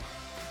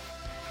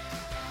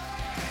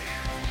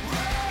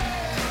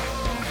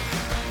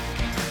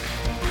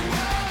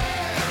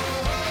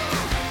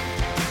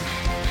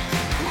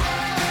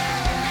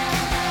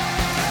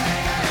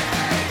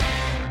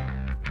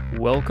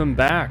Welcome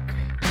back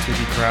to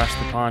the Crash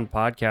the Pond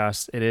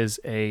podcast. It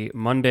is a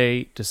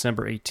Monday,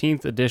 December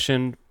 18th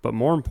edition, but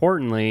more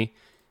importantly,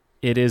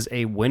 it is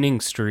a winning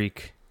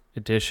streak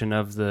edition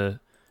of the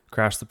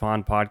Crash the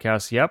Pond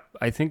podcast. Yep,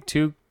 I think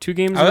two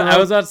games. I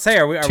was about to say,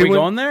 are we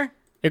going there?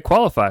 It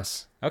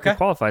qualifies. Okay. It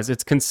qualifies.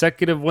 It's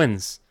consecutive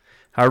wins.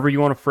 However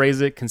you want to phrase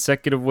it,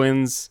 consecutive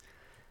wins,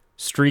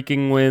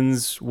 streaking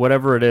wins,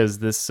 whatever it is,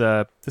 this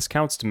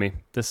counts to me.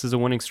 This is a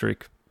winning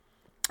streak.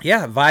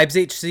 Yeah, Vibes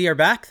HC are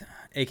back,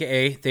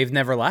 aka they've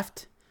never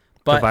left.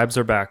 But the vibes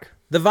are back.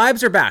 The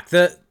vibes are back.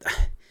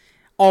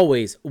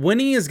 Always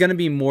winning is going to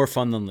be more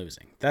fun than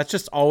losing. That's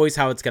just always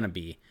how it's going to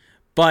be.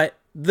 But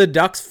the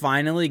Ducks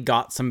finally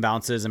got some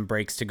bounces and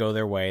breaks to go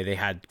their way. They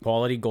had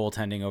quality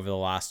goaltending over the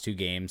last two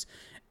games,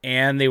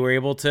 and they were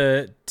able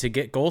to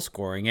get goal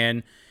scoring.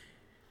 And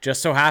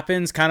just so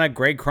happens, kind of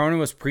Greg Cronin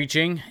was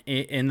preaching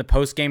in the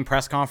post-game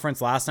press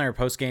conference last night, or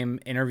post-game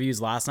interviews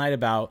last night,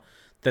 about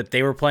that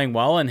they were playing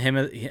well, and him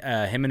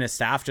and his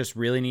staff just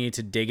really needed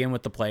to dig in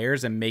with the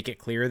players and make it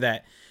clear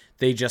that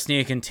they just need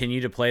to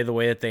continue to play the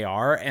way that they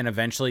are, and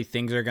eventually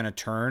things are going to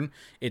turn.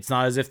 It's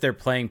not as if they're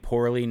playing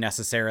poorly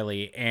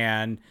necessarily.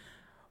 And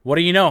what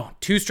do you know?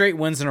 2 straight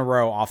wins in a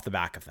row off the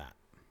back of that.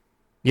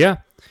 Yeah.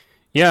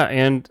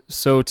 And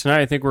so tonight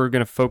I think we're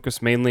going to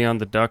focus mainly on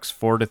the Ducks'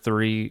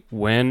 4-3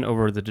 win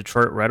over the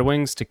Detroit Red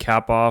Wings to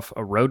cap off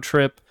a road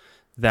trip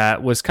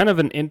that was kind of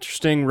an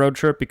interesting road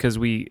trip because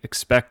we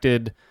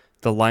expected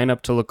the lineup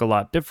to look a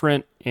lot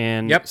different,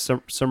 and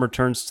some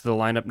returns to the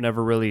lineup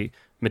never really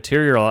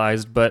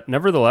materialized. But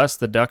nevertheless,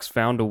 the Ducks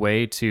found a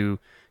way to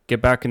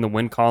get back in the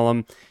win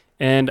column,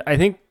 and I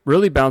think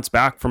really bounce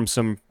back from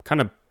some kind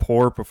of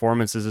poor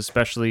performances,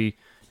 especially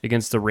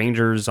against the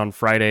Rangers on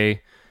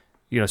Friday.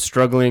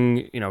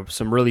 Struggling,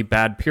 some really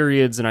bad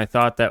periods, and I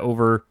thought that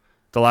over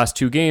the last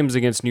 2 games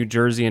against New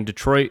Jersey and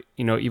Detroit,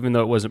 even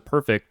though it wasn't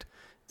perfect,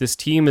 this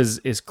team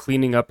is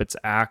cleaning up its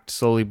act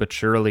slowly but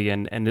surely,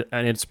 and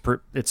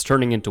it's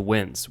turning into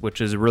wins, which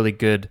is really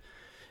good.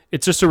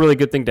 It's just a really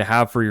good thing to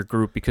have for your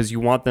group because you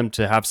want them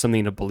to have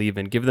something to believe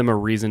in, give them a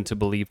reason to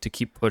believe, to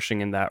keep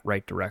pushing in that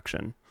right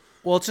direction.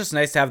 Well, it's just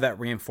nice to have that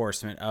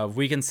reinforcement of,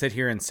 we can sit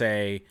here and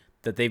say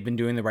that they've been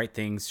doing the right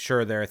things.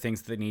 Sure, there are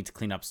things that they need to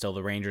clean up still.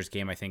 The Rangers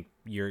game, I think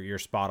you're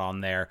spot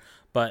on there.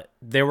 But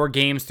there were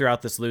games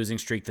throughout this losing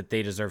streak that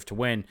they deserve to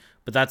win.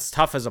 But that's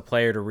tough as a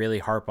player to really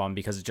harp on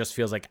because it just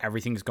feels like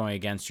everything's going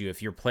against you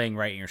if you're playing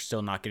right and you're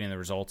still not getting the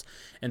results.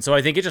 And so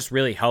I think it just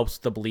really helps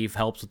with the belief,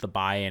 helps with the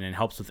buy-in, and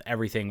helps with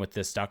everything with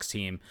this Ducks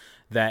team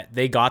that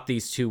they got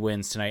these 2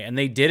 wins tonight. And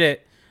they did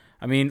it,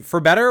 I mean,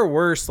 for better or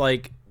worse,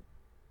 like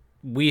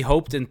we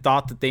hoped and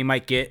thought that they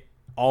might get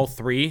all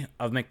 3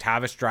 of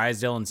McTavish,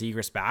 Drysdale, and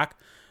Zegras back.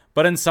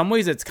 But in some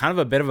ways, it's kind of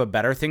a bit of a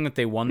better thing that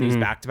they won these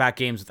back-to-back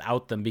games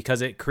without them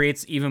because it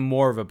creates even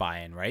more of a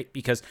buy-in, right?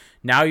 Because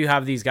now you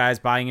have these guys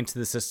buying into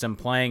the system,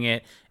 playing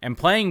it, and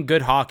playing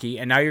good hockey,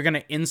 and now you're going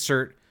to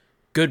insert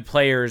good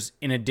players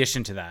in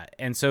addition to that.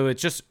 And so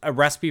it's just a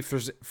recipe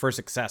for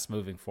success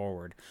moving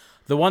forward.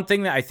 The one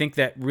thing that I think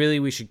that really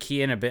we should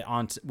key in a bit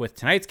on with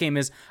tonight's game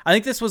is I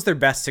think this was their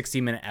best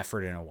 60-minute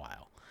effort in a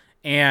while.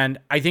 And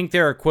I think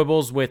there are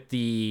quibbles with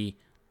the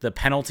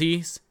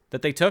penalties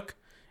that they took.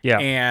 Yeah.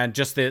 And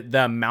just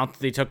the amount that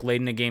they took late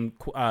in the game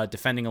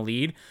defending a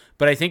lead.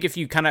 But I think if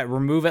you kind of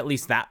remove at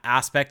least that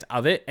aspect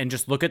of it and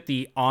just look at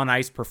the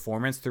on-ice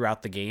performance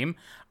throughout the game,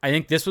 I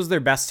think this was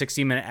their best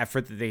 60-minute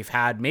effort that they've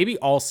had maybe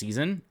all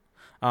season.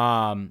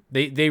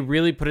 They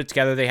really put it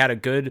together. They had a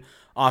good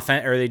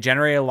offense, or they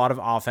generated a lot of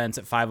offense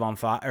at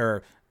 5-on-5,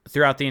 or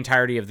throughout the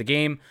entirety of the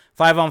game.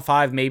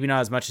 5-on-5, maybe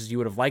not as much as you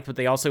would have liked, but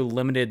they also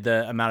limited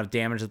the amount of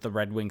damage that the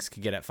Red Wings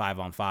could get at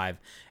 5-on-5.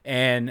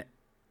 And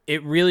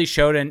it really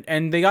showed,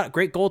 and they got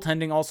great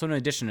goaltending also in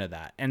addition to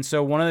that. And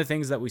so one of the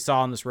things that we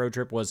saw on this road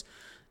trip was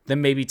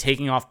them maybe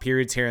taking off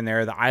periods here and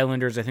there. The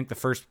Islanders, I think the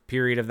first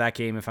period of that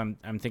game, if I'm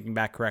thinking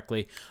back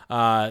correctly,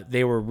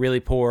 they were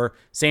really poor.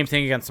 Same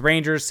thing against the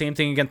Rangers, same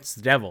thing against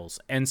the Devils.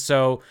 And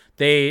so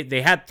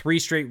they had 3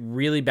 straight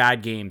really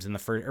bad games in the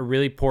first, or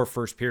really poor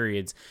first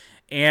periods.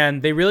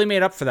 And they really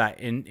made up for that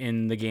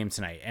in the game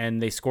tonight.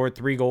 And they scored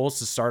 3 goals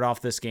to start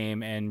off this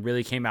game and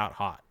really came out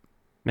hot.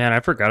 Man,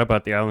 I forgot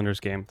about the Islanders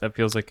game. That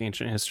feels like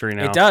ancient history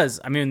now. It does.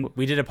 I mean,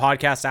 we did a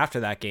podcast after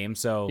that game,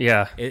 so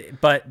yeah.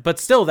 But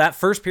still, that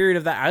first period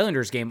of that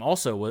Islanders game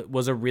also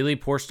was a really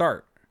poor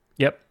start.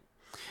 Yep.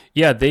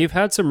 Yeah, they've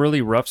had some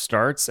really rough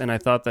starts, and I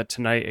thought that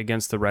tonight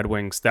against the Red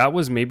Wings, that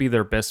was maybe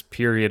their best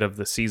period of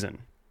the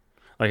season.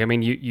 Like, I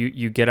mean,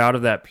 you get out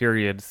of that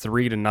period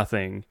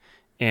 3-0,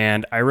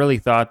 and I really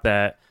thought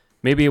that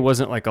maybe it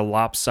wasn't like a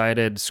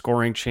lopsided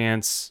scoring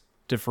chance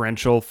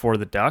differential for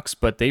the Ducks,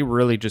 but they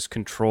really just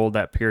controlled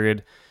that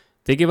period.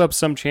 They gave up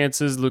some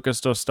chances. Lucas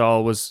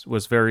Dostal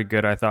was very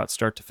good, I thought,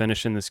 start to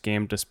finish in this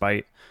game,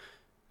 despite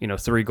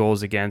 3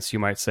 goals against. You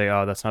might say,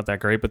 oh, that's not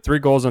that great, but 3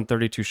 goals on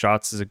 32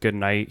 shots is a good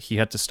night. He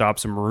had to stop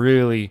some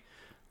really,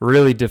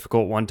 really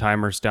difficult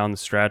one-timers down the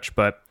stretch.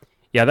 But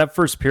yeah, that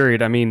first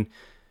period, I mean,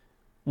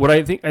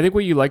 I think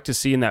what you like to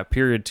see in that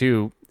period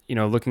too,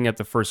 looking at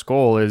the first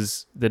goal,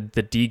 is the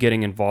D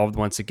getting involved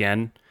once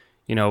again.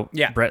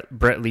 Yeah.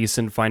 Brett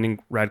Leeson finding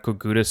Radko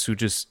Gudas, who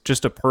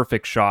just a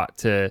perfect shot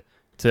to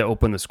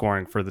open the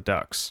scoring for the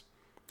Ducks.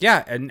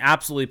 Yeah, an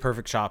absolutely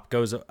perfect shot.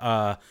 Goes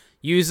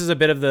uses a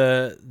bit of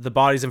the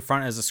bodies in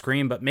front as a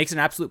screen, but makes an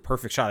absolute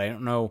perfect shot. I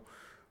don't know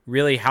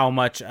really how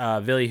much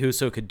Ville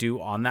Husso could do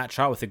on that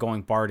shot with it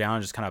going bar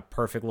down, just kind of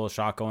perfect little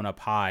shot going up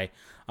high.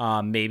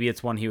 Maybe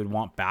it's one he would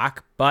want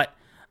back, but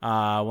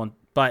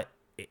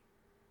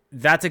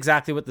that's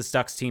exactly what the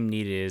Ducks team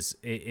needed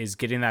is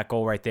getting that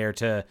goal right there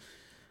to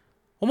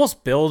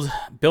almost build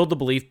the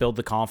belief, build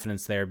the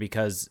confidence there,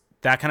 because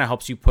that kind of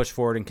helps you push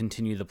forward and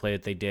continue the play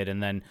that they did.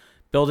 And then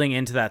building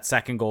into that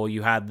second goal,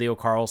 you had Leo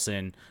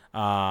Carlsson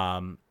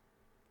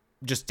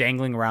just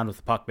dangling around with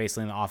the puck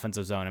basically in the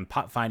offensive zone and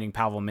finding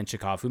Pavel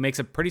Mintyukov, who makes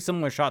a pretty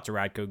similar shot to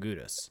Radko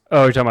Gudas.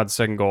 Oh, you're talking about the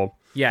second goal.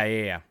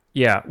 Yeah.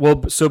 Yeah,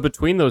 well, so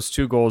between those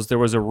two goals, there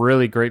was a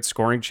really great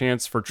scoring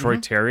chance for Troy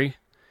Terry.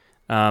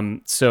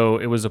 So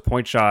it was a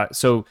point shot.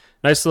 So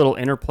nice little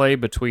interplay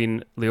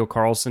between Leo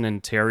Carlsson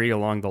and Terry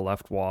along the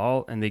left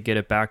wall, and they get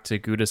it back to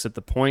Gudas at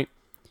the point.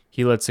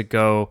 He lets it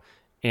go,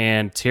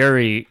 and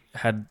Terry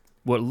had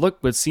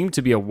what seemed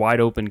to be a wide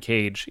open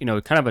cage,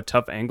 kind of a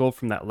tough angle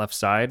from that left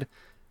side,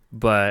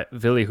 but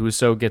Ville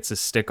Husso gets a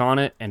stick on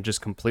it and just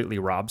completely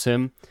robs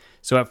him.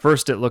 So at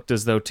first it looked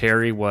as though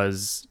Terry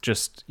was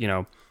just,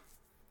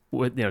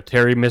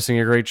 Terry missing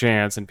a great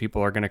chance, and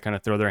people are going to kind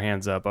of throw their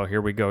hands up. Oh,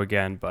 here we go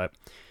again. But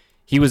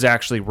he was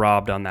actually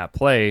robbed on that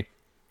play.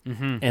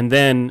 Mm-hmm. And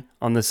then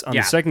on the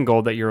second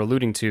goal that you're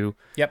alluding to,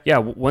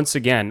 once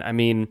again, I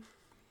mean,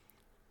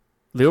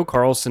 Leo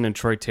Carlsson and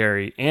Troy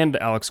Terry and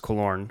Alex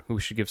Killorn, who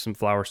we should give some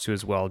flowers to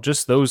as well,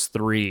 just those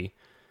three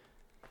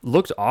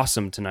looked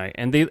awesome tonight.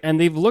 And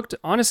they've looked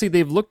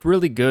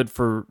really good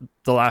for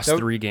the last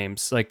three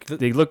games. Like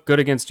they look good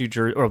against New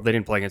Jersey, or they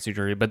didn't play against New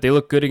Jersey, but they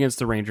look good against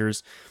the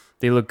Rangers.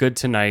 They look good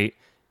tonight.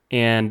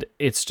 And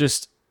it's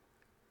just,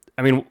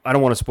 I mean, I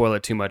don't want to spoil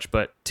it too much,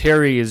 but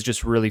Terry is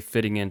just really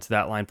fitting into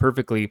that line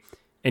perfectly.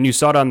 And you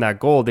saw it on that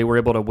goal. They were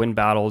able to win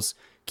battles,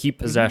 keep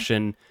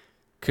possession.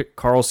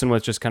 Carlsson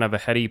was just kind of a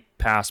heady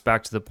pass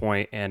back to the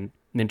point, and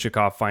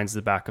Mintyukov finds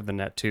the back of the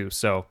net too.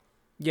 So,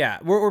 yeah,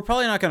 we're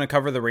probably not going to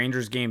cover the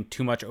Rangers game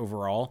too much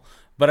overall,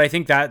 but I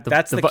think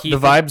that's the key. The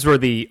vibes were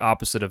the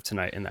opposite of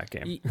tonight in that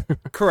game.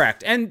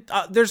 Correct. And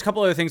there's a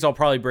couple other things I'll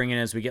probably bring in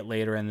as we get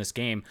later in this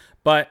game.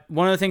 But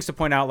one of the things to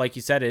point out, like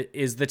you said,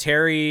 is the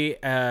Terry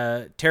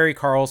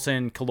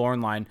Carlsson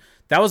Killorn line.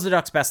 That was the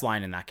Ducks' best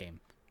line in that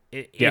game.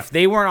 If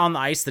they weren't on the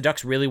ice, the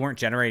Ducks really weren't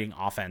generating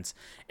offense.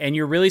 And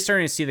you're really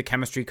starting to see the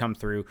chemistry come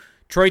through.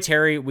 Troy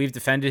Terry, we've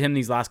defended him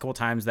these last couple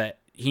times that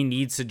he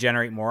needs to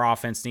generate more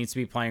offense, needs to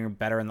be playing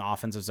better in the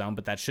offensive zone,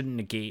 but that shouldn't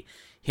negate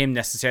him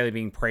necessarily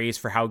being praised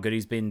for how good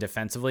he's been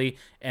defensively.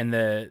 And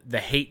the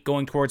hate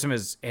going towards him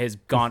has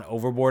gone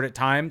overboard at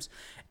times.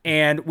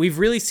 And we've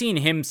really seen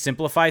him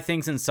simplify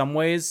things in some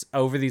ways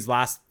over these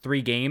last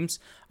three games.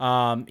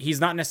 He's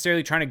not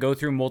necessarily trying to go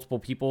through multiple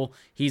people.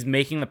 He's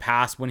making the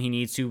pass when he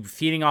needs to,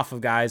 feeding off of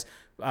guys,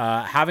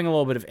 having a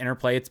little bit of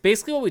interplay. It's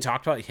basically what we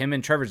talked about. Him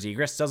and Trevor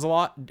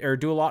Zegras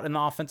do a lot in the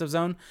offensive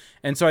zone.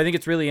 And so I think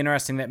it's really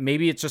interesting that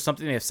maybe it's just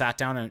something they've sat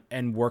down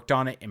and worked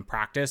on it in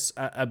practice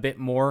a bit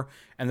more,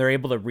 and they're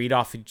able to read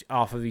off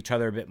of each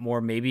other a bit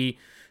more. Maybe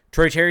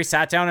Troy Terry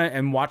sat down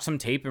and watched some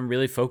tape and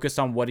really focused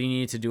on what he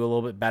needed to do a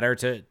little bit better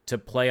to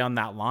play on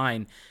that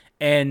line.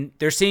 And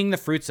they're seeing the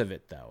fruits of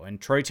it, though. And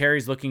Troy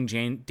Terry's looking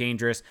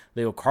dangerous.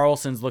 Leo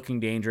Carlsson's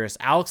looking dangerous.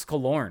 Alex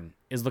Killorn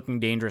is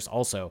looking dangerous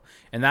also.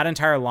 And that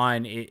entire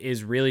line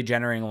is really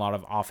generating a lot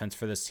of offense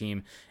for this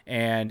team.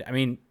 And, I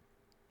mean,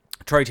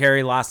 Troy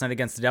Terry last night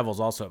against the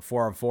Devils also at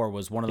 4-on-4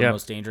 was one of the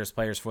most dangerous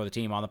players for the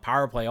team. On the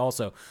power play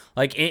also.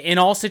 Like, in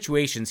all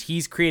situations,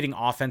 he's creating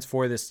offense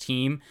for this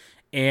team.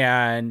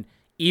 And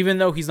even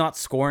though he's not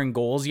scoring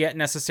goals yet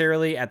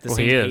necessarily at the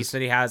same pace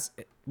that he has,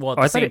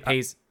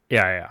 pace.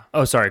 Yeah.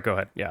 Oh, sorry. Go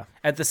ahead. Yeah.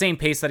 At the same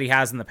pace that he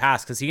has in the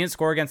past, because he didn't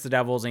score against the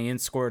Devils, and he did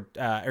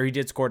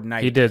score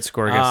tonight. He did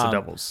score against the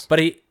Devils. But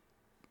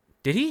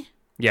did he?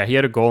 Yeah, he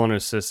had a goal and an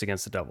assist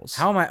against the Devils.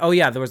 How am I? Oh,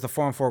 yeah, there was the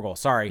 4-on-4 goal.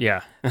 Sorry.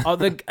 Yeah.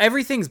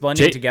 Everything's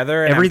blending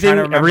together. And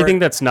everything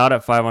that's not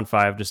at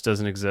 5-on-5 just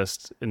doesn't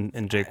exist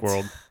in Jake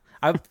world.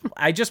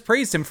 I just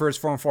praised him for his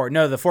 4-on-4.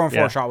 No, the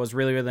 4-on-4 shot was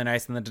really, really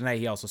nice, and then tonight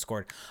he also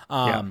scored.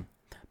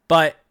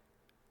 But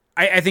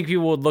I think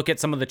people would look at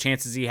some of the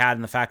chances he had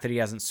and the fact that he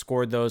hasn't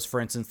scored those. For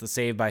instance, the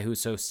save by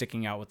Husso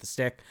sticking out with the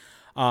stick.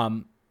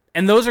 And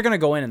those are going to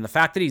go in. And the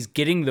fact that he's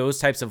getting those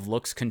types of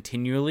looks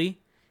continually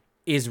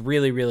is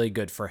really, really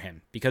good for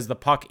him, because the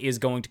puck is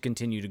going to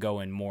continue to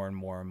go in more and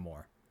more and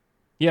more.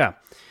 Yeah.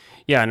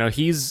 Yeah, no,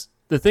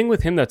 the thing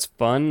with him that's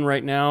fun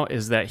right now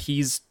is that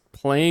he's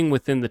playing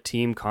within the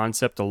team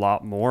concept a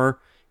lot more.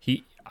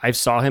 I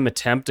saw him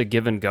attempt a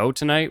give and go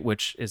tonight,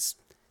 which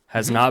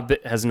has not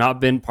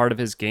been part of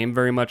his game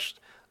very much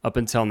up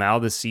until now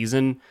this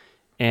season.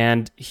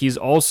 And he's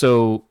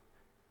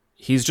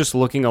just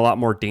looking a lot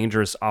more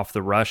dangerous off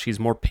the rush. He's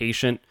more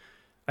patient.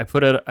 I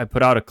put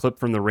out a clip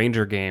from the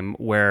Ranger game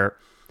where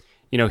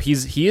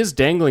he is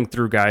dangling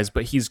through guys,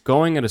 but he's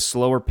going at a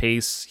slower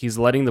pace. He's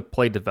letting the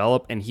play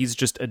develop, and he's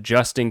just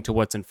adjusting to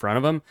what's in front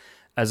of him,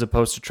 as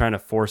opposed to trying to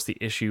force the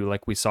issue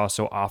like we saw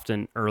so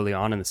often early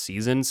on in the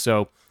season.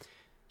 So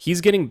he's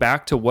getting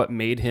back to what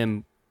made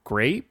him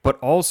great, but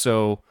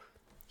also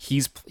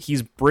he's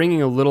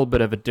bringing a little bit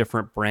of a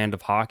different brand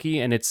of hockey,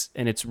 and it's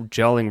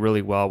gelling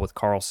really well with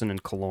Carlson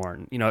and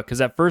Killorn.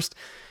 Because at first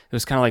it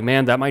was kind of like,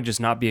 man, that might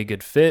just not be a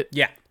good fit.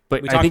 Yeah,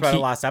 but we talked about it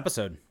last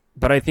episode.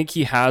 But I think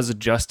he has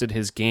adjusted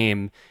his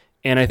game,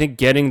 and I think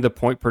getting the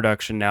point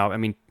production now. I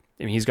mean,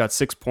 he's got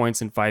 6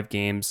 points in 5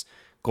 games,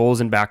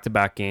 goals in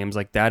back-to-back games.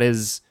 Like, that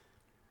is,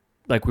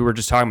 like we were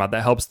just talking about,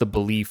 that helps the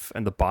belief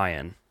and the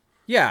buy-in.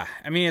 Yeah,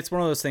 I mean, it's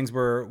one of those things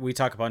where we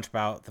talk a bunch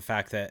about the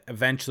fact that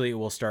eventually it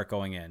will start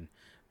going in.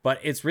 But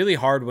it's really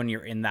hard when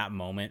you're in that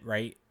moment,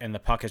 right? And the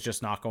puck is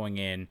just not going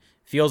in.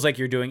 Feels like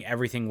you're doing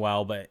everything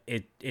well, but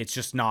it's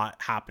just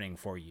not happening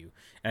for you.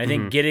 And I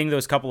think getting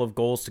those couple of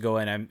goals to go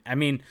in, I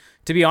mean,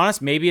 to be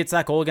honest, maybe it's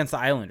that goal against the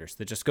Islanders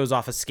that just goes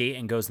off a skate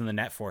and goes in the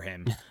net for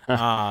him.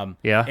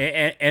 Yeah.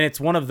 And it's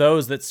one of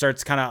those that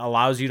starts kind of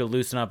allows you to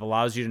loosen up,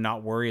 allows you to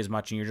not worry as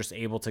much, and you're just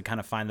able to kind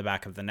of find the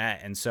back of the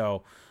net. And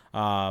so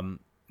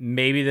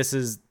maybe that's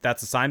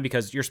a sign,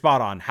 because you're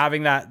spot on.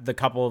 Having the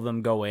couple of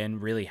them go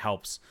in really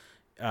helps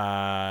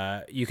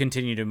you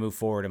continue to move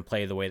forward and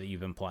play the way that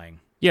you've been playing.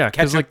 Yeah,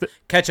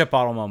 catch up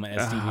bottle moment,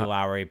 as Stevie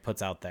Lowry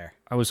puts out there.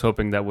 I was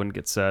hoping that wouldn't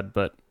get said,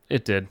 but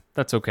it did.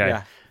 That's okay.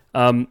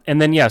 Yeah.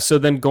 And then so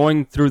then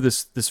going through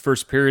this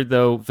first period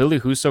though, Ville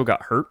Husso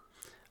got hurt.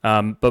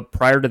 But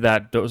prior to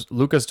that,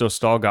 Lucas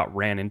Dostal got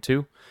ran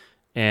into,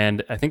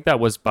 and I think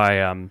that was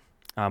by I'm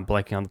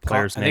blanking on the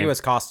player's name. I think it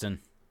was Kostin.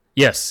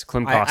 Yes,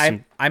 Klim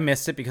Kostin. I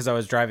missed it because I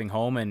was driving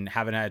home and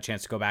haven't had a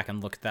chance to go back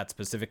and look at that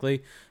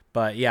specifically.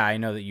 But yeah, I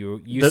know that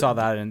you saw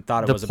that and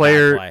thought it was a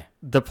bad play.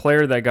 The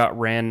player that got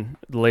ran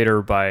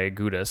later by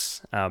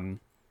Gudas.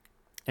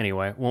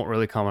 Anyway, won't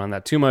really comment on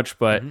that too much,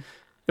 but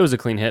it was a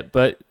clean hit.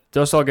 But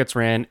Dostal gets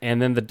ran,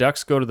 and then the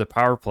Ducks go to the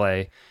power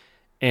play.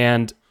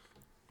 And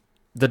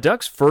the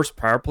Ducks' first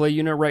power play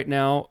unit right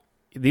now,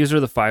 these are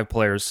the 5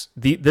 players.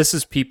 This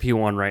is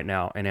PP1 right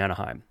now in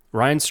Anaheim.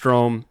 Ryan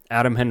Strome,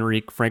 Adam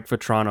Henrique, Frank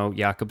Vetrano,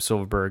 Jakob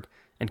Silfverberg,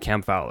 and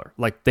Cam Fowler.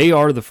 Like, they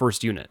are the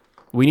first unit.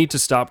 We need to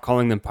stop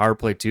calling them power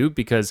play 2,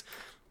 because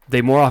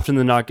they more often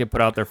than not get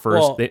put out there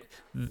first. Well,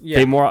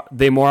 they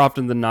more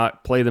often than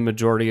not play the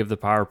majority of the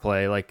power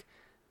play. Like,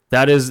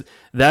 that is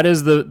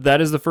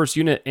the first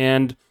unit.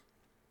 And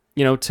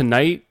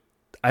tonight,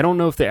 I don't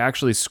know if they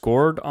actually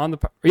scored on the.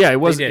 Yeah, it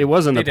was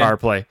in the power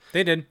play.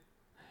 They did.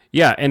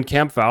 Yeah, and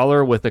Cam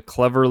Fowler with a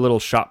clever little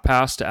shot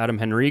pass to Adam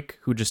Henrique,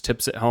 who just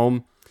tips it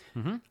home.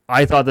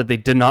 I thought that they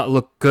did not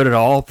look good at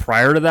all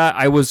prior to that.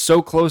 I was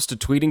so close to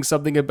tweeting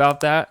something about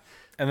that.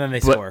 And then they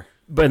score.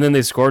 But then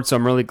they scored, so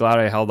I'm really glad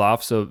I held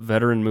off. So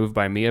veteran move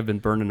by me. I've been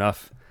burned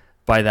enough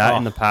by that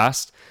in the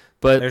past.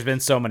 But there's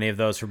been so many of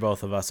those for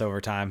both of us over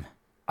time.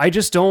 I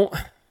don't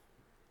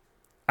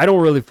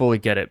really fully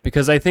get it,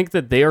 because I think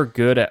that they are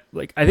good at,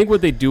 like, I think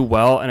what they do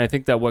well, and I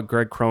think that what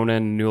Greg Cronin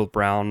and Newell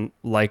Brown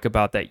like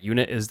about that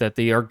unit is that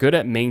they are good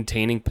at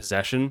maintaining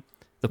possession.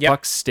 The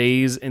puck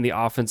stays in the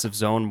offensive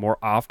zone more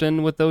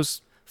often with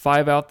those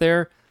 5 out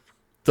there.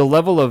 The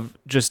level of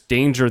just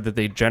danger that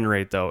they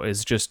generate, though,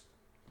 is just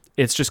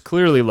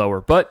clearly lower.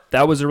 But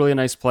that was a really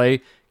nice play.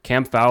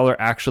 Cam Fowler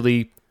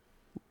actually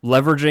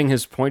leveraging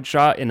his point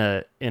shot in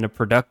a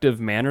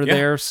productive manner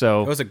there.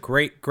 So it was a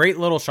great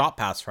little shot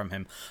pass from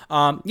him.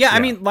 I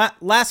mean,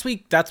 last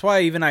week, that's why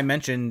I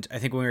mentioned, I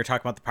think when we were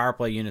talking about the power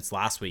play units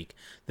last week,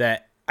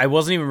 that I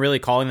wasn't even really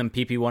calling them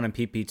PP1 and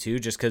PP2,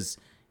 just because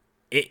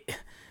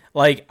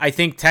I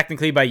think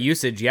technically by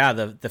usage,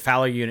 the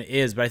Fowler unit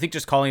is, but I think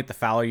just calling it the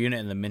Fowler unit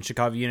and the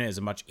Minchikov unit is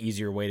a much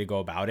easier way to go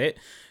about it,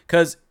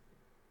 because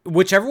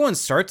whichever one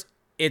starts,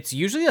 it's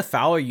usually a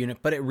Fowler unit,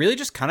 but it really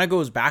just kind of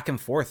goes back and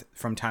forth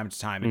from time to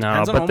time.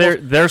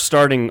 They're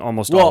starting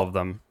almost all of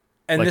them.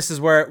 And this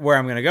is where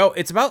I'm going to go.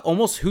 It's about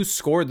almost who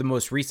scored the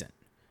most recent.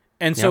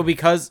 And so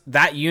because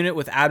that unit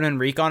with Adam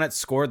Henrique on it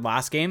scored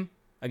last game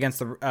against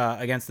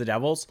the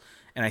Devils,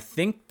 and I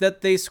think that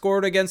they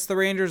scored against the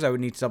Rangers. I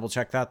would need to double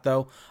check that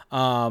though,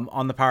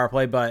 on the power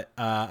play. But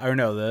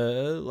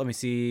let me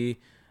see.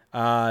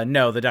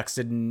 No, the Ducks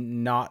did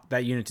not.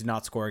 That unit did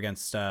not score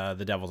against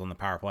the Devils on the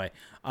power play.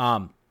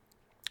 But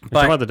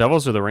talking about the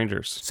Devils or the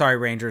Rangers? Sorry,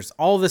 Rangers.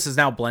 All of this is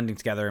now blending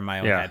together in my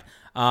own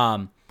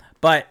head.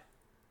 But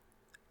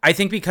I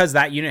think because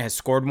that unit has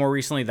scored more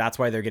recently, that's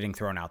why they're getting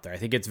thrown out there. I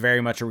think it's very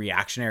much a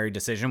reactionary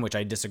decision, which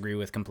I disagree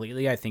with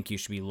completely. I think you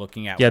should be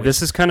looking at... Yeah,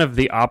 this is kind of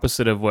the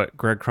opposite of what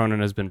Greg Cronin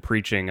has been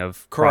preaching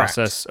of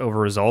process over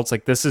results.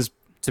 Like, this is,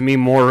 to me,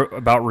 more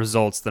about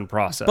results than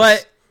process.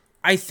 But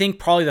I think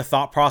probably the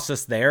thought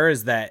process there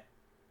is that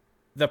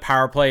the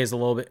power plays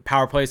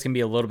can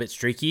be a little bit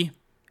streaky,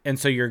 and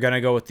so you're going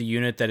to go with the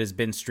unit that has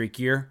been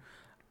streakier.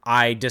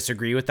 I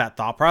disagree with that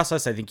thought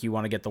process. I think you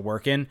want to get the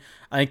work in.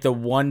 I think the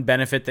one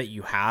benefit that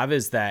you have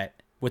is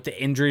that with the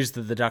injuries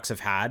that the Ducks have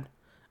had,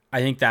 I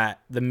think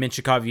that the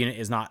Minchikov unit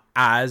is not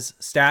as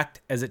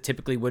stacked as it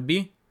typically would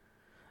be.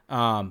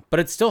 But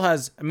it still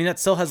has, I mean, that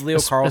still has Leo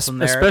Carlsson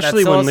there.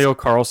 Especially when Leo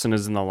Carlsson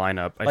is in the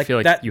lineup. I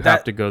feel like you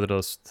have to go to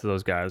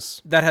those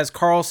guys. That has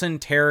Carlsson,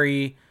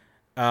 Terry,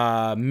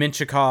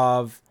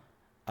 Minchikov.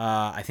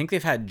 I think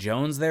they've had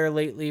Jones there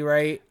lately,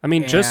 right? I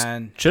mean,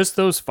 just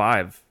those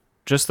five.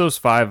 Just those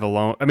five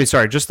alone. I mean,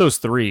 sorry, just those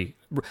three.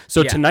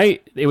 So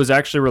tonight, it was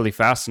actually really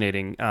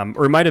fascinating.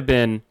 Or it might have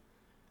been,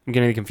 I'm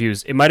getting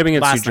confused. It might have been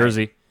against New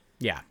Jersey.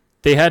 Yeah.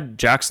 They had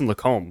Jackson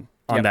Lacombe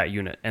on that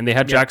unit. And they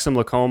had Jackson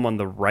Lacombe on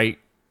the right,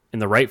 in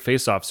the right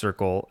face-off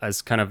circle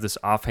as kind of this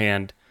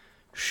offhand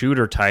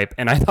shooter type.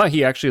 And I thought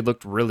he actually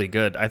looked really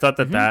good. I thought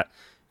that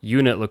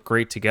unit looked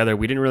great together.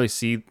 We didn't really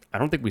see, I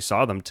don't think we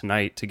saw them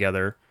tonight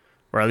together,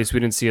 or at least we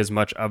didn't see as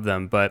much of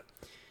them. But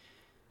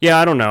yeah,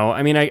 I don't know.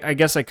 I mean, I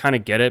guess I kind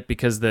of get it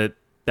because that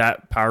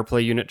power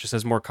play unit just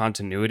has more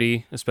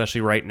continuity,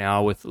 especially right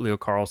now with Leo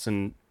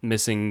Carlsson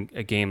missing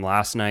a game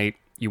last night.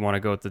 You want to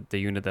go with the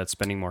unit that's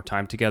spending more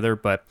time together,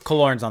 but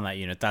Killorn's on that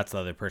unit. That's the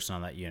other person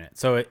on that unit.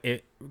 So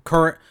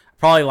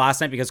probably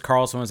last night because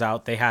Carlsson was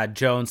out, they had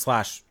Jones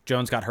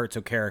got hurt,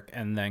 so Carrick,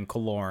 and then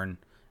Killorn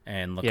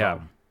and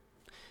Lacombe.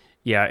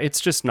 Yeah, it's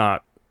just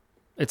not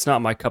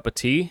my cup of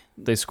tea.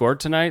 They scored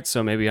tonight,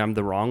 so maybe I'm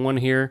the wrong one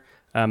here.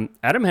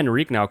 Adam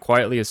Henrique now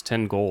quietly has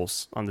 10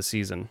 goals on the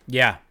season.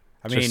 Yeah,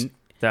 I mean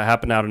that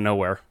happened out of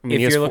nowhere. I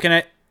mean, if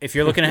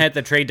you're looking at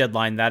the trade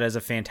deadline, that is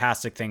a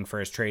fantastic thing for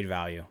his trade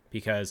value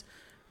because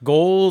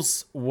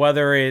goals,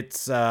 whether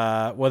it's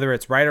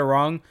right or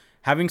wrong,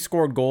 having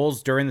scored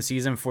goals during the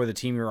season for the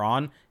team you're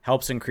on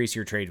helps increase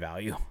your trade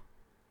value.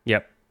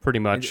 Yep, pretty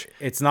much.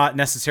 It's not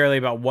necessarily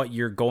about what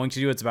you're going to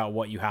do. It's about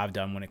what you have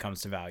done when it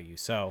comes to value.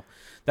 So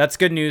that's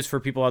good news for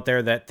people out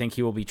there that think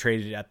he will be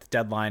traded at the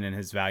deadline and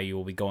his value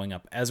will be going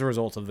up as a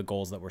result of the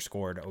goals that were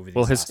scored over these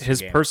last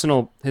his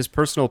games. his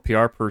personal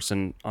PR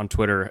person on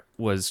Twitter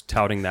was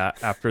touting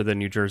that after the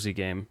New Jersey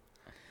game.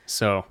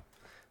 So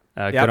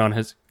good on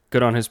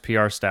his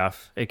PR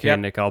staff, aka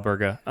Nick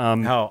Alberga.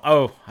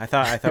 I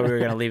thought we were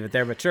gonna leave it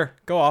there, but sure,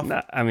 go off.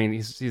 Nah, I mean,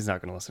 he's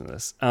not gonna listen to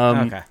this.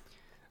 Okay.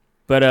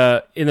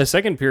 But in the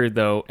second period,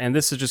 though, and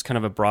this is just kind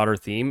of a broader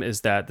theme,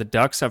 is that the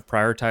Ducks have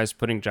prioritized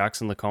putting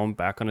Jackson Lacombe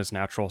back on his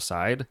natural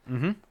side,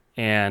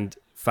 and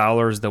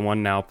Fowler's the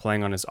one now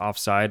playing on his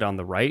offside on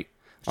the right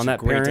on that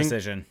great pairing.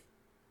 Decision.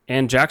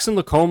 And Jackson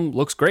Lacombe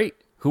looks great.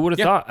 Who would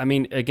have thought? I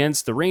mean,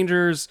 against the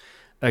Rangers,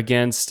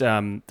 against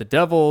the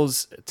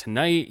Devils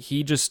tonight,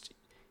 he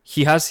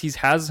has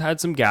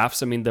had some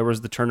gaffes. I mean, there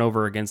was the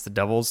turnover against the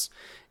Devils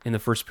in the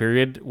first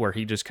period where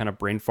he just kind of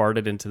brain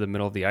farted into the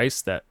middle of the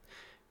ice that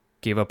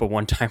gave up a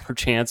one-timer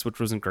chance, which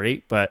wasn't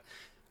great. But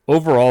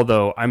overall,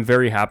 though, I'm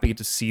very happy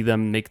to see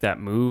them make that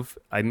move.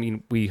 I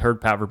mean, we heard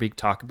Pat Verbeek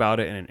talk about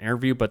it in an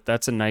interview, but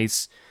that's a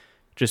nice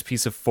just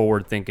piece of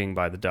forward thinking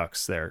by the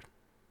Ducks there.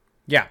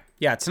 Yeah.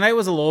 Tonight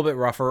was a little bit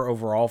rougher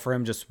overall for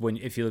him. Just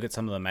if you look at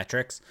some of the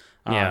metrics,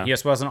 he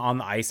just wasn't on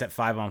the ice at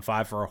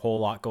 5-on-5 for a whole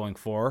lot going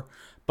forward.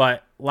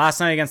 But last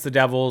night against the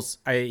Devils,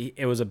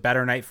 it was a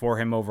better night for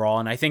him overall.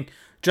 And I think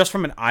just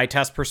from an eye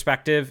test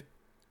perspective,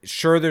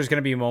 sure, there's going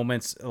to be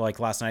moments like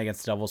last night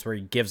against the Devils where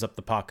he gives up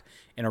the puck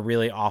in a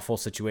really awful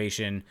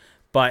situation.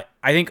 But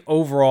I think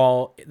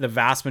overall, the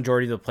vast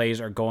majority of the plays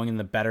are going in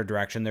the better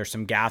direction. There's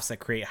some gaffes that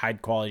create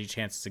high-quality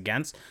chances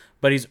against,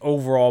 but he's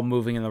overall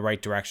moving in the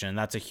right direction, and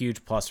that's a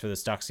huge plus for the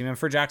Ducks team and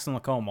for Jackson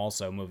Lacombe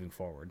also moving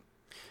forward.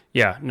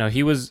 Yeah, no,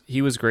 he was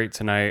great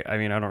tonight. I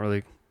mean, I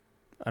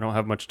don't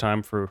have much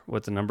time for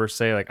what the numbers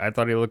say. Like, I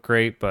thought he looked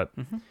great, but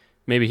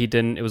maybe he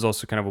didn't. It was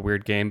also kind of a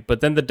weird game.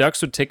 But then the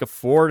Ducks would take a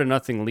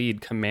 4-0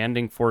 lead,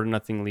 commanding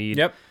 4-0 lead.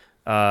 Yep.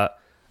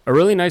 A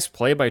really nice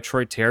play by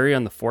Troy Terry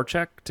on the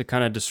forecheck to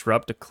kind of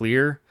disrupt a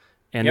clear,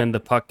 and then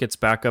the puck gets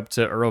back up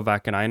to Urho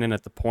Vakanainen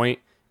at the point,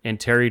 and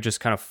Terry just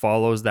kind of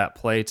follows that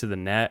play to the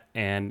net,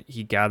 and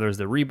he gathers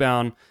the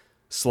rebound,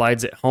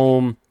 slides it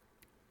home,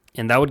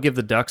 and that would give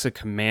the Ducks a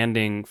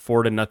commanding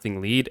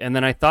 4-0 lead. And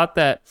then I thought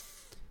that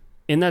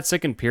in that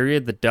second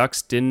period, the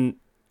Ducks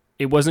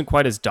it wasn't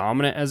quite as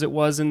dominant as it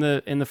was in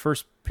the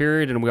first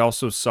period, and we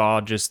also saw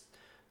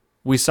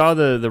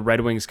the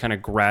Red Wings kind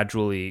of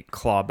gradually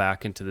claw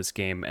back into this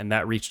game, and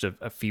that reached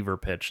a fever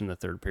pitch in the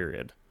third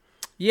period.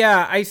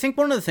 Yeah, I think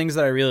one of the things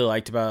that I really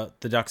liked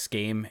about the Ducks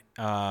game,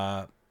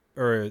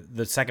 or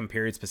the second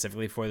period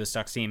specifically for this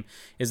Ducks team,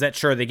 is that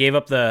sure, they gave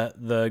up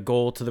the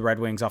goal to the Red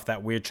Wings off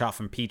that weird shot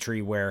from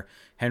Petrie where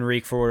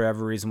Henrique, for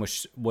whatever reason,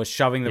 was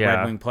shoving the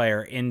Red Wing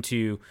player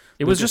into.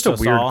 It was just a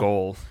weird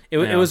goal. It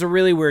was a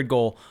really weird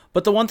goal.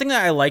 But the one thing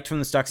that I liked from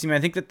the Ducks team, I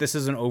think that this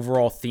is an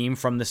overall theme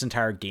from this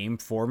entire game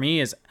for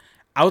me, is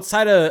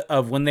outside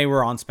of when they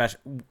were on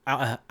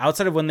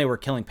outside of when they were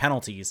killing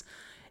penalties,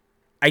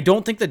 I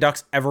don't think the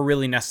Ducks ever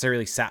really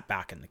necessarily sat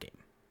back in the game.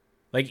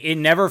 Like, it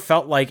never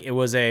felt like it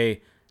was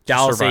a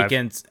Dallas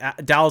Eakins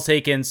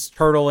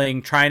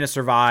turtling, trying to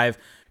survive,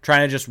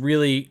 trying to just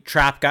really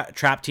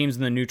trap teams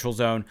in the neutral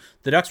zone.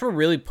 The Ducks were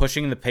really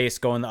pushing the pace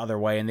going the other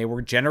way, and they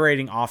were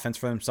generating offense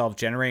for themselves,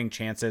 generating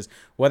chances,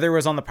 whether it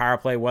was on the power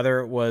play, whether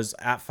it was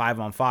at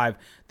 5-on-5.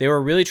 They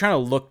were really trying to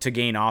look to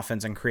gain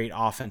offense and create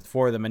offense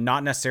for them and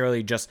not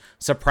necessarily just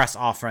suppress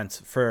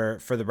offense for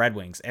the Red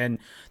Wings. And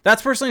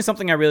that's personally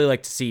something I really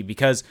like to see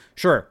because,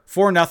 sure,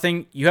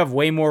 4-0, you have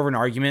way more of an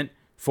argument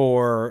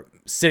for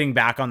sitting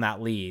back on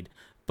that lead.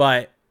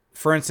 But,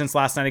 for instance,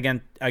 last night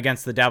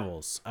against the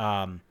Devils,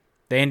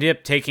 they ended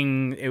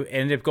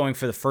up going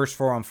for the first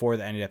 4-on-4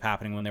 that ended up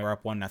happening when they were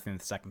up 1-0 in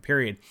the second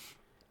period.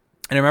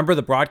 And I remember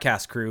the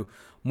broadcast crew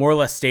more or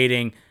less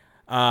stating,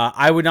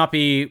 I would not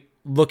be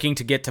looking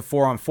to get to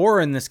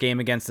 4-on-4 in this game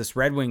against this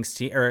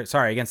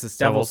against this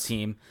Devils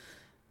team.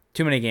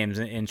 Too many games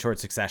in short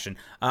succession.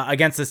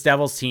 Against this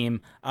Devils team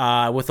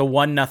with a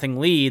 1-0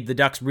 lead, the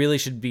Ducks really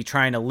should be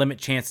trying to limit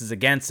chances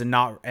against and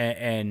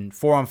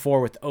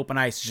 4-on-4 with open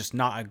ice is just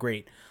not a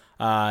great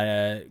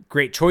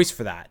choice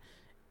for that.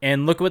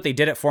 And look at what they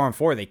did at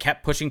 4-on-4. They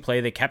kept pushing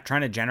play. They kept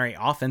trying to generate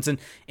offense. And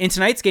in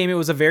tonight's game, it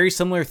was a very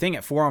similar thing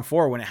at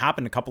 4-on-4 when it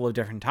happened a couple of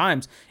different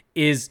times.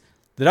 Is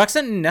the Ducks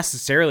didn't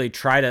necessarily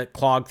try to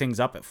clog things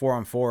up at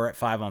 4-on-4 at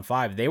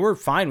 5-on-5. They were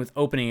fine with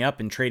opening up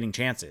and trading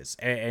chances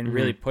and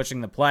really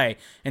pushing the play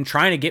and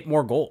trying to get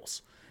more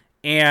goals.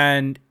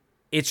 And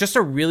it's just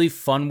a really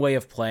fun way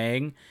of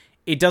playing.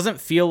 It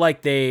doesn't feel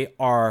like they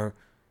are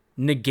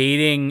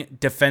negating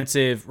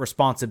defensive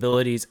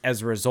responsibilities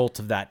as a result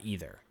of that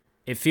either.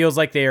 It feels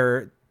like they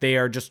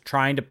are just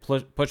trying to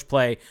push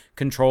play,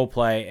 control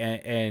play,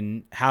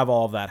 and have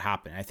all of that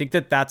happen. I think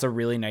that that's a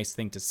really nice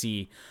thing to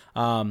see.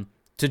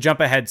 To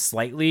jump ahead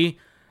slightly,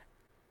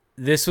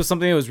 this was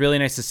something that was really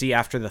nice to see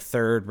after the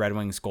third Red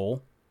Wings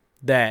goal,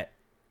 that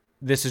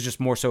this is just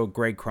more so a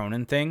Greg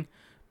Cronin thing,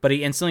 but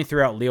he instantly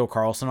threw out Leo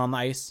Carlsson on the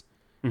ice,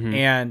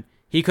 and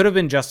he could have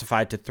been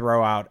justified to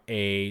throw out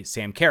a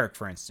Sam Carrick,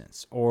 for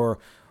instance,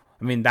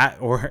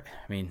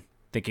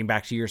 thinking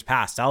back to years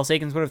past, Dallas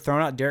Eakins would have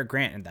thrown out Derek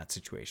Grant in that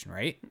situation,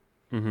 right?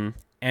 Mm-hmm.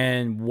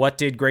 And what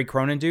did Greg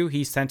Cronin do?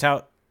 He sent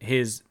out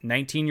his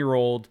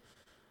 19-year-old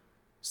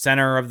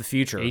center of the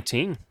future.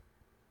 18.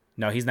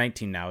 No, he's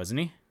 19 now, isn't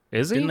he?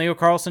 Is he? Didn't Leo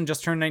Carlsson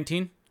just turn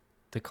 19?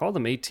 They called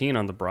him 18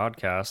 on the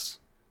broadcast.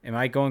 Am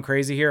I going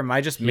crazy here? Am I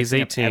just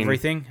mixing up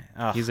everything?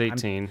 He's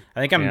 18. I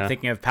think I'm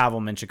thinking of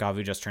Pavel Minchikov,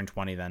 who just turned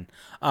 20 then.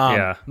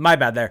 My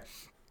bad there.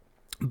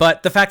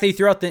 But the fact that he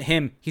threw out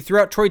he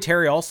threw out Troy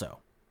Terry also.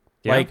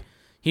 Yeah. Like,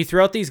 he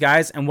threw out these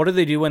guys, and what did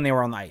they do when they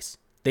were on the ice?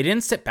 They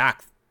didn't sit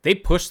back. They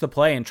pushed the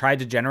play and tried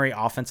to generate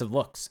offensive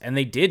looks, and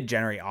they did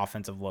generate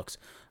offensive looks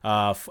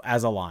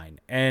as a line.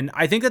 And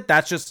I think that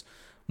that's just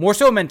more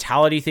so a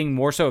mentality thing,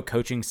 more so a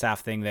coaching staff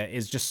thing that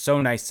is just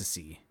so nice to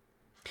see.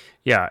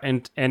 Yeah,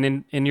 and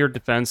in your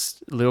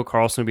defense, Leo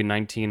Carlsson will be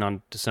 19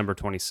 on December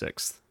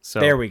 26th. So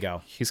there we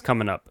go. He's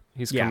coming up.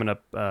 Coming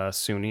up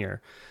soon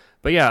here.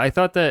 But yeah, I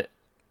thought that,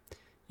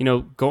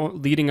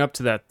 leading up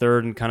to that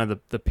third and kind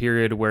of the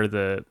period where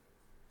the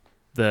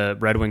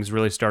Red Wings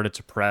really started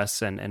to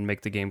press and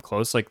make the game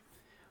close, like,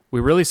 we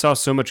really saw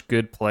so much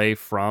good play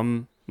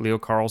from Leo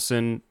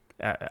Carlsson,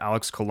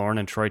 Alex Killorn,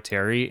 and Troy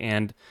Terry.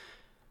 And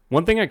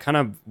one thing I kind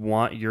of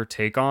want your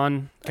take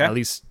on, at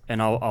least,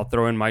 and I'll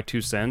throw in my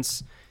 2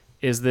 cents,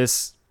 is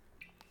this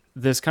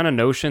kind of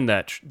notion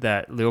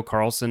that Leo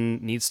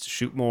Carlsson needs to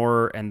shoot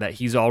more and that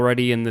he's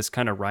already in this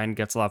kind of Ryan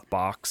Getzlaf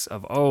box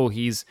of,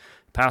 he's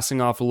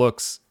passing off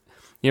looks.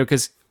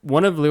 Because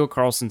one of Leo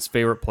Carlsson's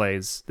favorite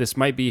plays, this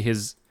might be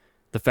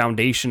the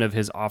foundation of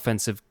his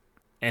offensive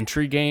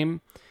entry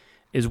game,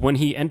 is when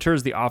he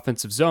enters the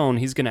offensive zone,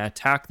 he's going to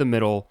attack the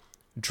middle,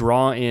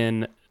 draw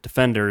in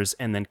defenders,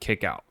 and then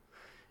kick out.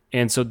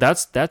 And so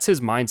that's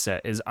his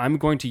mindset, is I'm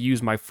going to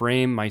use my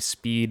frame, my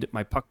speed,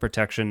 my puck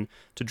protection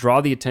to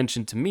draw the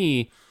attention to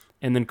me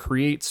and then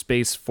create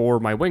space for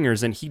my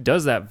wingers. And he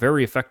does that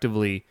very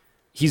effectively.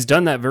 He's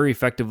done that very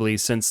effectively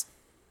since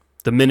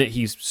the minute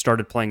he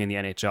started playing in the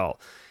NHL.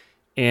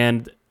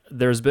 And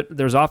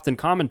there's often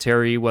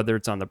commentary, whether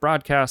it's on the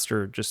broadcast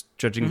or just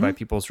judging by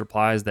people's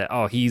replies, that,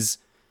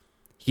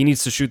 he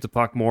needs to shoot the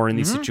puck more in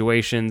these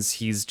situations.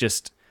 He's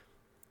just,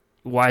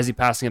 why is he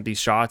passing up these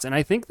shots? And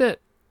I think that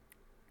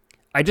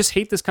I just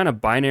hate this kind of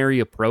binary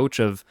approach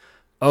of,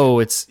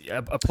 it's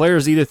a player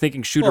is either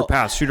thinking shoot or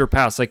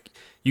pass. Like,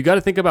 you got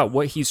to think about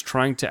what he's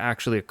trying to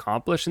actually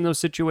accomplish in those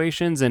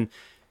situations. And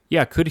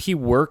yeah, could he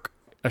work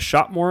a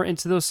shot more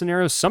into those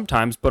scenarios?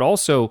 Sometimes, but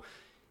also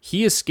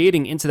he is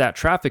skating into that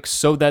traffic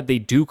so that they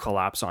do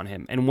collapse on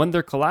him. And when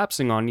they're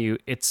collapsing on you,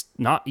 it's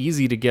not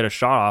easy to get a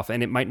shot off,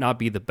 and it might not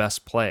be the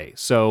best play.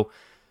 So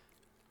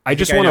I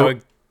just want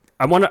to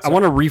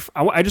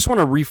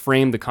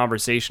reframe the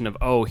conversation of,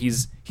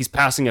 he's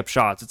passing up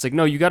shots. It's like,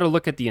 no, you got to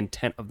look at the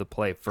intent of the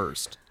play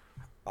first.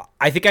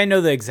 I think I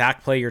know the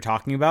exact play you're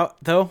talking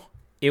about, though.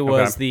 It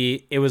was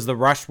the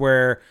rush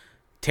where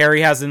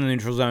Terry has it in the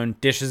neutral zone,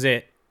 dishes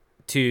it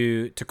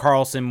to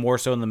Carlsson more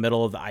so in the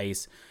middle of the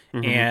ice,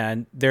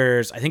 And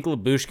I think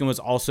Lyubushkin was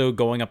also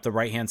going up the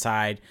right-hand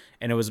side,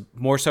 and it was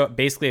more so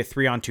basically a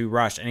 3-on-2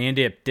 rush, and he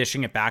ended up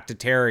dishing it back to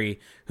Terry,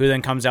 who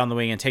then comes down the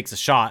wing and takes a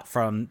shot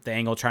from the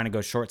angle trying to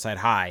go short side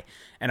high.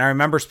 And I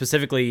remember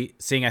specifically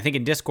seeing, I think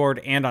in Discord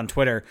and on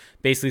Twitter,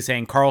 basically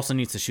saying Karlsson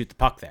needs to shoot the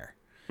puck there.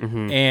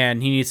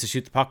 And he needs to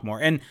shoot the puck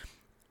more. And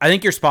I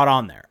think you're spot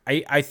on there.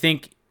 I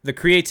think the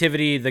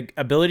creativity, the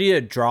ability to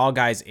draw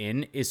guys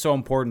in is so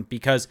important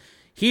because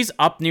he's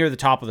up near the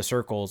top of the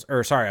circles,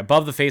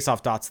 above the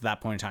faceoff dots at that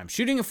point in time.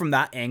 Shooting it from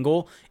that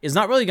angle is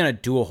not really going to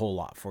do a whole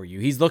lot for you.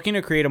 He's looking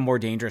to create a more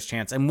dangerous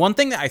chance. And one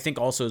thing that I think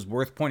also is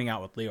worth pointing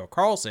out with Leo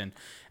Carlsson,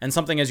 and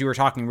something as you were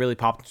talking really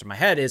popped into my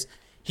head, is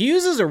he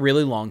uses a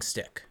really long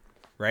stick,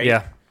 right?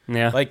 Yeah.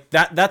 Yeah. Like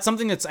that's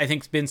something that's I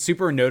think been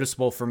super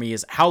noticeable for me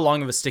is how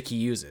long of a stick he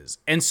uses.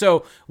 And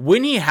so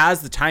when he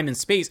has the time and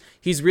space,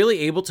 he's really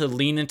able to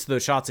lean into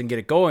those shots and get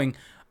it going.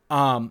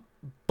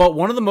 But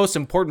one of the most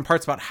important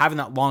parts about having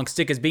that long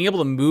stick is being able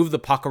to move the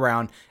puck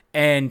around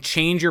and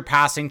change your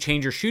passing,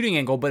 change your shooting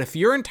angle. But if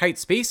you're in tight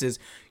spaces,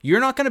 you're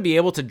not going to be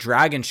able to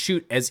drag and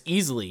shoot as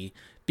easily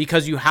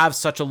because you have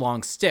such a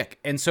long stick.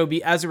 And so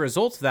as a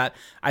result of that,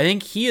 I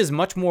think he is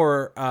much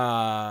more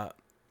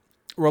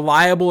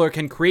reliable or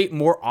can create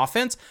more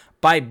offense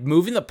by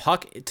moving the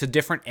puck to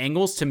different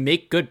angles to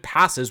make good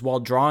passes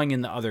while drawing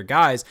in the other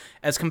guys,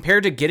 as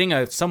compared to getting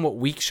a somewhat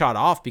weak shot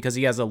off because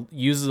he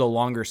uses a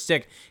longer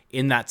stick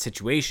in that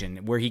situation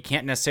where he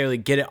can't necessarily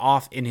get it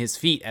off in his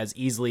feet as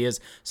easily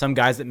as some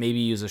guys that maybe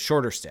use a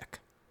shorter stick.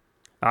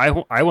 I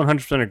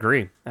 100%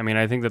 agree. I mean,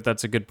 I think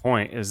that's a good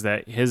point, is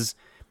that his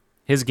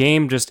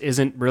game just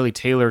isn't really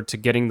tailored to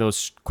getting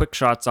those quick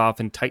shots off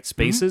in tight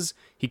spaces.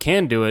 He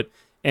can do it,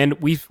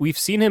 and we've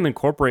seen him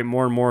incorporate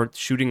more and more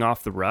shooting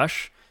off the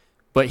rush.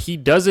 But he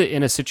does it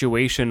in a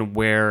situation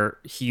where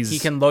he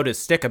can load his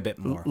stick a bit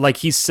more, like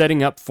he's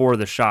setting up for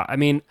the shot. I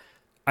mean,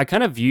 I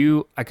kind of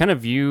view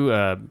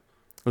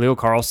Leo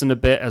Carlsson a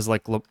bit as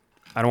like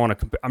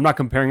I'm not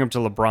comparing him to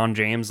LeBron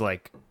James,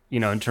 like,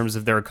 you know, in terms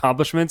of their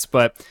accomplishments,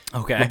 but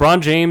okay.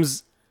 LeBron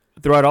James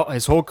throughout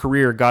his whole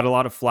career got a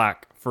lot of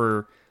flack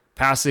for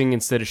passing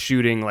instead of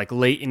shooting, like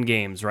late in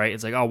games, right?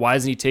 It's like, oh, why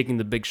isn't he taking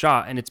the big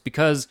shot? And it's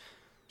because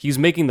he's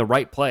making the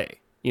right play.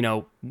 You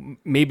know,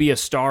 maybe a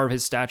star of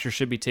his stature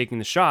should be taking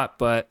the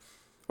shot,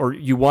 or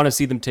you want to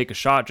see them take a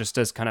shot just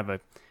as kind of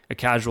a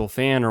casual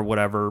fan or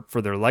whatever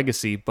for their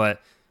legacy.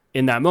 But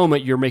in that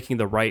moment, you're making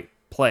the right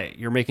play.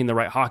 You're making the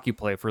right hockey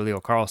play for Leo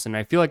Carlsson.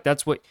 I feel like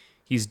that's what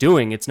he's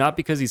doing. It's not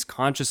because he's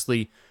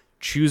consciously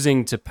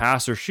choosing to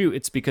pass or shoot.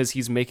 It's because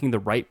he's making the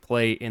right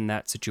play in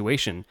that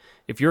situation.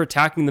 If you're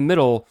attacking the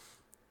middle,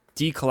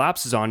 D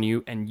collapses on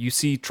you, and you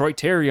see Troy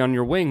Terry on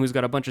your wing who's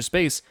got a bunch of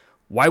space.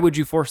 Why would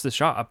you force the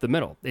shot up the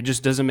middle? It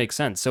just doesn't make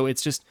sense. So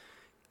it's just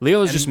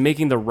Leo is just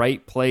making the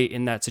right play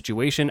in that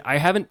situation.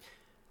 I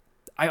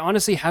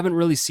honestly haven't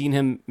really seen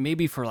him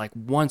maybe for like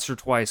once or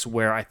twice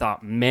where I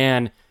thought,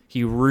 man,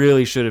 he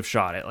really should have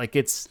shot it. Like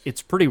it's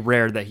pretty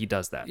rare that he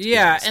does that.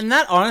 Yeah, and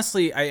that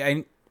honestly,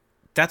 I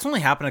that's only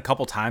happened a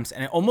couple times,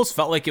 and it almost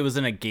felt like it was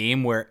in a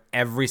game where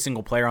every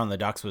single player on the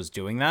Ducks was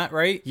doing that,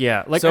 right?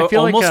 Yeah, like so I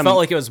feel it almost like, felt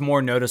like it was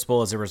more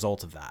noticeable as a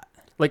result of that.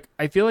 Like,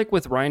 I feel like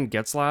with Ryan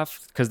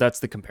Getzlaf, because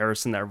that's the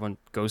comparison that everyone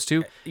goes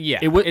to. Yeah,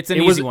 it's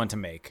an easy one to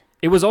make.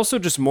 It was also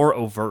just more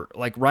overt.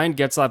 Like, Ryan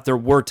Getzlaf, there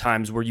were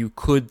times where you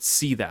could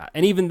see that.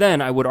 And even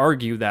then, I would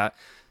argue that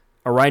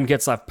a Ryan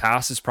Getzlaf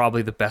pass is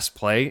probably the best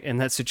play in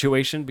that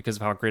situation because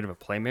of how great of a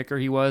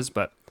playmaker he was.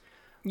 But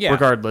yeah,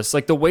 regardless,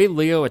 like, the way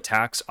Leo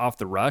attacks off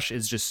the rush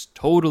is just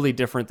totally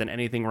different than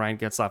anything Ryan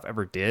Getzlaf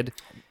ever did.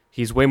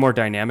 He's way more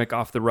dynamic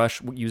off the rush,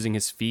 using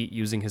his feet,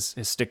 using his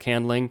stick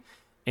handling.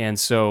 And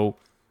so,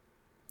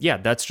 yeah,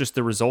 that's just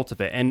the result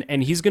of it.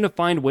 And he's going to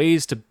find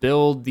ways to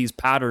build these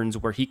patterns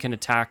where he can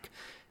attack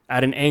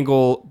at an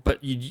angle,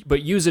 but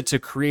use it to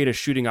create a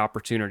shooting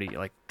opportunity,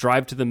 like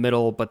drive to the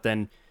middle, but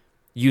then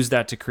use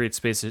that to create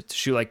space to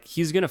shoot. Like,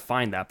 he's going to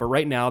find that. But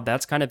right now,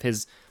 that's kind of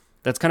his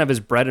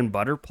bread and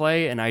butter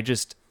play. And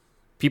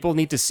people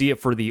need to see it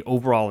for the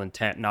overall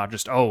intent, not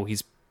just, oh,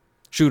 he's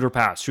shoot or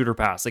pass.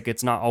 Like,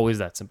 it's not always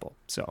that simple.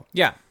 So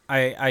yeah,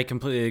 I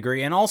completely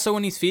agree. And also,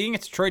 when he's feeding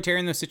it to Troy Terry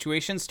in those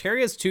situations,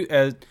 Terry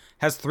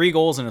has 3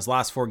 goals in his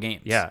last 4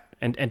 games. Yeah,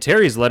 and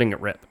Terry's letting it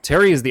rip.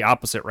 Terry is the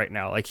opposite right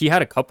now. Like, he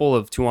had a couple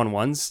of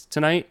 2-on-1s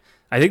tonight.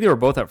 I think they were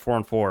both at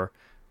 4-on-4,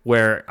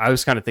 where I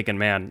was kind of thinking,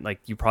 man, like,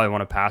 you probably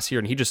want to pass here.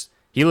 And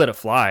he let it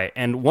fly.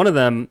 And one of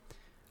them,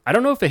 I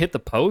don't know if it hit the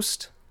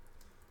post.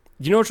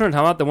 Do you know what I'm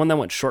talking about? The one that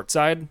went short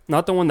side?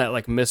 Not the one that,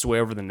 like, missed way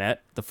over the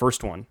net. The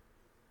first one.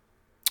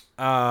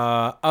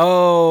 Yeah.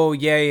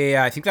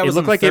 I think that was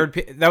in the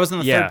third. That was in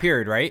the third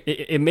period, right?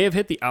 It may have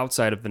hit the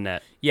outside of the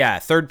net. Yeah,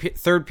 third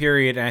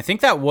period, and I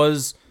think that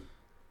was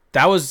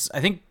I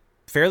think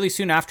fairly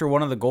soon after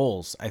one of the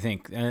goals. I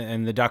think,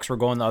 and the Ducks were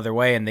going the other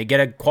way, and they get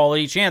a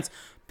quality chance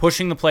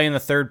pushing the play in the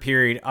third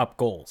period up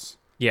goals.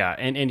 Yeah,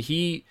 and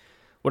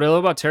what I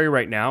love about Terry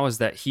right now is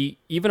that he,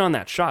 even on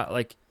that shot,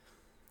 like,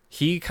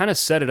 he kind of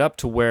set it up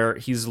to where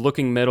he's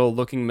looking middle,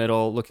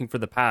 looking for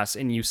the pass,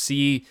 and you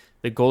see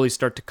the goalie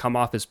start to come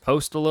off his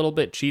post a little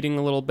bit, cheating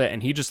a little bit,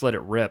 and he just let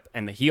it rip,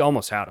 and he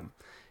almost had him.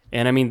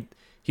 And I mean,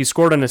 he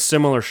scored on a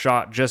similar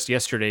shot just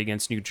yesterday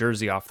against New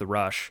Jersey off the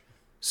rush.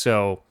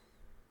 So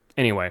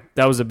anyway,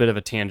 that was a bit of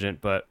a tangent,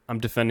 but I'm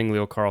defending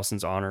Leo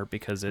Carlsson's honor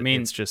because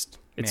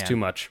it's too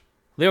much.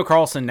 Leo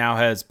Carlsson now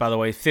has, by the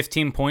way,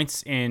 15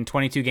 points in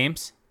 22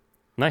 games.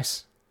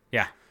 Nice.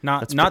 Yeah,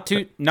 not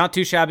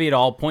too shabby at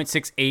all.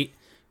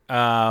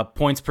 0.68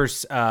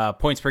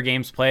 points per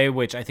games play,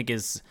 which I think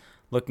is,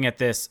 looking at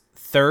this,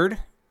 third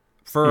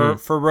for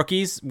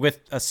rookies with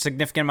a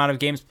significant amount of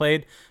games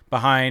played,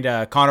 behind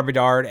Connor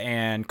Bedard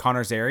and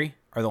Connor Zary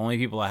are the only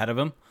people ahead of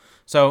him.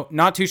 So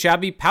not too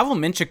shabby. Pavel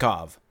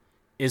Mintyukov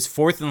is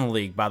fourth in the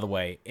league, by the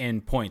way,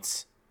 in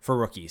points for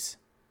rookies.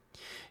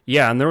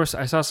 Yeah, and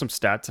I saw some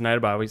stat tonight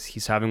about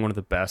he's having one of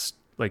the best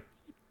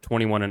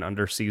 21 and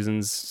under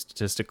seasons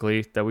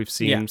statistically that we've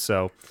seen. Yeah.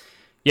 So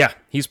yeah,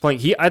 he's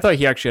playing. I thought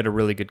he actually had a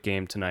really good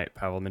game tonight.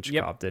 Pavel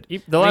Mintyukov did.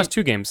 The last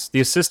two games,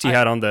 the assist he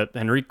had on the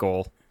Henrique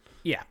goal,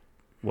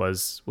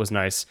 was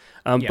nice.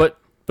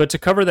 But to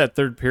cover that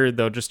third period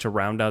though, just to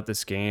round out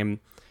this game,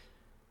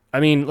 I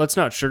mean, let's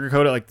not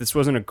sugarcoat it. This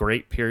wasn't a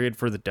great period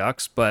for the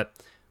Ducks, but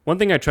one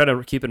thing I try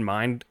to keep in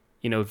mind,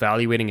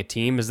 evaluating a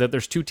team, is that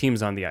there's two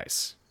teams on the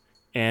ice,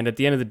 and at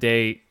the end of the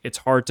day, it's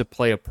hard to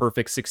play a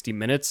perfect 60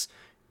 minutes.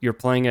 You're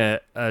playing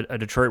a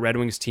Detroit Red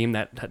Wings team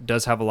that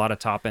does have a lot of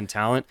top-end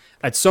talent.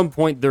 At some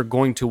point, they're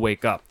going to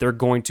wake up. They're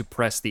going to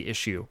press the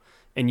issue,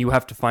 and you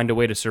have to find a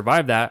way to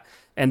survive that.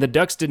 And the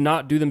Ducks did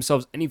not do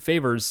themselves any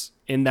favors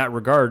in that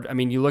regard. I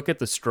mean, you look at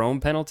the Strome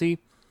penalty,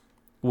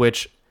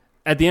 which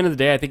at the end of the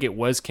day, I think it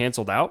was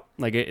canceled out.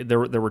 There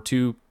were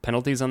two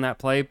penalties on that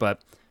play,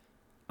 but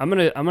I'm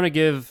gonna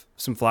give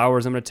some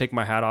flowers. I'm gonna take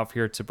my hat off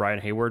here to Brian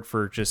Hayward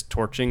for just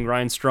torching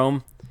Ryan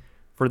Strome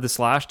for the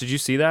slash. Did you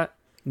see that?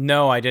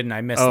 No, I didn't.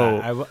 I missed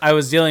that. I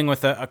was dealing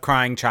with a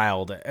crying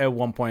child at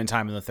one point in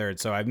time in the third,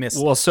 so I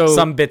missed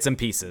some bits and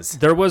pieces.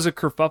 There was a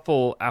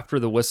kerfuffle after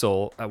the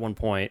whistle at one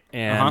point,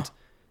 and I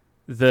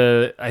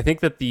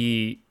think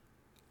it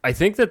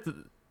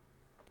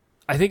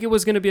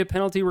was going to be a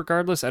penalty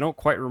regardless. I don't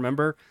quite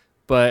remember,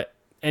 but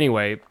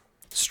anyway,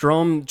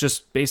 Strome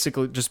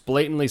just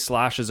blatantly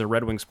slashes a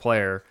Red Wings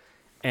player,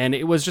 and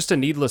it was just a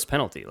needless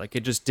penalty. It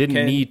just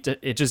didn't need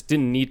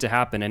to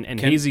happen, and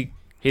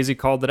Hazy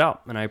called it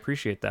out, and I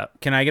appreciate that.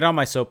 Can I get on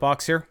my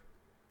soapbox here?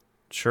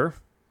 Sure.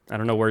 I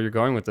don't know where you're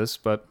going with this,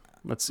 but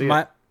let's see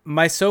it.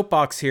 My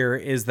soapbox here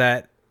is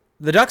that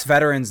the Ducks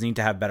veterans need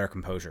to have better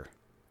composure.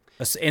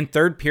 In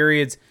third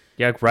periods...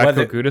 Yeah,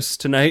 Radko Gudas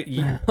tonight.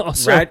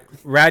 Also.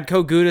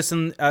 Radko Gudas,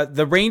 and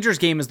the Rangers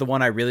game is the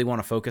one I really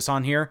want to focus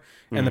on here,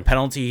 and the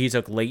penalty he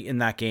took late in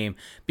that game.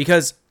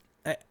 Because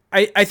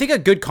I think a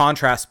good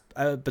contrast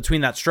between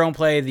that Strome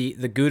play,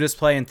 the Gudas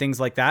play, and things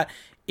like that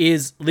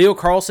is Leo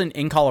Carlsson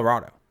in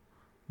Colorado.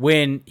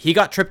 When he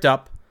got tripped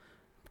up,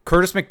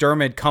 Curtis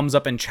McDermott comes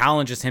up and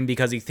challenges him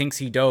because he thinks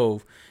he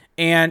dove.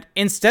 And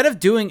instead of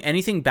doing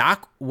anything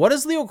back, what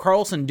does Leo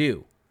Carlsson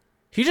do?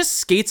 He just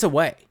skates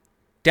away.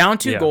 Down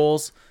 2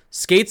 goals,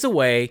 skates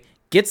away,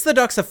 gets the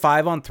Ducks a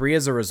 5-on-3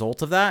 as a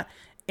result of that,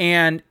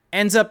 and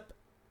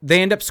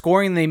they end up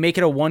scoring, and they make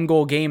it a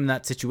 1-goal game in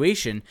that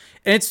situation.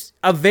 And it's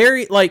a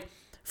very,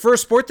 for a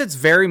sport that's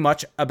very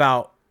much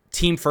about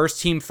team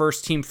first,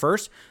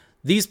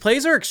 these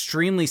plays are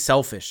extremely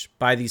selfish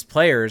by these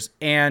players,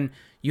 and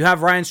you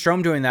have Ryan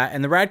Strome doing that.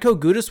 And the Radko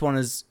Gudas one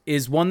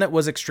is one that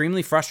was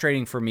extremely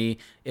frustrating for me.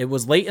 It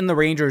was late in the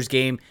Rangers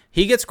game.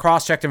 He gets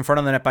cross-checked in front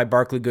of the net by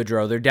Barclay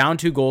Goodrow. They're down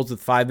 2 goals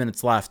with 5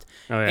 minutes left.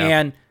 Oh, yeah.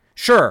 And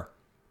sure,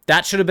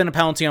 that should have been a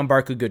penalty on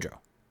Barclay Goodrow.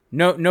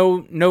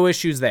 No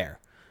issues there.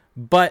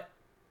 But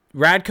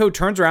Radko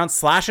turns around,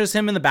 slashes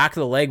him in the back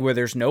of the leg where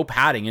there's no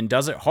padding, and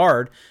does it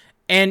hard.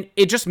 And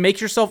it just makes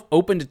yourself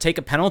open to take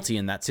a penalty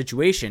in that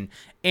situation.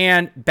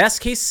 And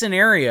best case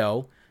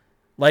scenario,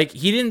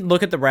 he didn't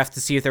look at the ref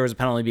to see if there was a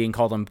penalty being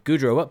called on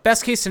Goodrow, but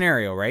best case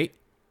scenario, right?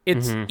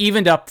 It's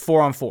evened up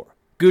 4-on-4.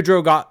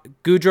 Goodrow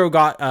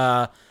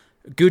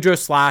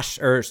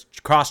slashed or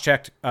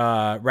cross-checked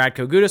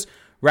Radko Gudas.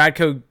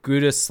 Radko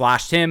Gudas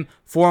slashed him.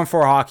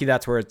 4-on-4 hockey,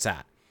 that's where it's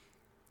at.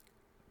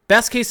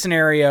 Worst case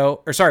scenario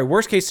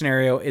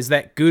is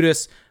that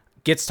Gudas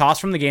gets tossed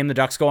from the game, the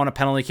Ducks go on a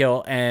penalty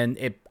kill, and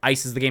it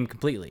ices the game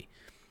completely.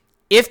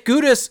 If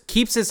Gudas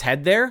keeps his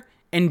head there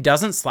and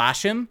doesn't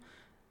slash him,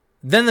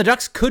 then the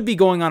Ducks could be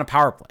going on a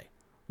power play.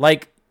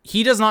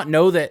 He does not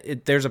know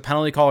that there's a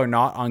penalty call or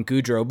not on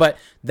Goodrow, but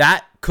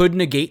that could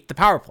negate the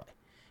power play.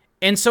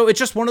 And so it's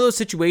just one of those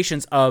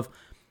situations of,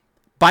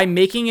 by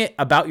making it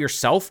about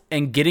yourself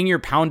and getting your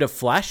pound of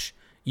flesh,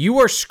 you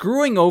are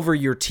screwing over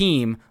your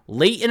team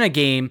late in a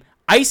game,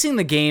 icing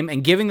the game,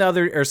 and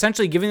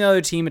essentially giving the other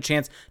team a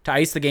chance to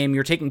ice the game.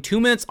 You're taking 2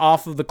 minutes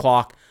off of the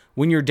clock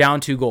when you're down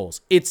 2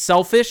 goals. It's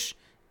selfish.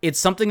 It's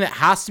something that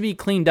has to be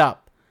cleaned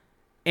up.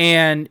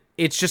 And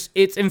it's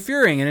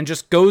infuriating, and it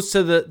just goes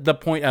to the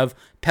point of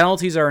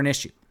penalties are an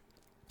issue.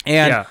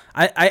 And Yeah.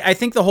 I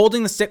think the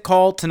holding the stick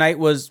call tonight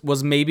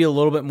was maybe a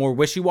little bit more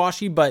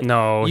wishy-washy, but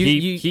No,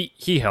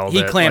 he held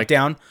it. clamped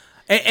down.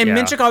 And Yeah.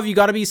 Minchikov, you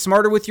got to be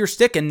smarter with your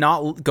stick and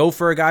not go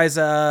for a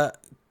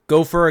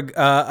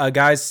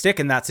guy's stick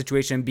in that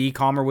situation. And be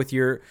calmer with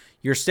your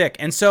stick.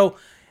 And so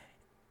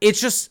it's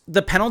just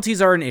the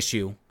penalties are an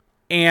issue.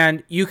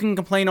 And you can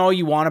complain all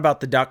you want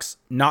about the Ducks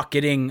not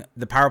getting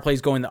the power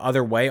plays going the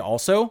other way.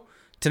 Also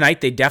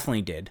tonight they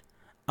definitely did.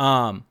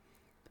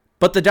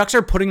 But the Ducks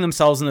are putting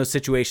themselves in those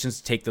situations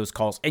to take those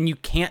calls, and you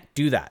can't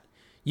do that.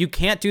 You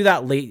can't do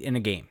that late in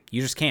a game.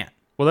 You just can't.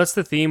 Well, that's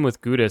the theme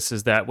with Gudas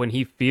is that when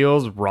he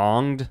feels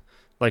wronged,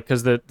 like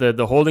because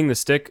the holding the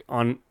stick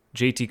on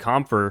JT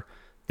Compher,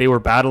 they were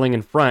battling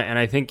in front, and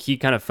I think he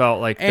kind of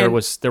felt like there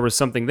was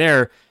something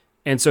there,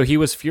 and so he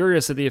was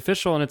furious at the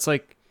official, and it's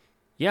like,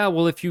 yeah,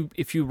 well, if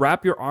you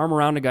wrap your arm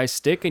around a guy's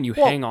stick and you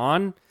hang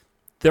on,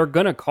 they're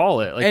gonna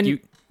call it.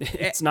 Like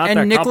it's not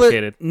that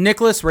complicated.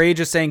 Nicholas Rage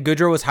is saying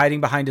Goodrow was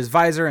hiding behind his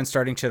visor and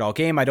starting shit all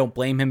game. I don't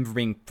blame him for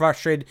being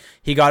frustrated.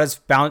 He got his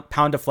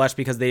pound of flesh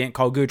because they didn't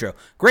call Goodrow.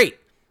 Great.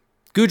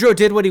 Goodrow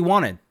did what he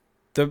wanted.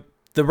 The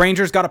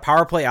Rangers got a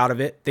power play out of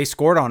it. They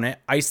scored on it,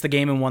 iced the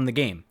game, and won the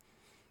game.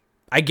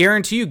 I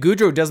guarantee you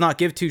Goodrow does not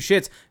give two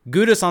shits.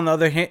 Gudas, on the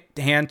other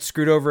hand,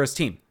 screwed over his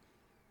team.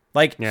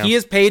 He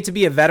is paid to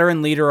be a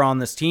veteran leader on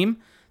this team.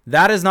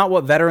 That is not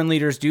what veteran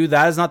leaders do.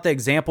 That is not the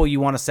example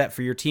you want to set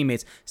for your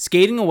teammates.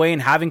 Skating away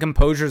and having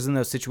composures in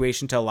those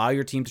situations to allow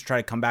your team to try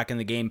to come back in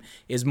the game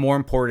is more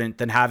important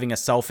than having a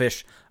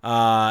selfish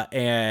slash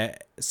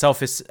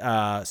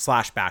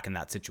back in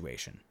that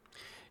situation.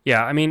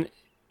 Yeah, I mean,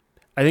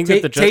 I think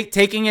that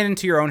taking it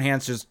into your own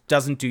hands just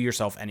doesn't do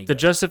yourself any good. The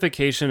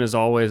justification is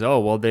always, oh,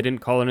 well, they didn't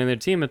call it in their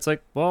team. It's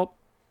like, well,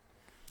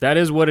 that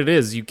is what it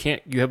is. You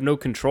have no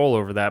control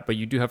over that, but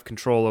you do have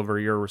control over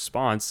your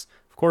response.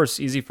 Of course,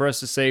 easy for us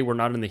to say we're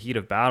not in the heat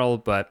of battle,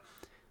 but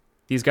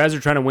these guys are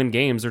trying to win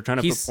games. They're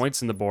trying to put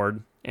points in the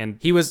board. And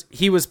he was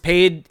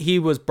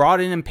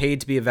brought in and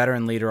paid to be a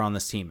veteran leader on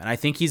this team, and I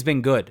think he's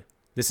been good.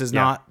 This is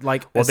not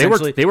like, well,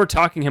 they were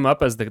talking him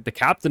up as the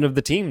captain of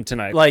the team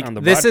tonight. Like, on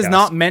the this broadcast. is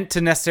not meant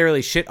to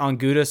necessarily shit on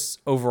Gudas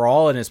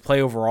overall and his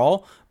play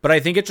overall, but I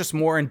think it's just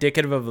more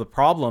indicative of the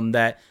problem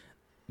that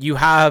you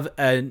have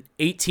an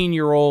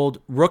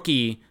 18-year-old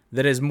rookie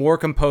that is more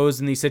composed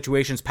in these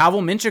situations.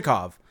 Pavel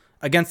Minchikov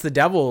against the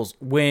Devils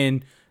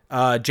when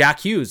Jack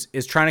Hughes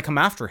is trying to come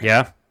after him.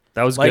 Yeah,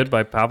 that was good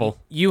by Pavel.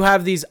 You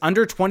have these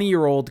under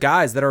 20-year-old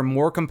guys that are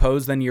more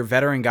composed than your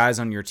veteran guys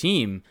on your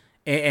team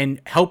and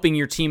helping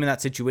your team in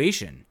that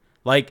situation.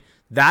 Like,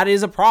 that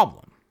is a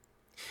problem.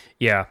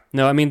 Yeah.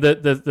 No, I mean,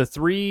 the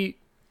three,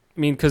 I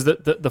mean, because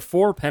the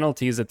four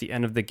penalties at the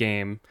end of the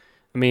game,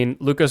 I mean,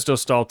 Lucas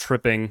Dostal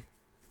tripping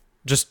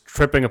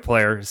a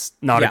player is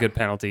not a good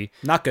penalty.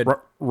 Not good.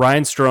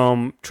 Ryan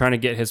Strome trying to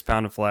get his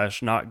pound of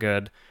flesh, not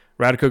good.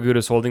 Radko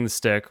Gudas holding the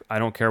stick. I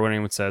don't care what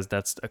anyone says.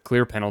 That's a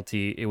clear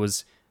penalty. It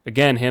was,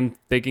 again, him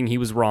thinking he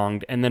was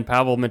wronged. And then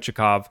Pavel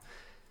Minchikov,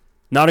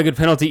 not a good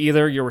penalty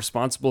either. You're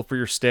responsible for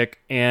your stick.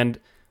 And,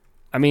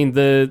 I mean,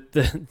 the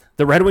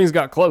Red Wings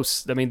got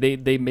close. I mean,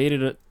 they made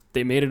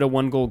it a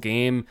one-goal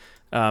game.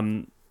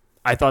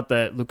 I thought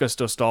that Lucas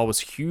Dostal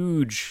was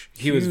huge.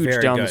 He was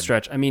very down the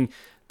stretch. I mean,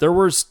 there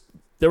was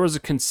a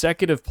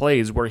consecutive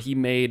plays where he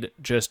made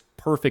just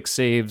perfect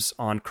saves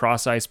on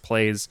cross-ice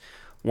plays,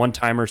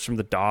 one-timers from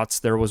the dots.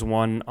 There was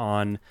one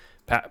on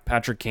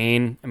Patrick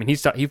Kane. I mean,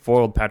 he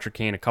foiled Patrick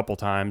Kane a couple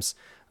times.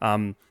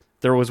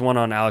 There was one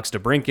on Alex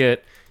DeBrincat,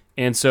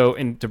 and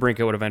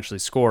DeBrincat would eventually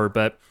score.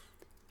 But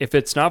if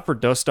it's not for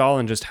Dostal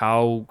and just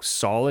how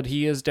solid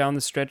he is down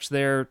the stretch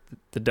there,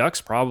 the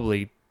Ducks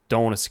probably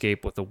don't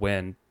escape with a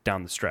win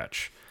down the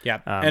stretch.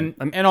 Yeah,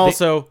 and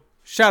also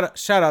shout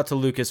out to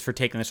Lucas for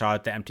taking the shot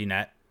at the empty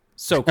net.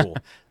 So cool.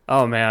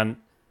 Oh man,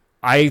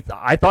 I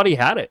thought he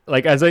had it.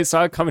 Like, as I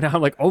saw it coming down,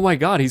 I'm like, oh my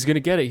god, he's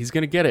gonna get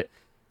it,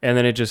 and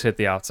then it just hit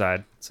the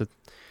outside. So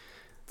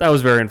that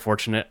was very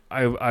unfortunate.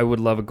 I would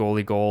love a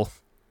goalie goal.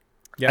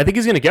 Yeah. I think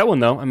he's gonna get one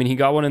though. I mean, he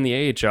got one in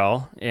the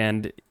AHL,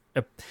 and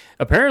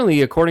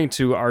apparently, according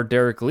to our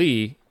Derek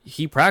Lee,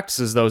 he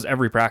practices those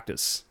every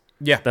practice.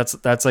 Yeah,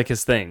 that's like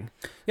his thing.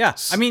 Yeah,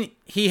 I mean,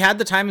 he had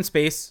the time and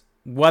space.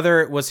 Whether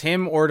it was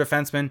him or a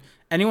defenseman,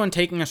 anyone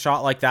taking a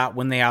shot like that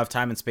when they have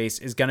time and space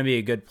is going to be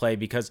a good play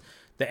because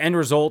the end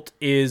result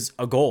is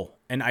a goal,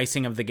 an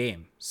icing of the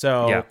game.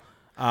 So, yeah.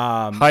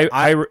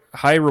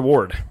 High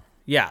reward.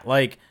 Yeah,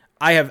 like,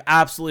 I have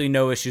absolutely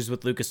no issues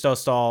with Lucas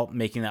Dostal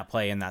making that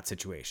play in that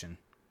situation.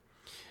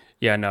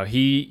 Yeah, no,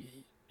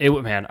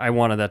 man, I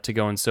wanted that to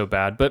go in so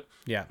bad. But,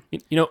 yeah,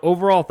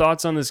 overall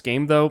thoughts on this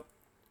game, though?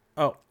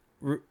 Oh,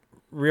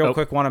 real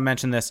quick, want to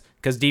mention this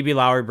because DB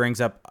Lowry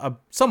brings up a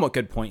somewhat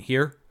good point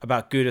here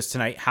about Gudas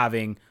tonight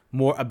having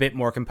a bit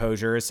more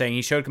composure, saying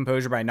he showed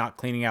composure by not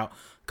cleaning out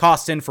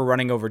Kostin for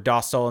running over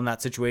Dostal in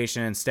that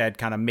situation. Instead,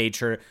 kind of made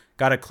sure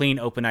got a clean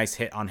open ice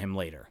hit on him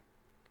later.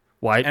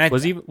 Why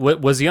was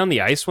he on the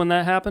ice when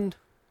that happened?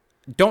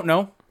 Don't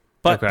know,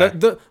 but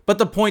okay. but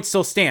the point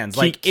still stands.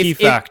 Key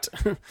fact.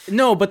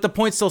 No, but the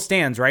point still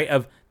stands,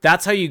 right?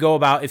 That's how you go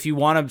about if you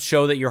want to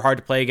show that you're hard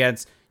to play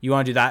against. You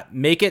want to do that.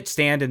 Make it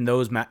stand in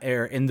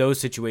those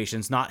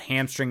situations, not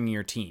hamstringing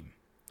your team.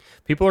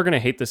 People are going to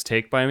hate this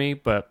take by me,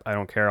 but I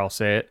don't care. I'll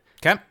say it.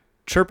 Okay.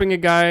 Chirping a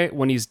guy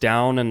when he's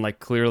down and like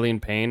clearly in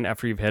pain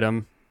after you've hit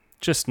him,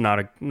 just not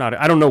a.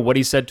 I don't know what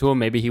he said to him.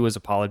 Maybe he was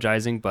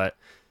apologizing, but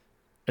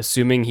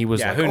assuming he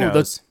was who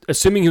knows?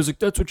 Assuming he was like,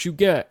 that's what you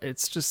get.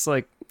 It's just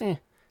like,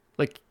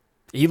 like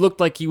he looked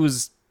like he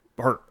was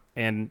hurt,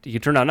 and he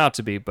turned out not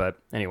to be. But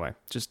anyway,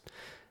 just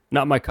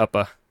not my cup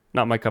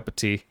of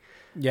tea.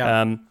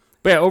 Yeah.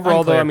 But yeah, overall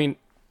Unclear. though, I mean,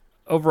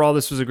 overall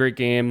this was a great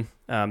game.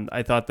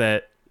 I thought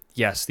that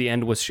yes, the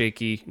end was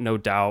shaky, no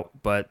doubt,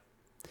 but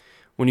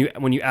when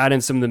you add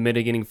in some of the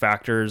mitigating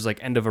factors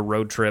like end of a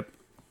road trip,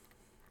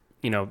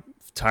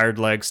 tired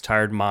legs,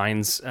 tired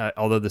minds,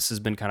 although this has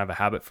been kind of a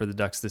habit for the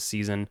Ducks this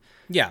season.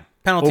 Yeah,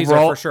 penalties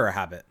Overall- are for sure a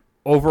habit.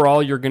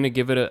 Overall, you're going to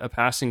give it a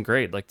passing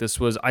grade. Like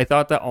I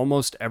thought that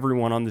almost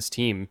everyone on this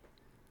team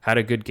had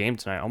a good game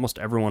tonight. Almost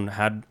everyone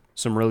had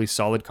some really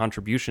solid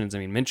contributions. I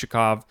mean,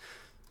 Minchikov,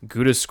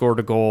 Gudas scored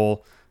a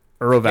goal.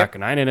 Urho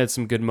Vakanainen had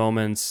some good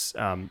moments.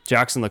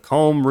 Jackson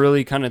Lacombe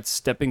really kind of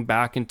stepping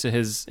back into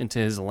his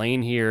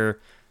lane here.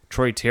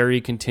 Troy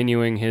Terry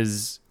continuing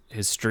his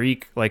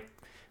streak. Like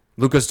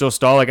Lucas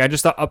Dostal, like I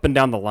just thought up and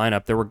down the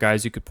lineup, there were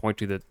guys you could point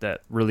to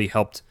that really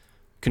helped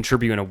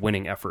contribute in a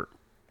winning effort.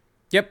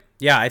 Yep.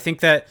 Yeah, I think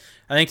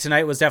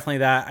tonight was definitely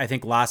that. I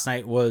think last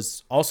night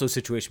was also a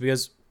situation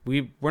because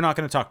we're not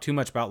going to talk too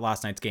much about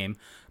last night's game,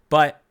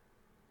 but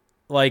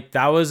like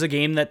that was a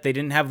game that they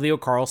didn't have Leo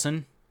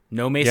Carlson,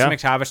 no Mason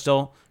McTavish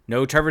still,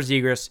 no Trevor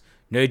Zegras,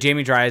 no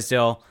Jamie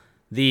Drysdale.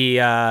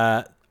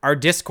 Our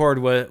Discord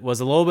was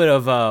a little bit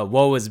of a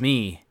woe is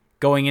me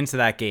going into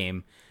that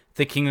game,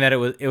 thinking that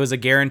it was a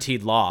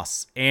guaranteed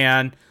loss.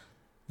 And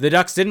the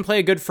Ducks didn't play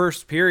a good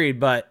first period,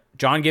 but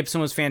John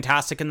Gibson was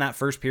fantastic in that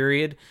first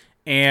period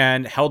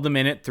and held them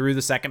in it through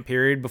the second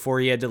period before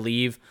he had to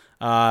leave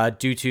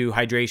due to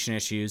hydration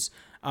issues.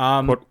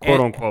 Quote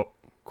unquote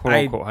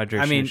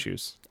hydration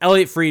issues.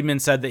 Elliot Friedman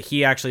said that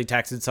he actually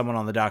texted someone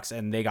on the Ducks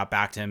and they got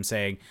back to him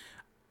saying,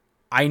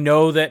 I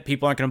know that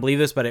people aren't going to believe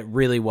this, but it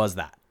really was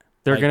that.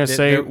 They're going to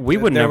say, we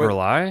would never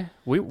lie.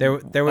 There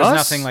was us?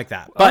 nothing like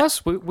that. But,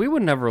 us? We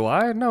would never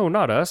lie. No,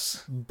 not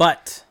us.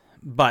 But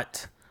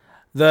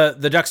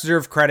the Ducks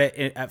deserve credit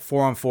at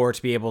 4-on-4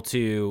 to be able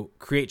to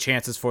create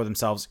chances for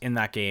themselves in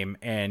that game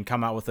and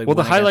come out with a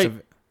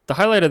the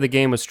highlight of the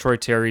game was Troy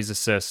Terry's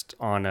assist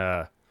on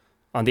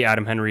the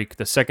Adam Henrique,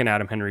 the second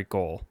Adam Henrique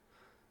goal.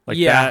 Like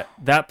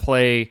that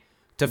play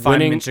to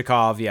find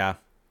Minchikov,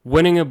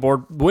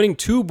 winning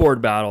two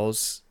board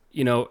battles,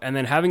 and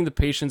then having the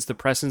patience, the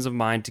presence of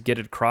mind to get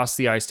it across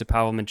the ice to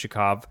Pavel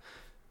Minchikov,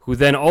 who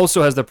then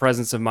also has the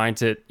presence of mind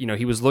to,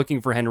 he was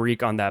looking for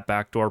Henrique on that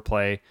backdoor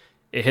play.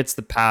 It hits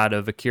the pad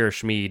of Akira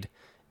Schmid,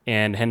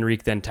 and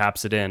Henrique then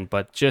taps it in.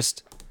 But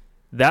just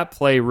that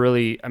play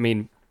really, I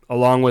mean,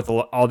 along with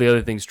all the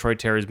other things Troy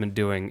Terry's been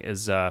doing,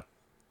 is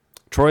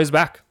Troy's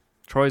back.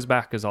 Troy's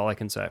back is all I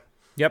can say.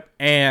 Yep.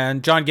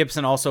 And John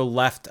Gibson also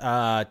left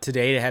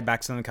today to head back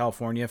to Southern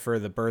California for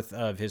the birth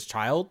of his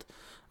child.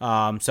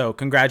 So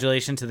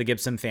congratulations to the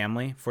Gibson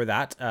family for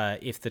that,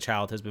 if the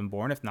child has been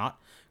born. If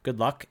not, good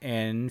luck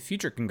and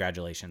future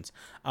congratulations.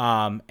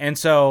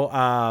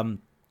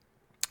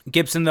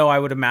 Gibson, though, I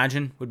would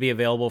imagine would be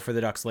available for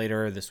the Ducks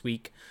later this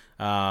week,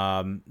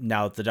 now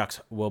that the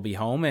Ducks will be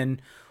home.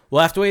 And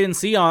we'll have to wait and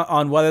see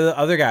on whether the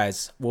other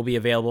guys will be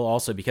available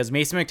also, because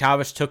Mason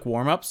McTavish took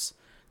warm-ups.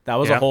 That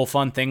was a whole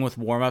fun thing with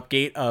warm-up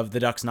gate of the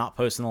Ducks not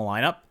posting the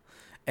lineup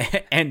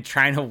and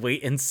trying to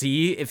wait and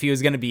see if he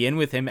was going to be in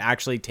with him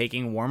actually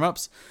taking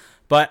warm-ups.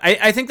 But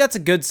I think that's a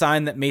good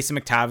sign that Mason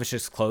McTavish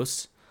is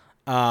close,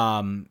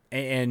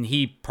 and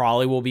he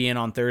probably will be in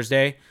on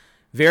Thursday.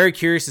 Very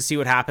curious to see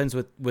what happens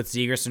with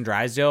Zegras and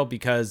Drysdale,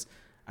 because,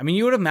 I mean,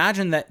 you would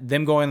imagine that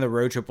them going on the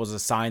road trip was a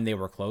sign they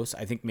were close.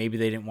 I think maybe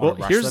they didn't want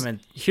to rush them. And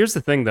here's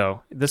the thing,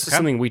 though. This is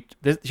something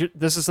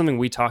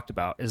we talked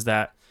about, is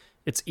that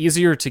it's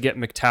easier to get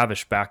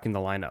McTavish back in the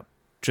lineup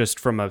just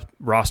from a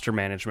roster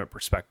management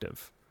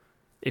perspective.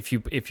 If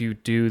you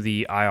do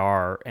the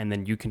IR and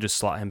then you can just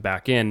slot him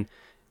back in.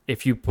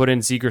 If you put in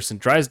Zegras and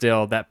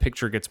Drysdale, that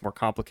picture gets more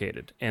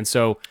complicated. And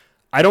so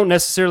I don't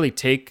necessarily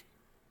take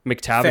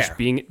McTavish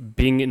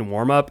being in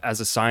warm-up as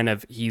a sign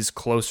of he's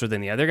closer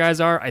than the other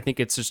guys are. I think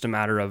it's just a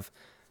matter of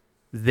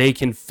they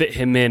can fit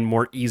him in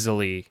more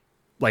easily,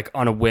 like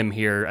on a whim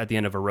here at the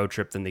end of a road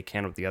trip, than they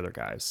can with the other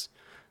guys.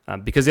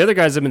 Because the other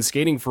guys have been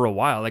skating for a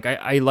while. Like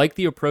I like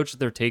the approach that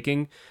they're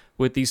taking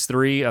with these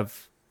three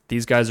of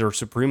these guys are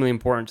supremely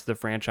important to the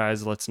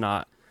franchise. Let's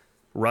not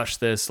rush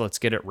this. Let's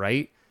get it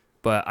right.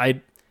 But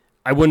I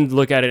wouldn't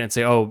look at it and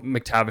say, oh,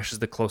 McTavish is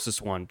the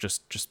closest one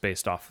just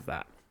based off of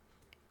that.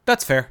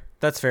 That's fair.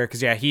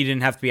 Because, he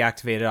didn't have to be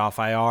activated off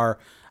IR.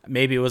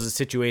 Maybe it was a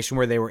situation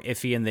where they were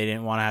iffy and they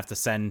didn't want to have to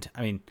send.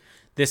 I mean,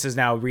 this is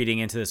now reading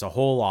into this a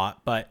whole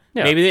lot, but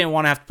maybe they didn't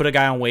want to have to put a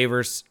guy on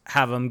waivers,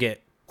 have him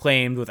get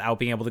claimed without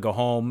being able to go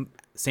home.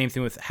 Same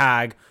thing with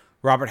Hag.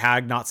 Robert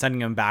Hag not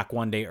sending him back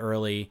one day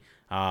early.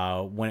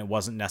 when it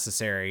wasn't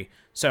necessary.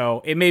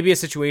 So it may be a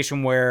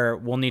situation where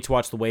we'll need to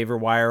watch the waiver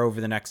wire over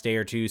the next day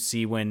or two,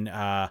 see when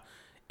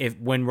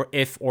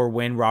if or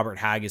when Robert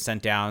Hagg is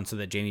sent down so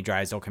that Jamie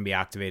Drysdale can be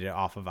activated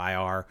off of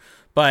IR.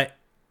 But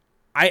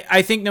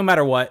I think no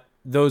matter what,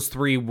 those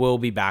three will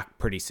be back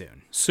pretty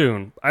soon.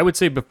 Soon, I would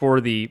say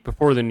before the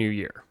new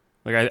year.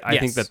 Like I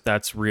think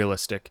that's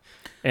realistic.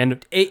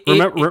 And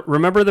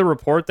remember the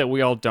report that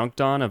we all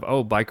dunked on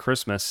of by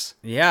Christmas.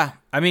 Yeah,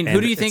 I mean, who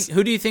do you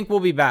think will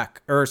be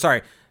back? Or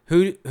sorry,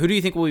 who do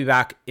you think will be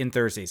back in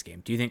Thursday's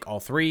game? Do you think all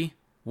three?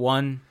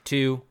 1,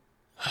 2?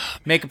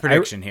 Make a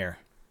prediction here.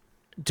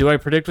 Do I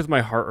predict with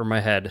my heart or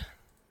my head?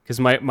 Because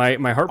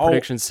my heart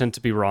predictions tend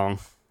to be wrong.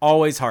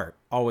 Always heart.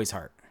 Always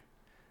heart.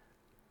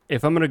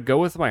 If I'm going to go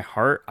with my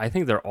heart, I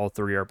think all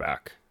three are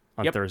back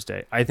on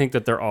Thursday. I think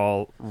that they're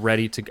all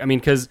ready to... I mean,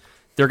 because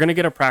they're going to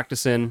get a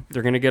practice in.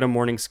 They're going to get a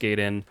morning skate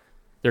in.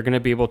 They're going to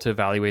be able to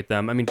evaluate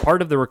them. I mean,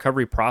 part of the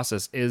recovery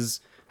process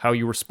is how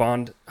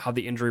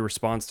the injury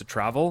responds to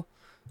travel.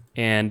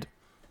 And,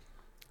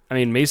 I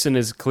mean, Mason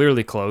is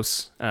clearly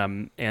close.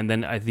 And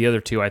then the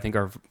other two, I think,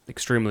 are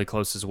extremely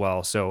close as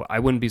well. So I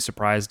wouldn't be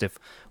surprised if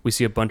we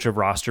see a bunch of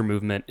roster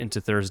movement into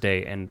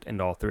Thursday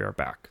and all three are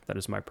back. That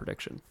is my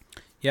prediction.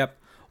 Yep.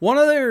 One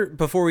other,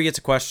 before we get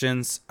to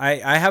questions, I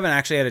haven't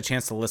actually had a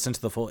chance to listen to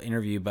the full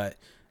interview, but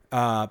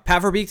Pat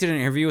Verbeek did an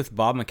interview with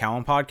Bob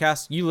McCown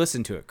podcast. You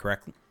listened to it,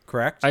 correct?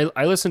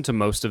 I listened to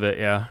most of it,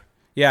 yeah.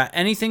 Yeah,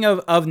 anything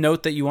of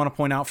note that you want to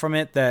point out from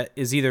it that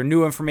is either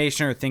new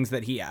information or things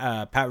that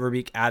Pat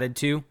Verbeek added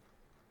to?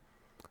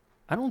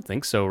 I don't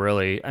think so,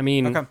 really. I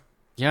mean, okay.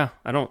 Yeah,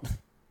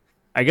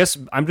 I guess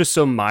I'm just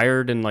so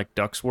mired in like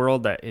Ducks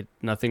world that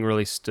nothing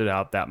really stood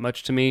out that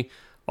much to me.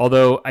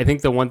 Although I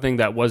think the one thing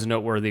that was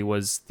noteworthy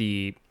was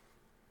the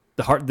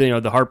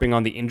harping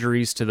on the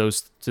injuries to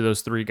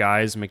those three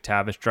guys,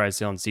 McTavish,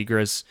 Drysdale, and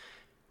Zegras,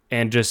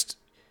 and just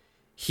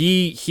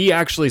he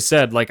actually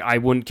said like I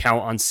wouldn't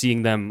count on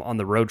seeing them on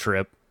the road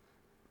trip,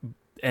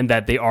 and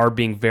that they are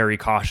being very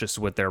cautious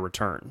with their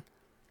return,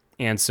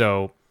 and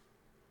so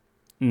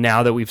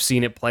now that we've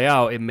seen it play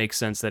out, it makes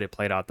sense that it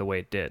played out the way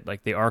it did.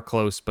 Like they are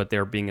close, but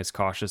they're being as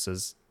cautious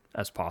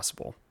as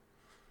possible.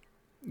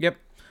 Yep.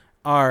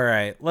 All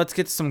right, let's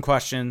get to some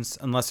questions,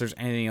 unless there's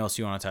anything else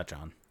you want to touch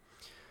on.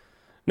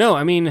 No,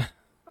 I mean,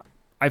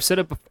 I've said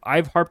it before,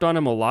 I've harped on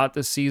him a lot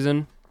this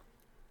season,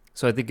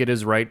 so I think it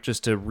is right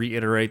just to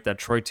reiterate that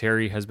Troy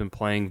Terry has been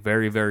playing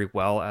very, very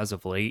well as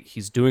of late.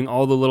 He's doing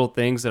all the little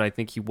things that I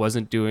think he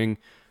wasn't doing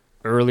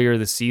earlier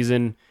this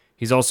season.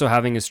 He's also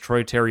having his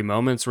Troy Terry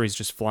moments where he's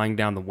just flying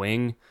down the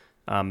wing,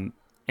 and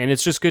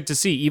it's just good to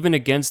see. Even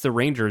against the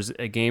Rangers,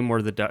 a game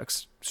where the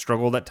Ducks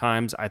struggled at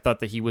times, I thought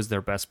that he was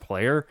their best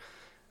player.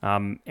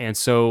 And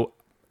so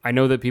I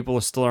know that people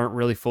still aren't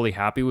really fully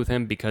happy with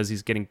him because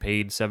he's getting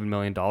paid $7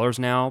 million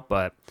now,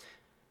 but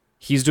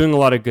he's doing a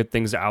lot of good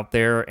things out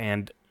there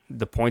and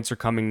the points are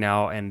coming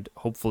now and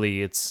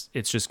hopefully it's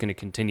just going to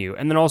continue.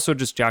 And then also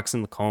just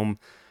Jackson Lacombe.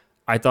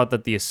 I thought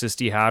that the assist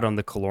he had on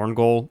the Killorn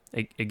goal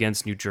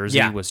against New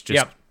Jersey was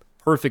just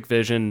perfect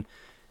vision.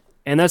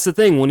 And that's the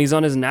thing. When he's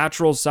on his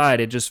natural side,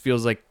 it just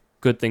feels like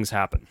good things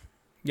happen.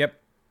 Yep.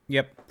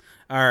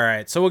 All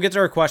right, so we'll get to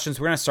our questions.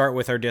 We're going to start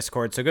with our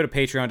Discord. So go to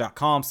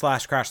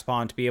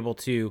patreon.com/crashspawn to be able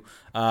to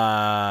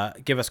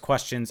give us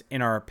questions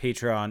in our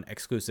Patreon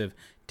exclusive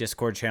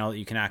Discord channel that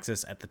you can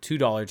access at the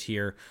 $2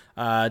 tier.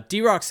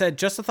 D-Rock said,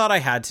 just a thought I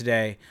had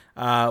today.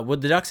 Would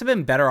the Ducks have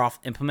been better off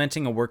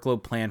implementing a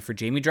workload plan for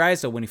Jamie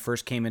Drysdale when he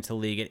first came into the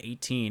league at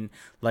 18,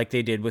 like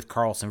they did with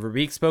Karlsson?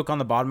 Verbeek spoke on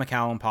the Bob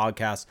McCown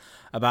podcast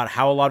about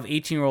how a lot of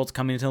 18-year-olds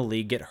coming into the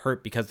league get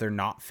hurt because they're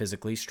not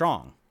physically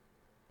strong.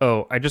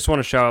 Oh, I just want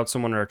to shout out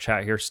someone in our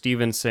chat here.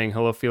 Steven saying,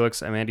 hello,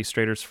 Felix. I'm Andy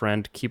Strader's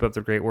friend. Keep up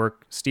the great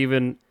work.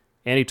 Steven,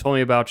 Andy told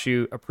me about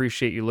you.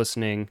 Appreciate you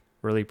listening.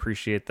 Really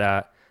appreciate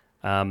that.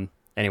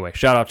 Anyway,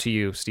 shout out to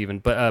you, Steven.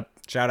 But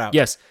shout out.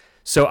 Yes.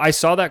 So I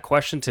saw that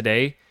question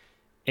today,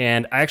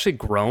 and I actually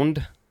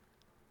groaned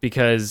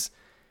because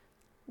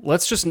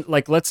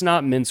let's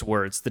not mince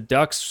words. The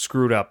Ducks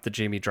screwed up the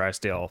Jamie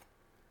Drysdale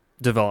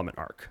development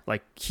arc.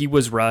 Like he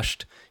was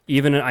rushed.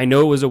 Even I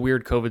know it was a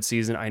weird COVID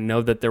season. I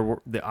know that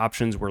the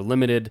options were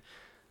limited.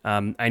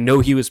 I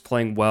know he was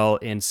playing well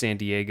in San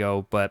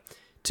Diego, but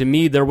to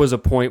me, there was a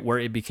point where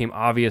it became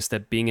obvious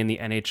that being in the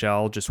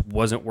NHL just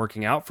wasn't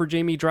working out for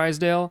Jamie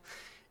Drysdale.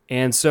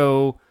 And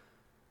so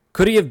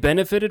could he have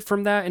benefited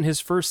from that in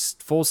his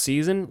first full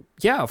season?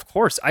 Yeah, of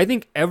course. I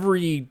think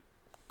every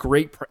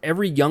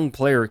young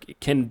player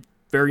can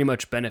very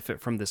much benefit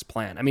from this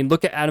plan. I mean,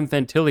 look at Adam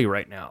Fantilli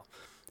right now,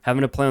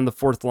 having to play on the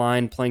fourth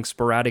line, playing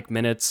sporadic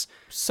minutes.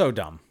 So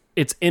dumb.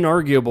 It's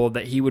inarguable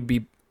that he would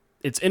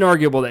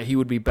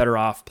be better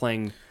off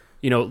playing,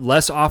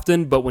 less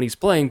often, but when he's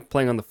playing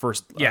on the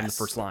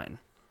first line.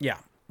 Yeah.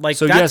 Like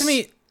so that yes, to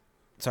me.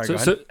 Sorry, go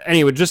ahead. So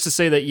anyway, just to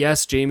say that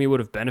yes, Jamie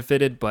would have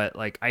benefited, but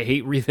like I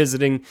hate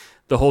revisiting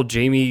the whole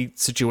Jamie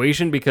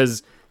situation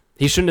because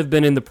he shouldn't have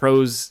been in the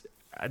pros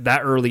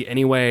that early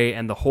anyway,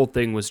 and the whole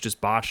thing was just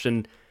botched.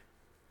 And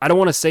I don't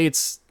want to say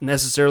it's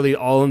necessarily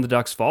all in the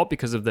Ducks' fault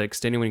because of the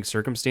extenuating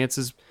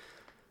circumstances,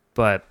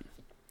 but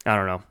I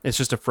don't know. It's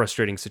just a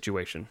frustrating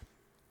situation.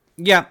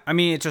 Yeah, I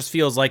mean, it just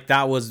feels like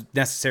that was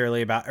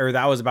necessarily about, or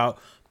that was about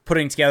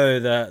putting together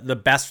the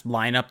best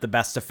lineup, the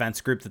best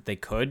defense group that they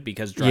could,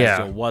 because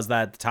Drysdale was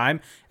that at the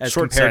time, as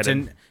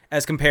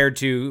compared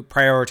to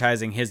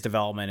prioritizing his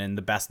development and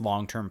the best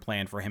long-term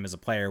plan for him as a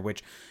player,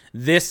 which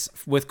this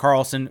with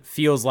Karlsson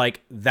feels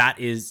like that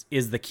is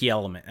the key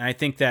element. And I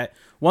think that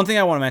one thing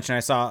I want to mention, I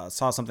saw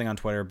something on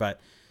Twitter, but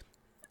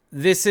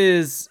this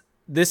is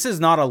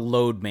not a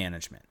load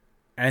management.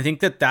 And I think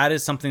that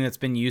is something that's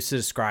been used to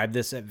describe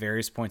this at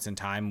various points in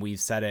time. We've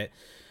said it.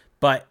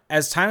 But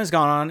as time has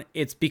gone on,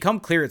 it's become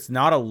clear it's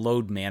not a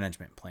load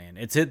management plan.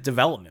 It's a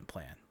development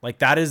plan. Like,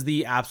 that is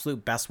the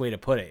absolute best way to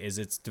put it, is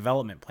its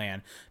development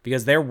plan,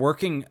 because they're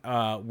working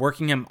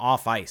him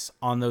off ice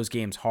on those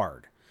games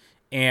hard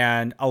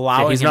and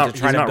allowing him to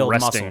try to build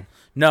muscle.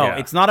 No,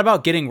 It's not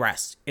about getting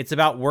rest. It's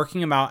about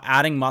working him out,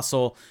 adding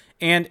muscle.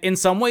 And in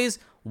some ways,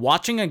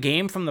 watching a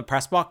game from the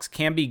press box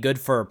can be good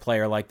for a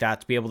player like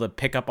that, to be able to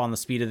pick up on the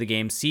speed of the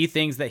game, see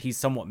things that he's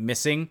somewhat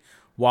missing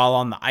while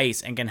on the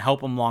ice, and can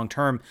help him long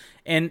term.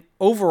 And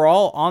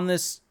overall on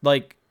this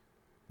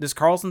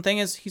Karlsson thing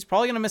is he's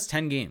probably going to miss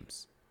 10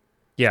 games.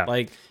 Yeah.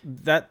 Like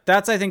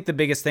that's I think the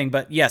biggest thing.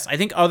 But yes, I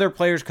think other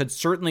players could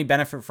certainly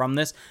benefit from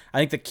this. I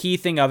think the key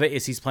thing of it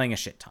is he's playing a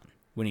shit ton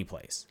when he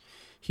plays.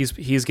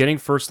 He's getting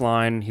first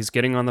line, he's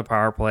getting on the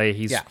power play,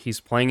 he's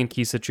playing in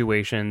key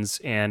situations,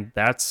 and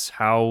that's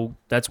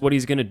what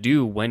he's going to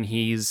do when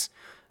he's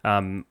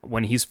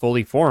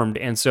fully formed.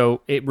 And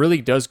so it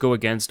really does go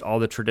against all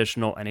the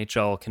traditional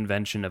NHL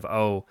convention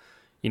of,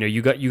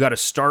 you got to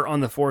start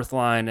on the fourth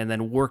line and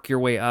then work your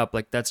way up.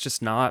 Like, that's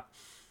just not,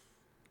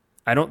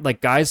 I don't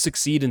like, guys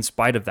succeed in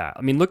spite of that.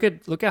 I mean, look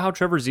at how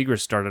Trevor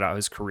Zegras started out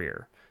his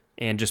career,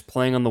 and just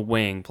playing on the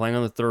wing, playing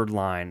on the third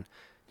line,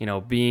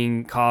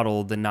 being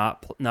coddled and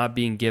not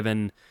being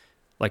given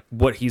like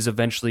what he's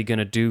eventually going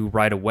to do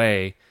right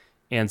away.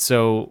 And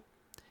so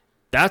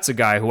that's a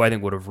guy who I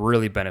think would have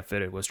really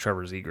benefited, was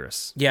Trevor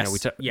Zegras.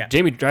 Yes.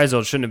 Jamie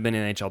Drysdale shouldn't have been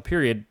in the NHL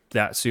period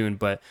that soon,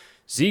 but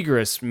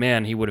Zegras,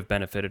 man, he would have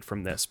benefited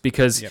from this,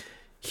 because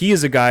he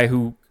is a guy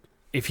who,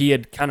 if he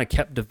had kind of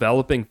kept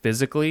developing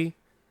physically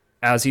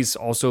as he's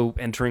also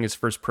entering his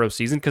first pro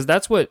season, because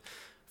that's what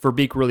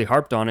Verbeek really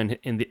harped on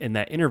in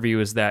that interview,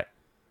 is that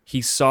he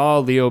saw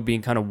Leo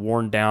being kind of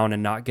worn down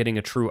and not getting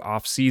a true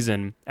off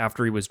season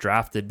after he was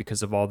drafted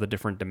because of all the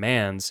different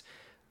demands.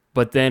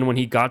 But then when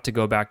he got to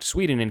go back to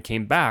Sweden and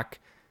came back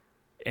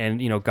and,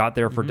 got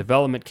there for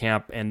development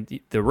camp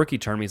and the rookie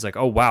term, he's like,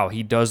 oh, wow,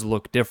 he does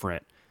look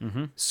different.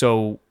 Mm-hmm.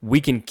 So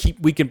we can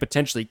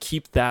potentially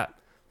keep that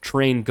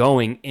train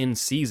going in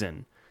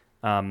season.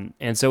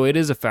 And so it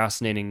is a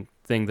fascinating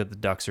thing that the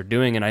Ducks are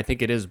doing. And I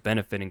think it is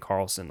benefiting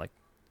Karlsson, like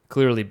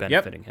clearly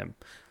benefiting him.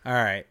 All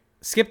right.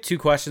 Skip 2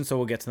 questions, so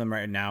we'll get to them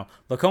right now.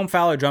 Lacombe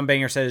Fowler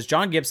Drumbanger says,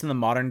 John Gibson the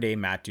modern day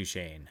Matt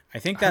Duchene. I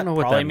think that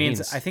probably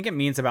means. I think it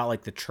means about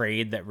like the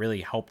trade that really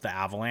helped the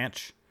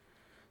Avalanche,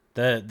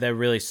 that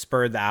really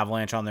spurred the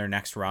Avalanche on their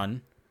next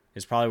run,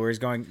 is probably where he's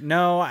going.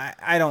 No,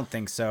 I don't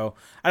think so.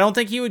 I don't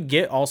think he would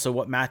get also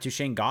what Matt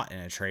Duchene got in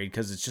a trade,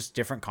 because it's just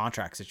different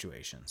contract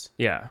situations.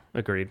 Yeah,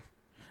 agreed.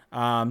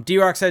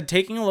 D-Rock said,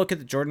 taking a look at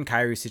the Jordan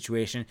Kyrou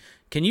situation,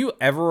 can you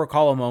ever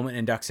recall a moment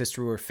in Ducks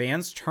history where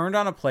fans turned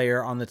on a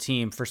player on the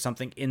team for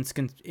something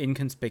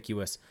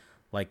inconspicuous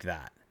like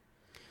that?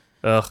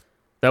 Ugh,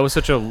 that was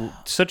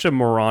such a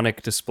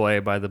moronic display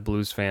by the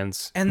Blues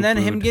fans. And then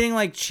him getting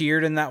like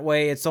cheered in that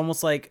way, it's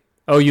almost like,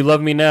 oh, you love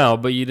me now,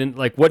 but you didn't,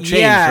 like, what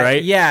changed,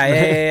 right?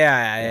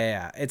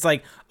 Yeah. It's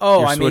like,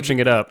 oh, I'm switching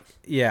it up.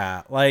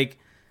 Yeah, like,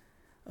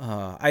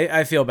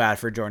 I feel bad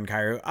for Jordan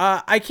Kyrou.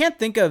 I can't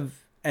think of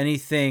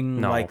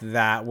anything like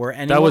that where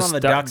anyone on the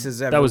Ducks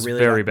has ever that was really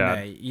very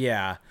bad.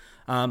 Yeah.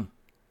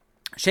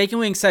 Shaking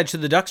Wing said,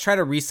 should the Ducks try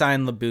to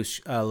re-sign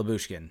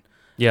Lyubushkin?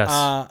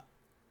 Yes.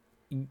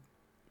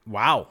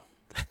 Wow.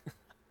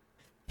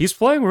 He's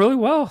playing really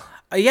well.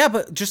 Yeah,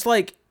 but just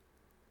like,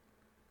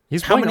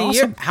 he's playing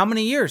awesome. How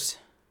many years?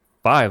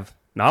 5.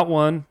 Not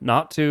 1,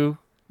 not 2,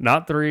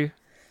 not 3.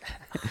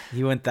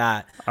 You went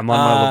that. I'm on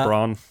my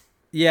LeBron.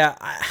 Yeah,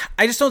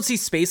 I just don't see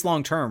space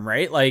long term,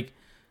 right? Like,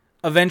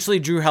 eventually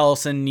Drew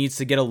Helleson needs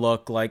to get a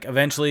look. Like,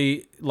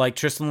 eventually, like,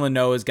 Tristan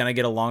Luneau is going to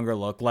get a longer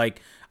look.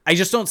 Like, I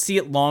just don't see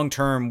it long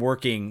term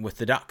working with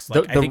the Ducks.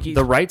 Like, I think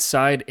the right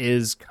side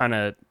is kind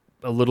of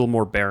a little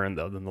more barren,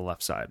 though, than the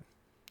left side.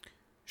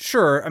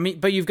 Sure. I mean,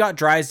 but you've got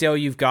Drysdale,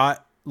 you've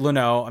got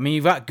Luneau. I mean,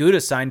 you've got Gouda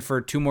signed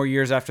for 2 more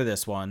years after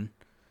this one.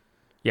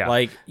 Yeah.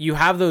 Like, you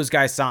have those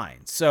guys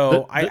signed.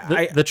 So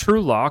the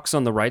true locks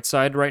on the right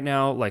side right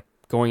now, like,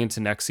 going into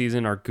next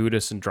season, are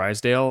Gudis and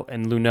Drysdale.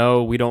 And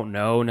Luneau, we don't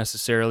know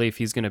necessarily if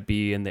he's going to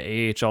be in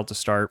the AHL to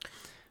start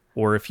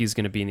or if he's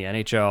going to be in the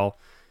NHL.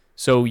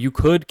 So you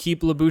could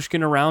keep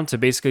Lyubushkin around to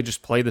basically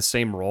just play the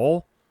same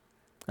role,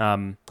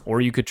 or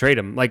you could trade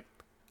him. Like,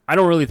 I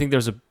don't really think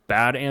there's a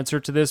bad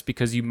answer to this,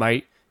 because it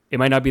might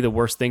not be the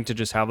worst thing to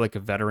just have like a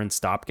veteran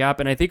stopgap.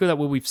 And I think that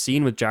what we've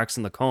seen with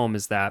Jackson Lacombe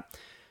is that,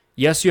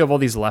 yes, you have all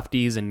these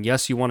lefties, and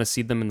yes, you want to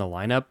see them in the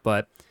lineup,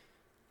 but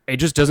it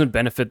just doesn't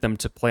benefit them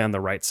to play on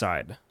the right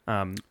side.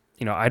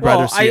 I'd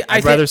Well,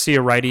 rather see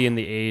a righty in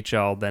the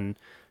AHL than,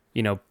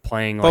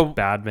 playing like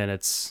bad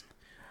minutes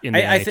in the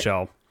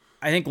NHL.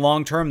 I think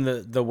long term,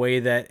 the way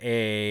that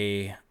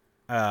an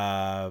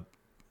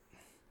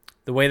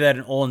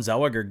Olin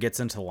Zellweger gets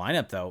into the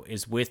lineup though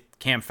is with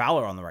Cam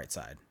Fowler on the right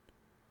side.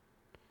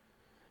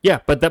 Yeah,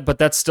 but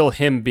that's still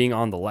him being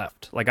on the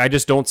left. Like I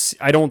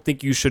don't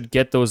think you should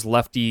get those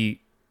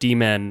lefty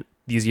D-men,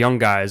 these young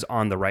guys,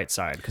 on the right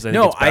side because I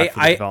think it's bad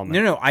for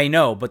development. No, I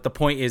know, but the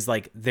point is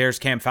like there's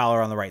Cam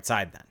Fowler on the right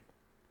side then.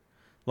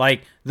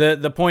 Like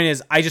the point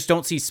is I just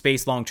don't see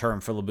space long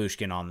term for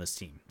Lyubushkin on this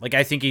team. Like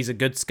I think he's a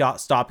good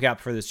stopgap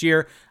for this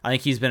year. I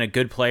think he's been a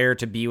good player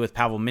to be with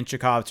Pavel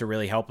Mintyukov to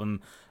really help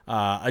him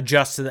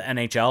adjust to the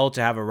NHL,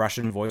 to have a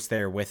Russian voice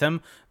there with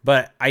him.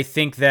 But I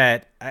think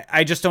that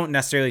I just don't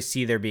necessarily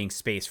see there being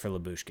space for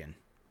Lyubushkin.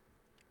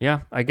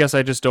 Yeah, I guess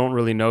I just don't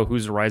really know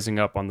who's rising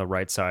up on the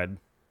right side.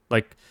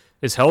 Like,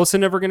 is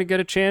Helleson ever going to get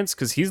a chance?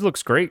 Because he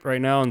looks great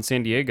right now in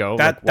San Diego.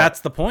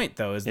 That's the point,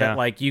 though, is that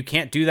like you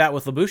can't do that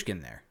with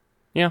Lyubushkin there.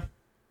 Yeah,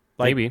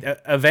 like, maybe.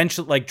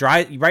 Eventually, like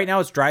right now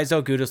it's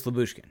Drysdale, Gudas,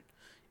 Lyubushkin.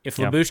 If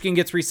Lyubushkin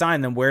gets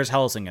re-signed, then where's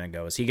Helleson going to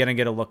go? Is he going to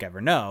get a look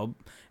ever? No.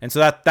 And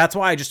so that's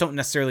why I just don't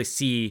necessarily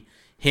see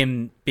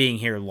him being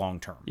here long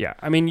term. Yeah,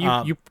 I mean,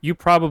 you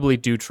probably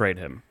do trade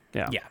him.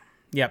 Yeah. Yeah.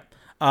 Yep.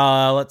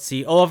 Let's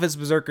see. Olaf is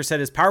Berserker said,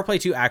 is Power Play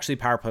 2 actually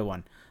Power Play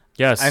 1?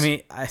 Yes. I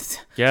mean,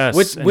 yes.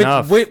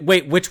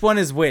 Wait, which one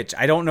is which?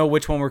 I don't know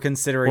which one we're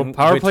considering. Well,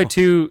 Power Play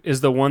 2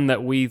 is the one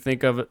that we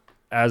think of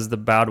as the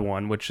bad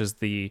one, which is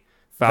the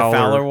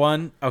Fowler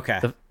one. Okay.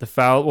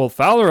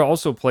 Fowler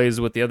also plays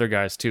with the other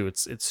guys too.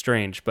 It's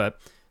strange, but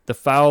the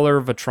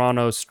Fowler,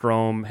 Vetrano,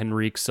 Strome,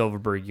 Henrique,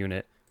 Silverberg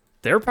unit,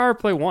 they're Power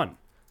Play 1.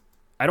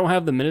 I don't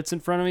have the minutes in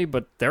front of me,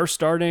 but they're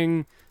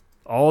starting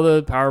all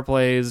the power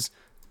plays.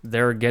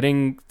 They're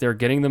getting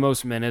the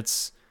most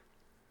minutes.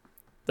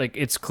 Like,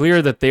 it's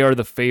clear that they are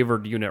the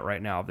favored unit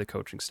right now of the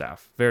coaching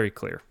staff. Very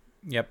clear.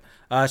 Yep.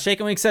 Shake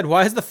and Wink said,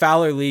 why is the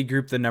Fowler lead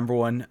group the number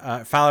one,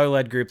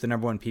 Fowler-led group the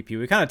number one PP?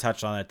 We kind of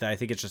touched on it. I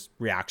think it's just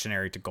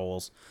reactionary to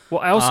goals.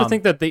 Well, I also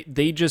think that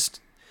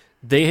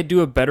they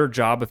do a better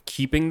job of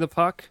keeping the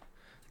puck,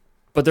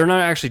 but they're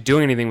not actually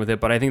doing anything with it.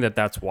 But I think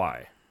that's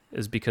why,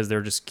 is because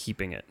they're just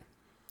keeping it.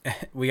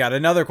 We got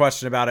another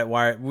question about it.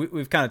 Why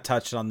we've kind of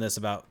touched on this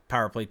about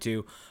Power Play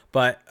 2,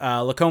 but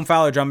Lacombe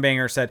Fowler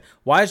Drumbanger said,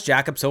 why is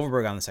Jakob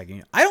Silverberg on the second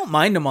unit? I don't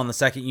mind him on the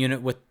second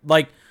unit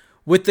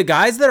with the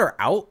guys that are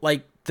out.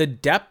 Like, the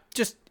depth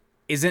just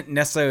isn't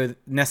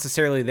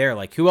necessarily there.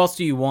 Like, who else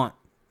do you want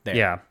there?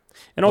 Yeah.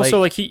 And also,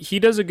 like he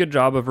does a good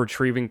job of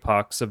retrieving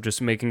pucks, of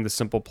just making the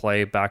simple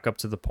play back up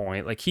to the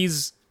point. Like,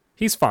 he's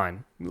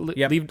fine.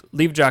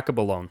 Leave Jakob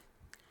alone.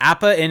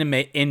 Appa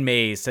in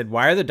Maze said,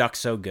 why are the Ducks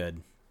so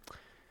good?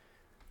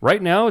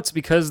 Right now, it's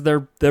because their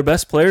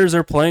best players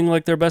are playing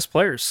like their best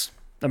players.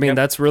 I mean,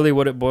 that's really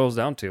what it boils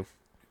down to.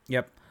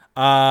 Yep.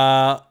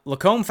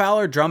 Lacombe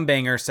Fowler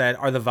Drumbanger said,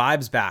 are the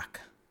vibes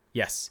back?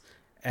 Yes.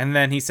 And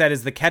then he said,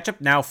 is the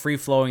ketchup now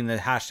free-flowing the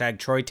hashtag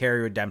Troy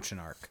Terry redemption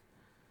arc?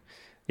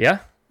 Yeah.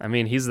 I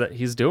mean, he's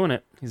doing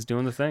it. He's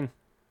doing the thing.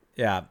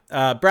 Yeah.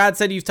 Brad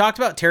said, you've talked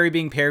about Terry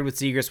being paired with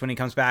Zegras when he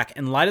comes back.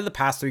 In light of the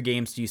past 3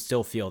 games, do you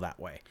still feel that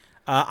way?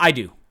 I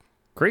do.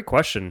 Great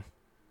question.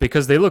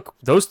 Because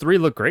those 3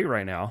 look great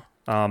right now.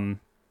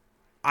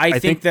 I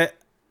think that.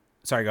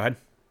 Sorry, go ahead.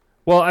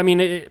 Well, I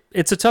mean,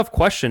 it's a tough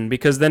question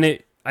because then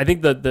I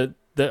think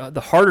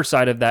the harder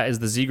side of that is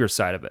the Zegras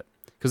side of it.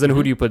 Because then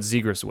who do you put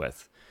Zegras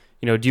with?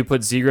 Do you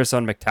put Zegras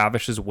on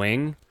McTavish's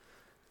wing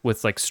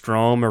with like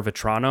Strome or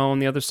Vetrano on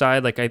the other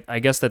side? Like, I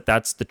guess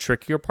that's the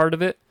trickier part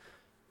of it,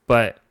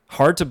 but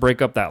hard to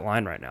break up that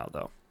line right now,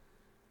 though.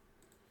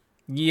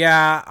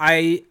 Yeah,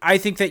 I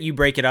think that you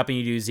break it up and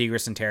you do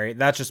Zegras and Terry.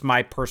 That's just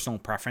my personal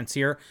preference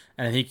here,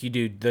 and I think you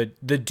do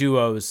the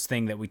duos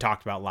thing that we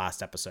talked about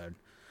last episode.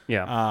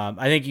 Yeah.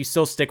 I think you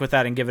still stick with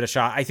that and give it a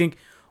shot. I think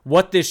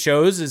what this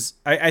shows is,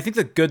 I think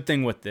the good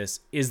thing with this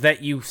is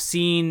that you've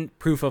seen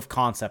proof of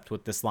concept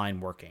with this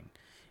line working,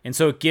 and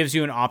so it gives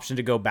you an option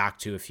to go back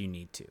to if you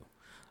need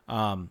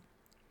to.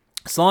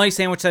 Salami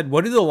Sandwich said,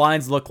 what do the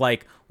lines look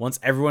like once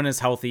everyone is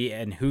healthy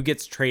and who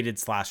gets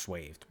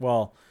traded/waived?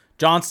 Well,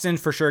 Johnston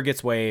for sure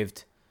gets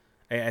waived.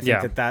 I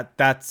think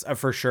that's a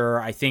for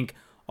sure. I think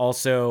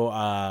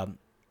also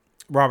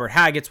Robert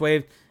Hagg gets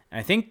waived. And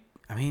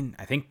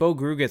I think Bo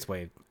Grew gets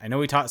waived. I know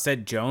we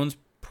said Jones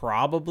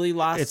probably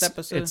last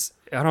episode.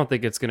 I don't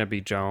think it's going to be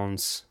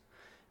Jones.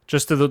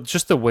 Just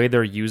the way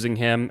they're using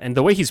him and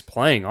the way he's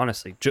playing,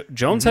 honestly.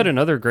 Jones had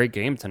another great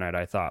game tonight,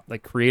 I thought.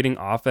 Like, creating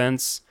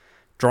offense,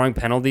 drawing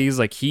penalties.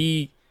 Like,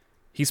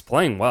 he's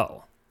playing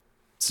well.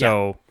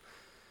 So... Yeah.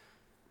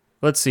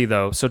 Let's see,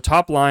 though. So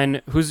top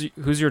line,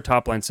 who's your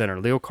top line center?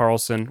 Leo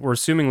Carlsson. We're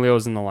assuming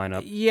Leo's in the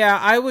lineup. Yeah,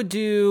 I would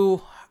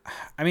do...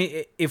 I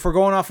mean, if we're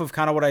going off of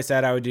kind of what I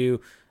said, I would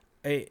do...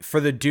 For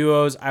the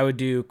duos, I would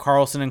do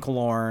Carlsson and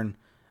Killorn.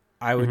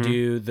 I would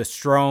do the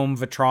Strome,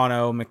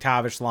 Vetrano,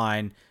 McTavish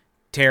line,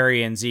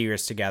 Terry and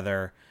Zegras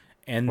together.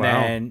 And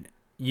then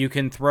you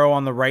can throw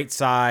on the right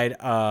side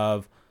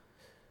of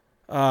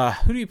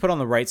Who do you put on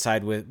the right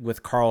side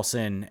with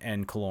Carlson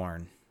and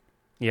Killorn?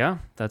 Yeah,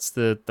 that's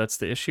the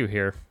issue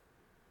here.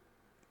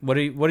 What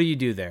do you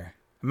do there?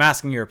 I'm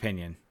asking your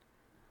opinion.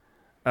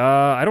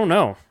 I don't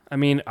know. I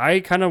mean, I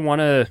kind of want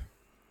to.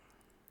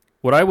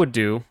 What I would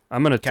do,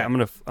 I'm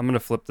gonna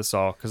flip this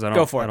all because I don't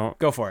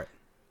Go for it.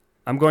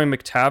 I'm going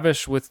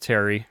McTavish with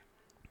Terry.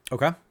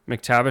 Okay.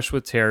 McTavish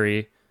with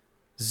Terry,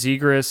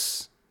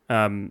 Zegras,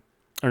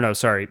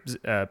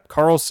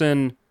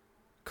 Carlson,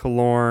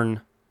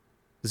 Killorn,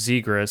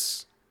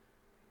 Zegras,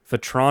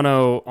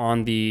 Vetrano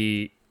on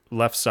the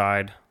left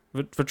side.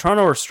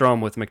 Vetrano or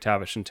Strome with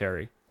McTavish and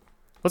Terry.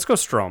 Let's go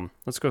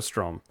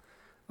Strome.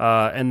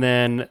 And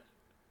then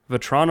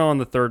Vetrano on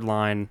the third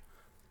line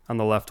on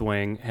the left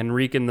wing,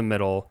 Henrique in the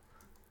middle,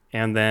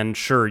 and then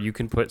sure, you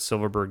can put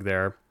Silfverberg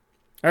there.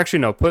 Actually,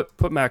 no,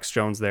 put Max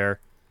Jones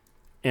there.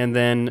 And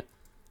then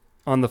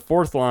on the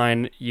fourth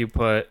line, you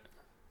put...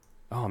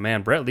 Oh,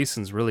 man, Brett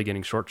Leason's really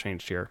getting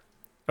shortchanged here.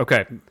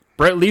 Okay,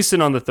 Brett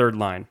Leason on the third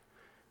line.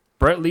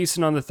 Brett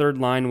Leason on the third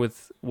line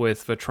with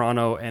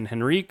Vetrano and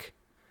Henrique.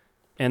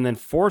 And then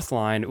fourth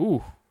line...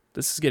 Ooh,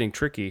 this is getting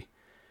tricky.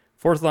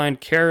 Fourth line,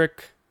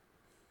 Carrick.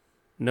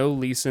 No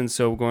Leason,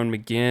 so we're going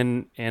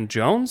McGinn and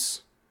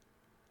Jones?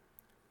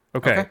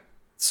 Okay.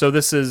 So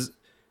this is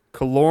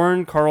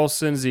Killorn,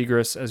 Carlson,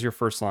 Zegras as your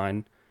first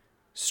line.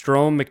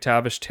 Strome,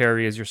 McTavish,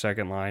 Terry as your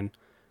second line.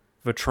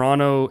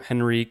 Vetrano,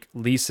 Henrique,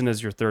 Leason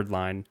as your third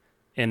line.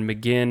 And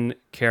McGinn,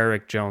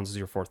 Carrick, Jones as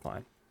your fourth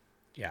line.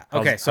 Yeah.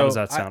 Okay. How does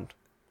that sound?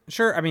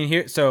 Sure. I mean,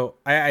 here. So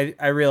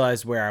I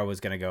realized where I was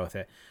going to go with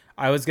it.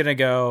 I was going to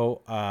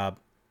go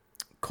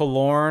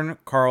Killorn,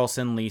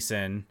 Carlson,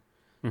 Leason,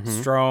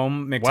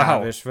 Strome,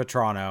 McTavish,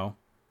 Vetrano.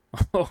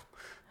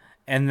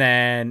 And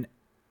then...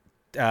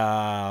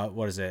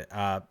 what is it?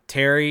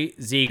 Terry,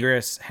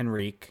 Zegras,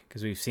 Henrique,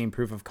 because we've seen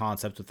proof of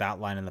concept with that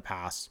line in the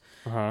past.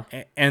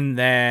 And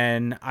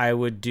then I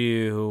would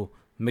do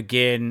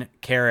McGinn,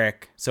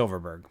 Carrick,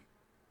 Silfverberg.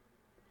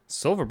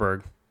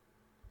 Silfverberg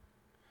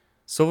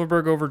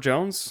over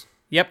Jones?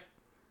 Yep.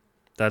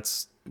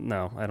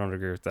 No, I don't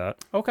agree with that.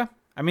 Okay.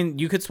 I mean,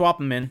 you could swap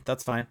them in.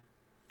 That's fine.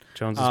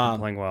 Jones has been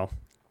playing well.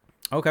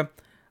 Okay.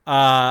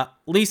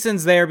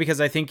 Leason's there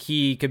because I think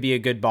he could be a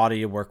good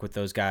body to work with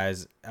those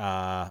guys.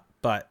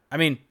 But I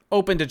mean,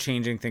 open to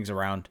changing things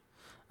around.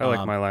 I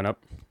like my lineup.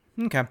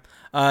 Okay.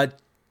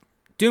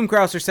 Doom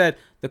Krauser said,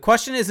 the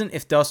question isn't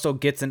if Dostal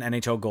gets an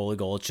NHL goalie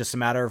goal, it's just a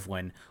matter of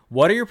when.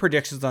 What are your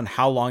predictions on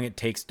how long it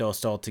takes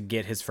Dostal to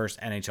get his first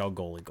NHL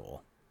goalie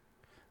goal?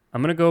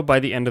 I'm going to go by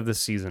the end of the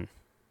season.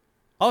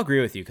 I'll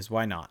agree with you, because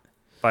why not?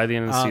 By the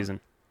end of the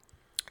season.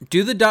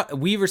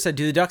 Weaver said,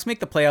 do the Ducks make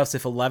the playoffs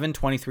if 11,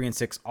 23, and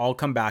 6 all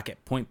come back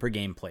at point per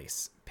game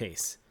pace?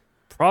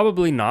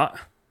 Probably not,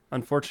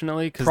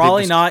 unfortunately.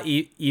 Probably not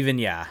even,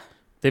 yeah.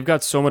 They've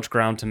got so much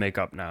ground to make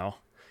up now.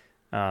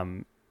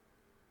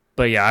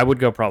 But yeah, I would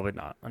go probably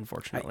not,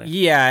 unfortunately.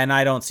 Yeah, and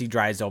I don't see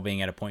Drysdale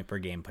being at a point per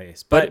game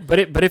pace. But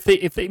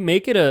if they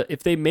make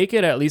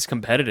it at least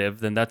competitive,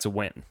 then that's a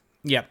win.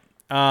 Yep.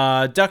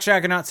 Duck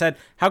Jaggernaut said,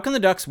 how can the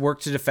Ducks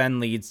work to defend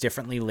leads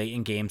differently late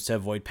in games to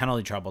avoid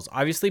penalty troubles?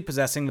 Obviously,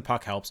 possessing the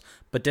puck helps,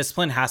 but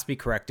discipline has to be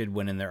corrected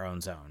when in their own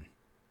zone.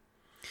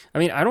 I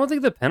mean, I don't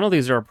think the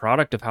penalties are a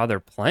product of how they're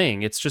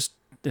playing. It's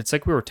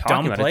like we were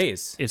talking about.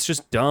 Plays. It's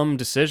just dumb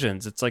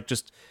decisions. It's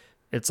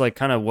like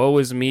kind of woe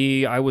is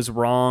me. I was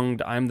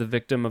wronged. I'm the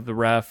victim of the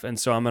ref, and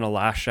so I'm gonna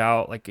lash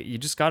out. Like, you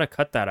just got to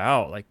cut that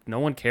out. Like, no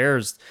one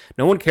cares.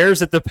 No one cares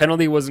that the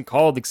penalty wasn't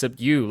called except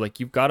you. Like,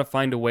 you've got to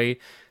find a way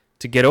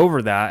to get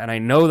over that. And I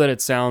know that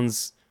it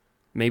sounds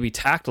maybe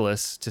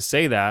tactless to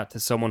say that to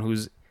someone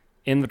who's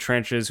in the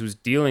trenches, who's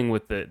dealing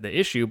with the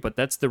issue, but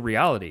that's the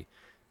reality.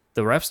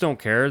 The refs don't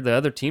care. The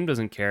other team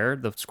doesn't care.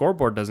 The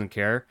scoreboard doesn't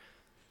care.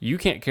 You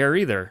can't care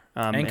either.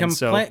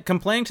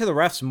 Complaining to the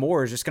refs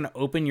more is just going to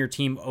open your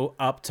team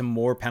up to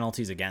more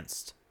penalties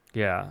against.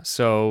 Yeah.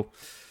 So,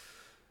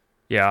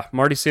 yeah,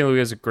 Marty St. Louis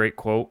has a great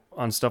quote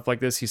on stuff like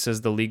this. He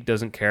says the league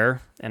doesn't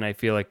care. And I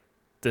feel like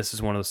this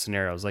is one of those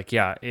scenarios. Like,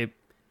 yeah,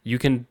 you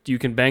can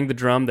bang the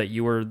drum that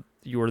you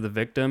were the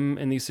victim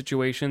in these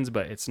situations,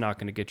 but it's not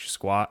going to get you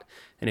squat.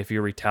 And if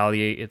you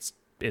retaliate,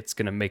 it's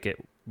going to make it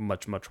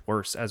much, much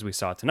worse, as we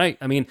saw tonight.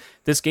 I mean,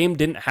 this game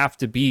didn't have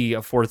to be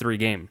a 4-3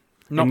 game.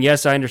 Nope. And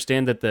yes, I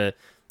understand that the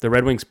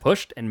Red Wings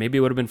pushed, and maybe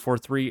it would have been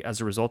 4-3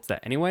 as a result of that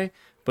anyway.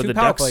 But the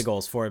power play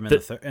goals for him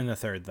in the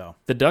third, though.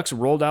 The Ducks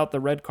rolled out the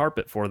red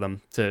carpet for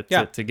them to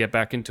get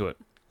back into it.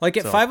 Like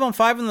at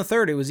 5-on-5 in the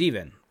third, it was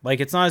even. Like,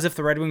 it's not as if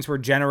the Red Wings were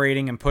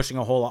generating and pushing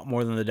a whole lot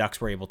more than the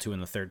Ducks were able to in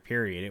the third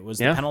period. It was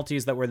the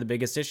penalties that were the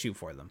biggest issue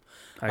for them.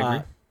 I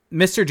agree.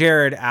 Mr.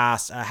 Jared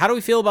asked, how do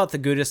we feel about the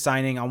Gudas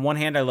signing? On one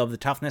hand, I love the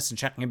toughness and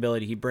checking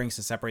ability he brings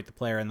to separate the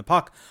player and the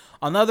puck.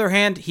 On the other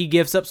hand, he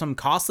gives up some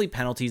costly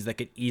penalties that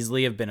could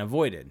easily have been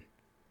avoided.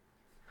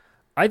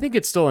 I think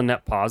it's still a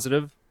net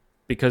positive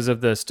because of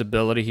the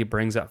stability he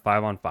brings at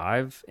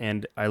 5-on-5,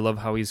 and I love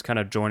how he's kind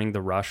of joining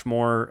the rush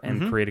more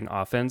and creating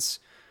offense.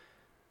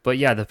 But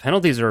yeah, the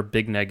penalties are a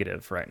big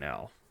negative right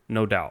now,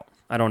 no doubt.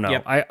 I don't know.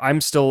 Yep.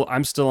 I'm still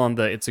on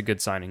the it's a good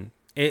signing.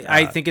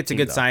 I think it's a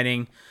good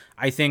signing.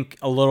 I think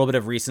a little bit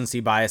of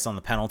recency bias on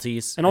the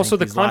penalties. And also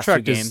the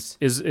contract is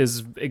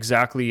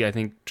exactly, I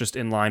think, just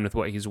in line with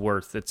what he's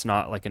worth. It's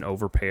not like an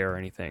overpay or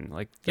anything.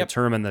 Like the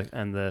term and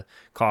the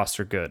costs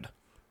are good.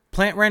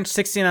 Plant Wrench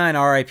 69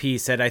 RIP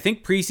said, I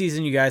think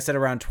preseason you guys said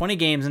around 20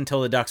 games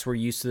until the Ducks were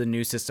used to the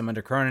new system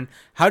under Cronin.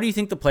 How do you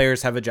think the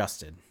players have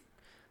adjusted?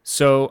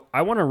 So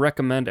I want to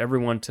recommend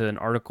everyone to an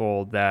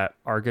article that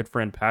our good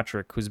friend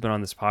Patrick, who's been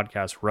on this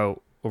podcast,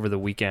 wrote over the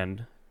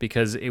weekend,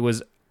 because it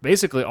was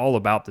basically all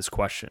about this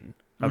question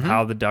of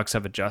how the Ducks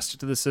have adjusted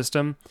to the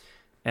system.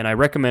 And I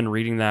recommend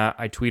reading that.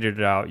 I tweeted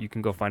it out. You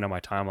can go find it on my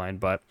timeline.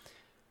 But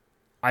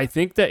I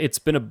think that it's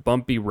been a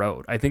bumpy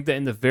road. I think that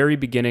in the very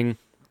beginning,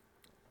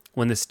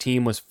 when this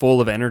team was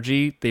full of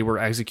energy, they were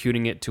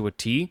executing it to a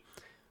T.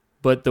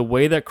 But the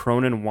way that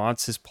Cronin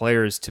wants his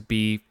players to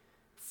be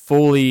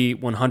fully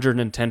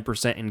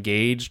 110%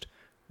 engaged,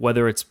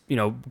 whether it's,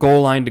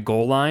 goal line to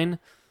goal line,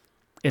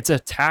 it's a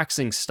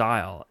taxing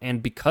style.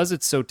 And because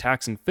it's so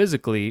taxing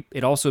physically,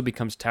 it also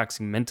becomes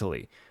taxing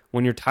mentally.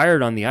 When you're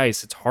tired on the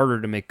ice, it's harder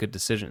to make good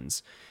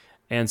decisions.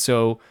 And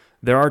so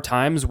there are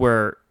times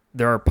where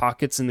there are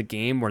pockets in the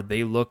game where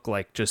they look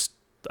like just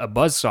a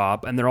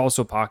buzzsaw, and there are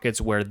also pockets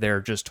where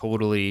they're just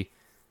totally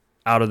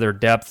out of their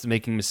depth,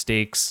 making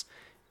mistakes,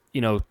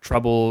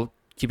 trouble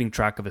keeping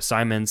track of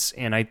assignments.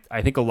 And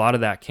I think a lot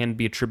of that can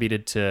be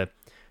attributed to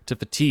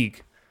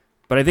fatigue.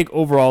 But I think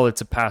overall it's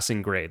a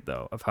passing grade,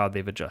 though, of how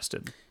they've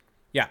adjusted.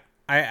 Yeah,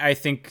 I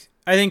think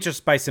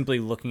just by simply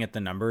looking at the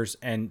numbers,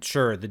 and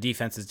sure, the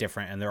defense is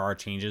different and there are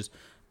changes,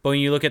 but when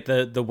you look at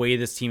the way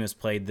this team has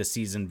played this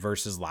season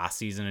versus last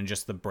season and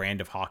just the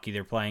brand of hockey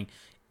they're playing,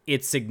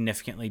 it's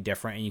significantly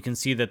different, and you can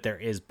see that there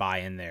is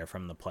buy-in there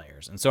from the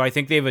players. And so I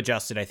think they've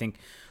adjusted. I think,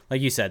 like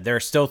you said, there are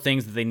still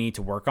things that they need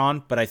to work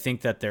on, but I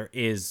think that there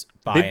is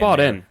buy-in. They've bought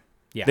there. in.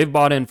 Yeah. They've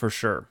bought in for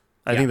sure.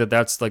 I think that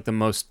that's like the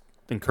most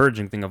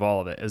encouraging thing of all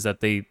of it, is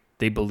that they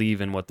believe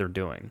in what they're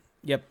doing.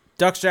 Yep.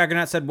 Ducks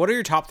Jaggernaut said, what are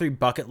your top 3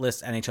 bucket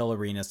list NHL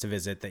arenas to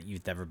visit that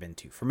you've never been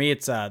to? For me,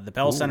 it's the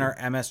Bell Center,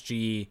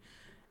 MSG,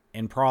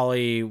 and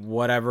probably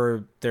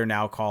whatever they're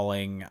now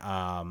calling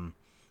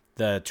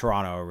the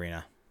Toronto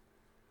Arena.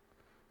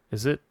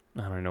 Is it?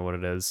 I don't know what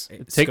it is.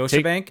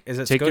 Scotiabank? Is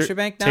it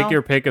Scotiabank now? Take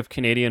your pick of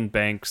Canadian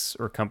banks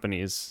or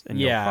companies, and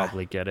you'll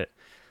probably get it.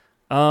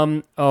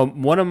 One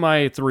of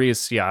my 3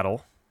 is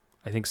Seattle.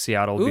 I think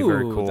Seattle would be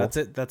very cool. That's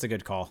it. That's a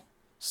good call.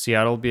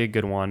 Seattle would be a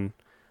good one.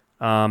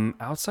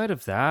 Outside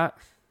of that,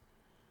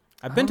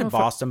 I've been to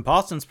Boston.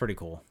 Boston's pretty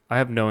cool. I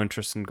have no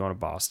interest in going to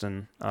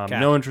Boston.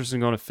 No interest in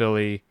going to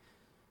Philly.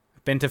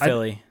 Been to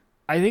Philly.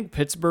 I think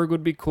Pittsburgh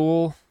would be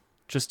cool,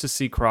 just to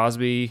see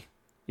Crosby,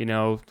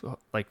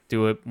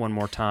 do it one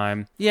more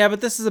time. Yeah,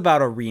 but this is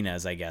about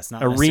arenas, I guess,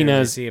 not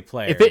arenas. To see a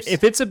player.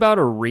 If it's about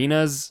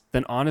arenas,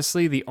 then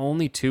honestly, the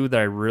only 2 that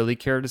I really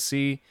care to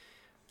see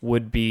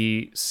would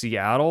be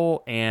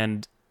Seattle,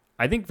 and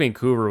I think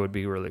Vancouver would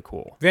be really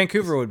cool.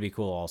 Vancouver would be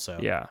cool also.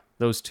 Yeah,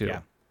 those 2. Yeah.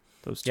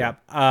 Those 2.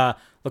 Yeah.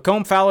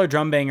 Lacombe Fowler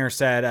Drumbanger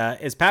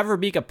said, is Pat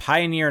Verbeek a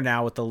pioneer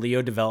now with the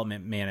Leo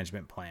development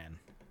management plan?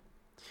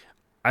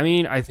 I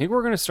mean, I think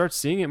we're going to start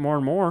seeing it more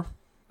and more.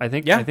 I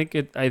think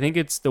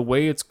it's the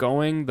way it's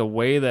going, the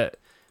way that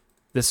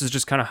this is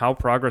just kind of how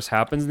progress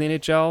happens in the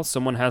NHL.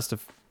 Someone has to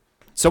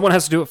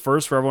do it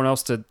first for everyone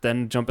else to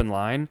then jump in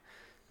line.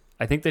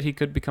 I think that he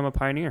could become a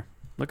pioneer.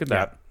 Look at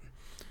that.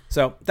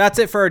 So that's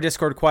it for our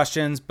Discord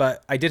questions,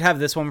 but I did have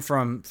this one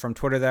from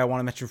Twitter that I want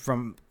to mention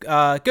from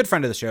a good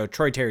friend of the show,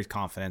 Troy Terry's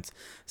Confidence.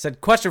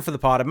 Said, question for the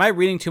pod, am I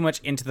reading too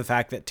much into the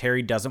fact that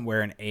Terry doesn't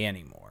wear an A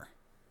anymore?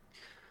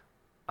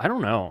 I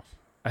don't know.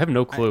 I have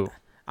no clue.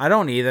 I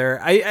don't either.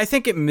 I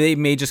think it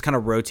may just kind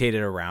of rotate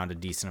it around a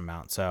decent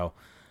amount. So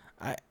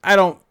I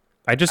don't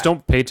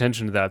pay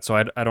attention to that,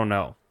 so I don't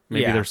know.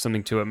 Maybe there's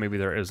something to it. Maybe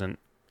there isn't.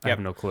 I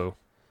have no clue.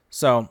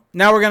 So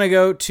now we're going to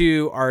go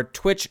to our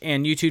Twitch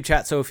and YouTube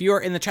chat. So if you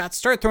are in the chat,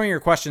 start throwing your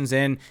questions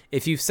in.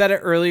 If you've said it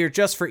earlier,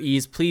 just for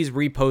ease, please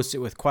repost it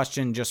with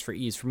question just for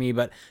ease for me.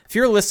 But if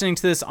you're listening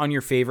to this on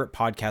your favorite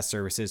podcast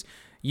services,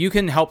 you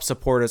can help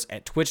support us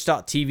at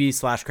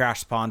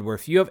twitch.tv/crashpond, where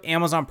if you have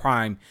Amazon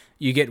Prime,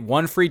 you get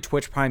 1 free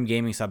Twitch Prime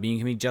gaming sub. You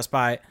can be just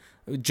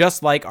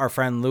like our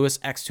friend Lewis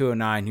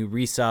X209 who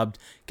resubbed.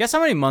 Guess how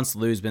many months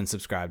Lou's been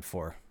subscribed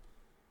for?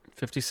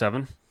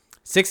 57.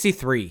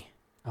 63.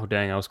 Oh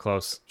dang, I was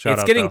close.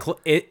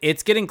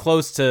 It's getting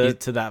close to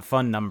that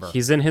fun number.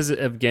 He's in his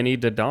Evgeny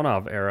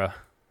Dodonov era.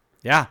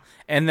 Yeah.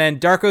 And then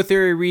Darko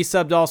Theory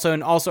resubbed also,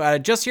 and also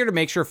added, just here to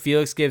make sure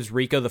Felix gives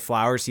Rico the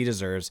flowers he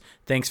deserves.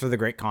 Thanks for the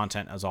great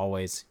content, as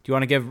always. Do you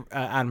want to give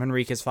Adam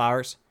Henrique his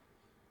flowers?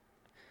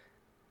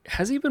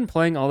 Has he been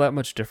playing all that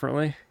much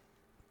differently?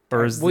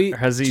 Or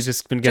has he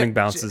just been getting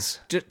bounces?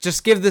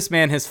 Just give this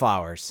man his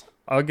flowers.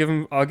 I'll give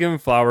him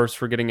flowers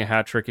for getting a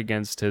hat trick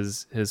against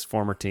his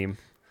former team.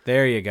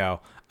 There you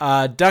go.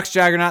 Ducks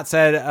Jaggernaut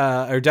said,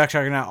 or Ducks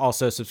Jaggernaut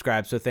also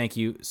subscribed, so thank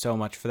you so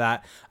much for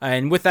that.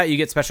 And with that, you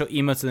get special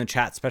emotes in the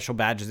chat, special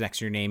badges next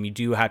to your name. You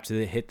do have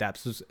to hit that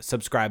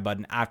subscribe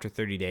button after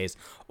 30 days.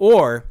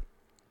 Or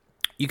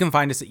you can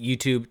find us at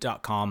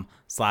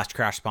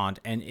youtube.com/crashpond.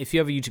 And if you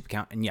have a YouTube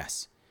account, and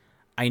yes,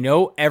 I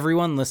know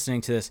everyone listening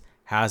to this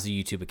has a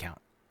YouTube account.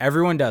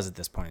 Everyone does at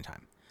this point in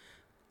time.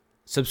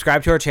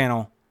 Subscribe to our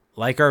channel,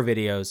 like our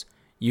videos.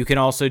 You can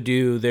also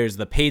there's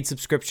the paid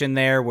subscription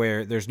there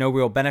where there's no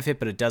real benefit,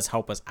 but it does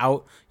help us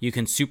out. You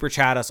can super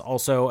chat us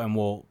also, and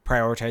we'll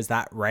prioritize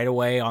that right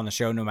away on the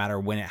show no matter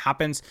when it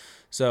happens.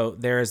 So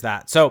there is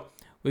that. So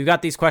we've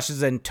got these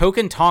questions, and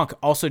Token Tonk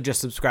also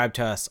just subscribed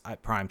to us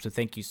at Prime. So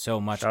thank you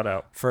so much Shout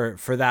out. for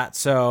that.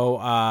 So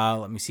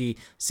let me see.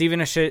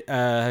 Steven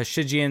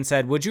Hashigian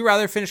said, would you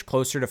rather finish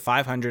closer to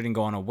 500 and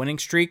go on a winning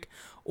streak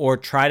or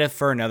try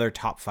for another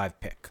top 5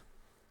 pick?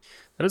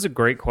 That is a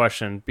great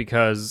question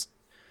because,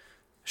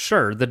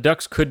 sure, the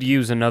Ducks could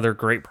use another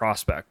great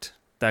prospect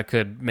that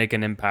could make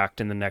an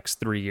impact in the next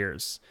 3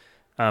 years.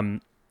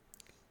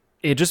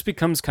 It just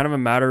becomes kind of a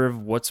matter of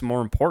what's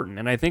more important.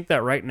 And I think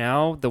that right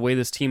now, the way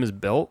this team is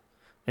built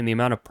and the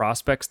amount of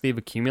prospects they've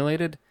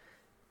accumulated,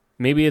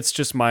 maybe it's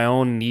just my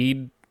own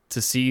need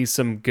to see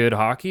some good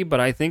hockey,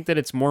 but I think that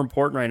it's more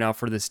important right now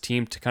for this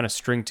team to kind of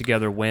string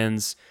together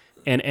wins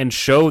and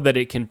show that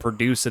it can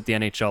produce at the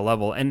NHL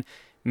level. And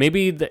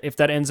maybe if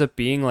that ends up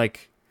being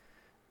like,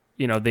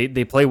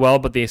 they play well,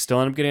 but they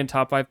still end up getting a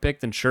top 5 pick,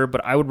 then sure.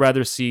 But I would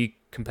rather see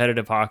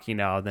competitive hockey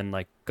now than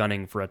like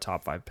gunning for a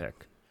top 5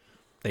 pick.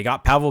 They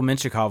got Pavel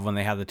Mintyukov when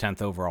they had the 10th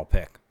overall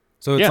pick.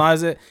 So it's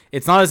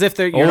not as if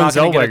you're not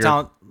going to get a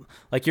talent.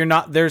 Like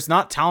there's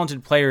not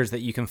talented players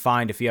that you can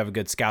find if you have a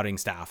good scouting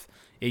staff.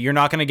 You're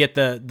not going to get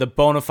the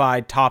bona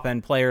fide top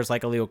end players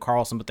like Leo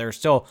Carlson, but there are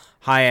still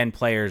high end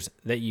players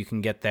that you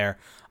can get there.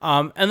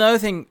 And the other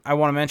thing I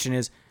want to mention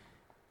is,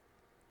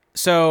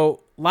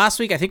 so last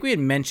week I think we had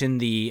mentioned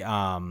the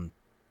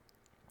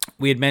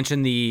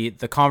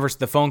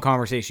phone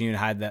conversation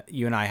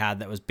you and I had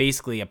that was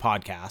basically a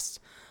podcast.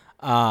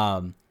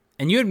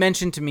 And you had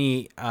mentioned to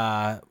me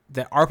that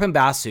Arpon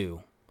Basu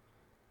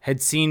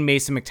had seen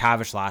Mason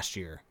McTavish last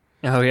year.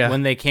 Oh yeah,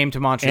 when they came to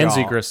Montreal, and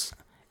Zegras,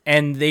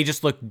 and they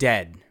just looked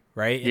dead,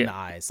 right, in the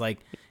eyes. Like,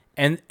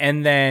 and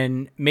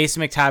then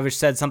Mason McTavish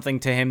said something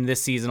to him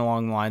this season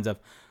along the lines of,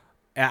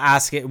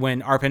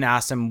 when Arpon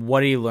asked him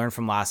what did he learn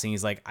from last season,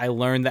 he's like, I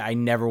learned that I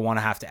never want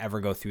to have to ever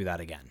go through that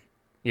again.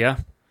 Yeah,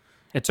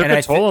 it took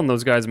a toll on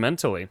those guys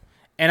mentally.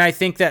 And I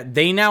think that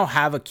they now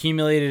have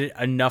accumulated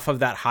enough of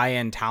that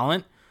high-end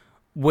talent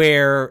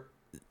where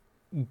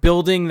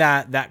building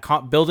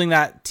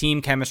that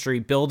team chemistry,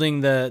 building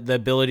the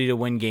ability to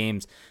win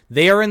games,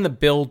 they are in the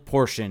build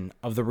portion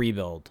of the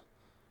rebuild.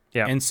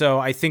 Yeah. And so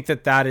I think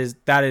that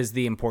is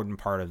the important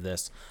part of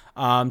this.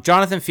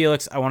 Jonathan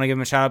Felix, I want to give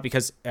him a shout out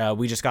because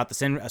we just got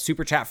this in a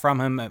super chat from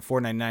him at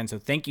 $4.99. So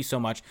thank you so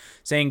much.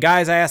 Saying,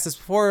 guys, I asked this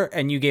before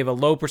and you gave a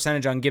low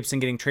percentage on Gibson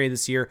getting traded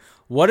this year.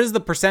 What is the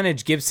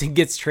percentage Gibson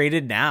gets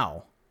traded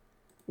now?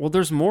 Well,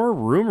 there's more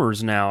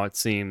rumors now, it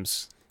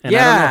seems. And I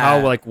don't know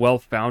how well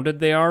founded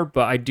they are,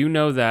 but I do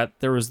know that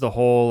there was the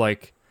whole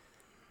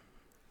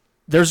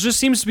there just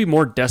seems to be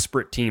more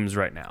desperate teams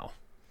right now,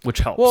 which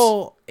helps.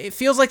 Well, it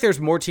feels like there's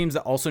more teams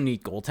that also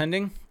need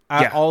goaltending.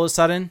 All of a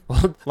sudden,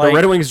 the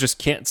Red Wings just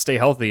can't stay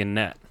healthy in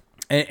net,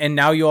 and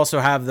now you also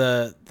have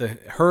the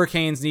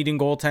Hurricanes needing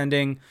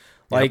goaltending.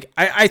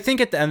 I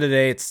think at the end of the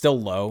day, it's still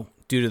low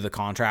due to the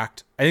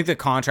contract. I think the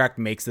contract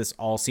makes this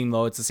all seem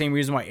low. It's the same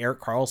reason why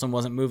Erik Karlsson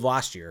wasn't moved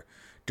last year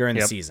during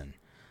the season.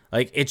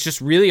 It's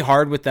just really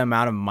hard with the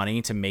amount of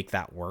money to make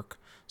that work.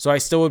 So I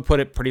still would put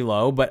it pretty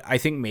low, but I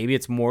think maybe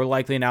it's more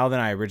likely now than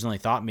I originally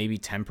thought. Maybe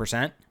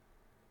 10%.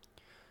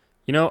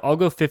 I'll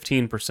go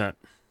 15%.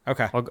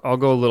 Okay. I'll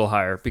go a little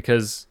higher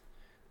because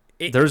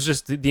there's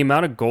just the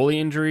amount of goalie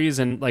injuries.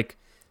 And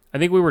I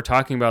think we were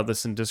talking about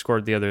this in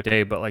Discord the other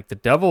day, but the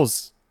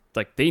Devils,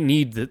 they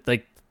need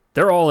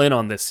they're all in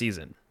on this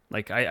season.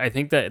 I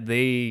think that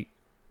they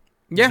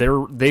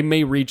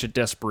may reach a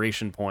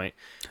desperation point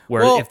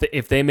where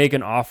if they make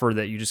an offer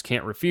that you just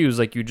can't refuse,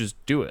 you just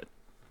do it.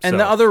 And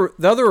the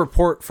other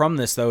report from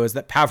this though is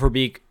that Pavel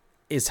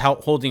is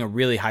holding a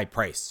really high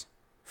price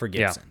for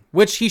Gibson,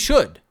 which he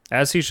should.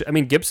 As he should. I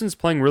mean, Gibson's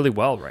playing really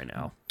well right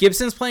now.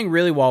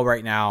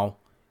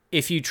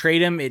 If you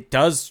trade him, it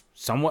does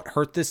somewhat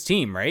hurt this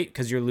team, right?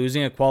 Because you're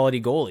losing a quality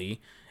goalie.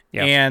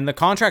 Yep. And the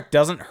contract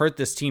doesn't hurt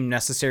this team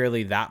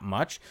necessarily that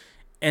much.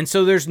 And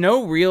so there's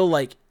no real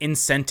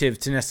incentive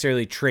to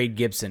necessarily trade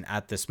Gibson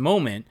at this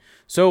moment.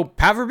 So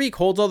Pavel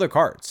holds all their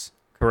cards.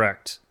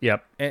 Correct.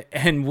 Yep.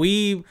 And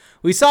we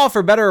saw,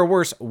 for better or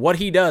worse, what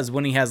he does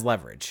when he has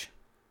leverage.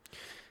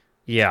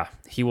 Yeah,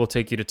 he will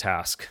take you to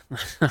task.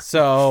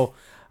 So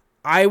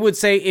I would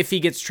say if he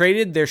gets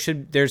traded,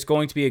 there's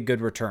going to be a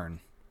good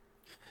return.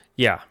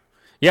 Yeah.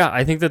 Yeah,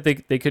 I think that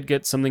they could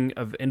get something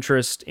of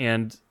interest,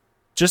 and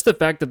just the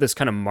fact that this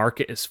kind of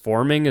market is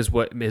forming is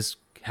what is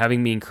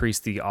having me increase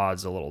the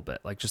odds a little bit.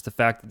 Just the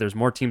fact that there's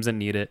more teams that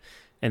need it,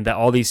 and that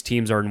all these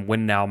teams are in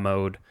win now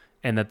mode,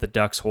 and that the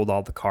Ducks hold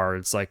all the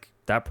cards.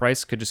 That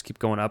price could just keep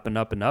going up and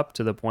up and up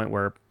to the point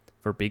where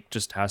Verbeek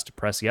just has to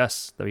press the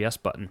yes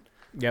button.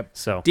 Yep.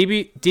 So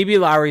DB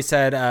Lowry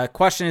said,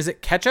 question, is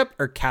it ketchup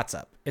or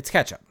catsup? It's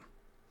ketchup.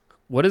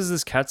 What is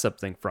this catsup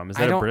thing from? Is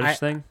that a British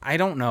thing? I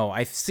don't know.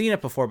 I've seen it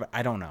before, but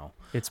I don't know.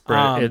 It's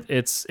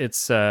British.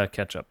 It's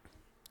ketchup.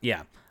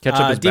 Yeah.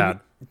 Ketchup is bad.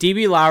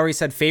 DB Lowry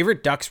said,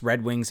 favorite Ducks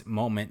Red Wings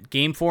moment,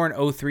 Game 4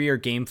 in 03 or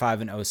Game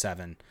 5 in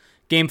 07?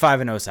 Game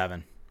 5 in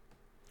 07.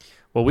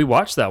 Well, we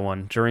watched that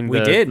one during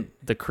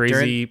the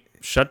crazy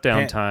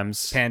shutdown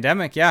times.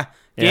 Pandemic, yeah.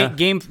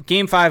 Game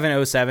 5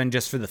 in 07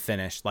 just for the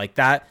finish. Like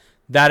that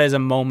is a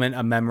moment,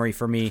 a memory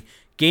for me.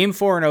 Game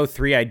 4 in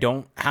 03, I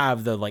don't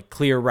have the like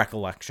clear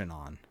recollection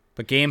on.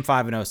 But Game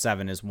 5 in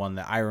 07 is one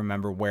that I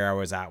remember where I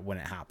was at when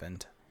it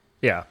happened.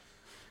 Yeah.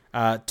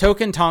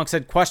 Token Tonk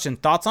said, question,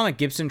 thoughts on a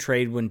Gibson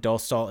trade when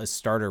Dostal is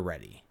starter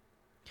ready?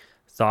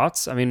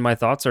 Thoughts? I mean, my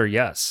thoughts are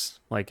yes.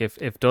 Like if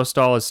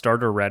Dostal is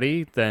starter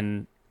ready,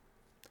 then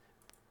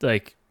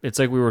like it's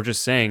like we were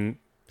just saying,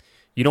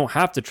 you don't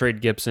have to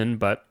trade Gibson,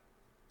 but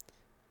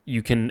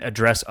you can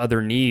address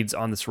other needs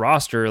on this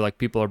roster, like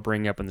people are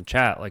bringing up in the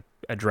chat, like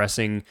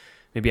addressing,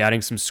 maybe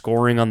adding some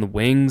scoring on the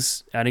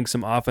wings, adding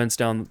some offense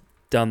down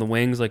the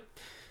wings. Like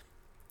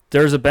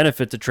there's a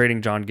benefit to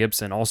trading John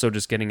Gibson. Also,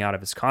 just getting out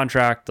of his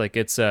contract, like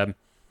it's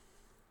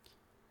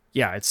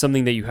it's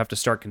something that you have to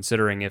start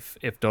considering if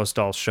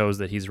Dostal shows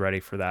that he's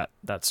ready for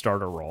that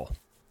starter role.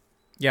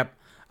 Yep.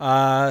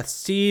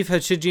 Steve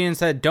Hachigian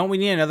said, don't we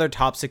need another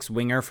top 6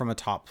 winger from a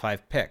top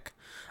 5 pick?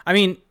 I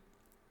mean,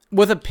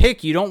 with a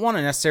pick, you don't want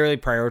to necessarily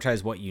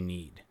prioritize what you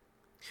need.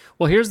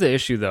 Well, here's the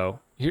issue, though.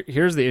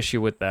 Here's the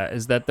issue with that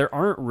is that there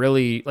aren't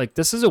really, like,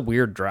 this is a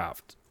weird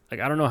draft. Like,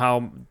 I don't know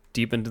how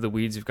deep into the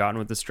weeds you've gotten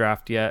with this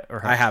draft yet.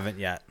 I haven't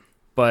yet.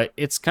 But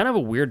it's kind of a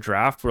weird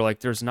draft where, like,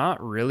 there's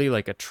not really,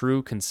 like, a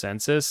true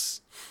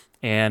consensus.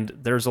 And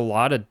there's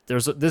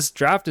this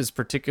draft is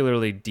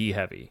particularly D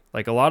heavy.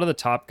 Like a lot of the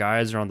top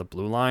guys are on the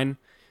blue line,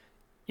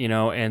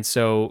 and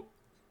so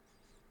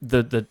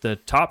the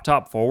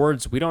top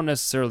forwards, we don't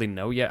necessarily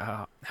know yet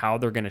how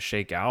they're going to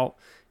shake out,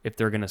 if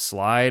they're going to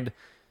slide.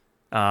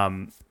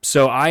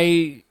 So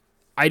I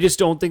just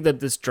don't think that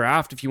this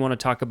draft, if you want to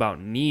talk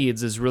about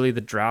needs, is really the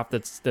draft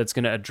that's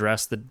going to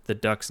address the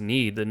Ducks'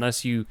 need,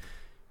 unless you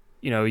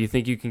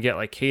think you can get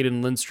like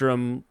Hayden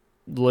Lindstrom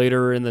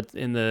later in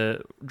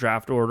the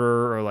draft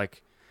order, or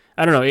like,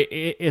 I don't know.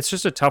 It's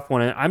just a tough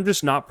one. And I'm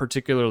just not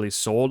particularly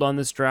sold on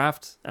this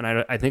draft. And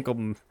I think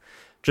I'm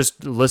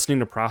just listening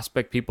to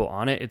prospect people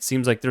on it. It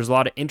seems like there's a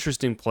lot of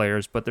interesting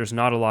players, but there's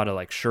not a lot of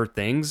like sure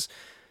things.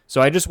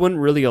 So I just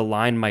wouldn't really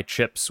align my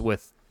chips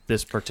with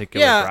this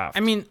particular draft.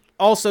 I mean,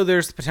 also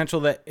there's the potential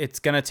that it's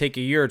going to take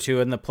a year or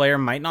two and the player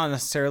might not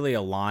necessarily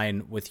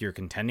align with your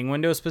contending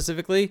window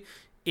specifically.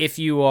 If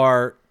you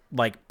are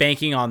like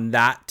banking on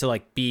that to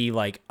like be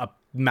like a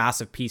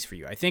massive piece for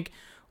you. I think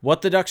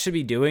what the Ducks should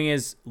be doing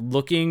is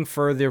looking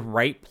for the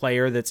right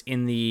player that's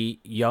in the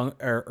young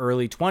or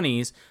early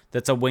 20s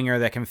that's a winger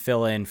that can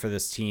fill in for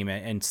this team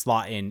and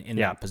slot in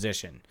that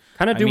position.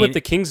 Kind of do what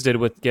the Kings did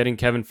with getting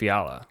Kevin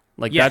Fiala.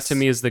 Like that to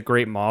me is the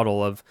great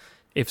model of,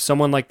 if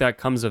someone like that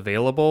comes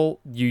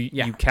available,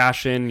 you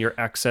cash in your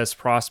excess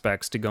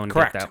prospects to go and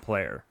get that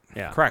player.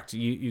 Yeah. Correct.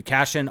 You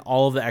cash in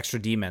all of the extra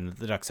D-men that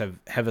the Ducks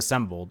have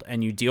assembled,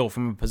 and you deal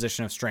from a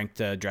position of strength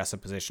to address a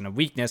position of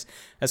weakness,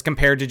 as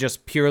compared to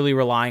just purely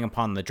relying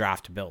upon the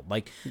draft to build.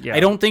 Like, I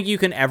don't think you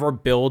can ever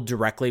build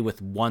directly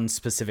with one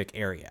specific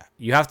area.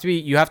 You have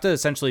to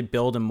essentially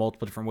build in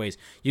multiple different ways.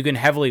 You can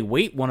heavily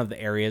weight one of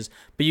the areas,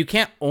 but you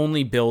can't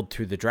only build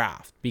through the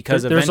draft,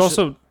 because there's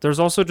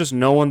also just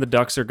no one the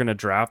Ducks are going to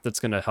draft that's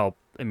going to help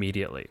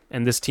immediately,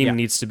 and this team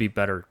needs to be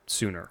better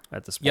sooner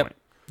at this point.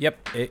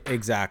 Yep,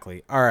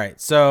 exactly. All right,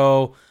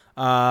 so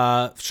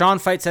Sean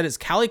Fight said, is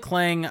Callie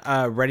Klang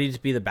ready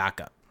to be the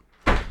backup?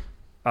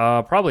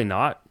 Probably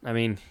not. I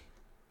mean,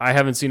 I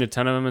haven't seen a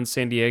ton of him in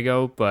San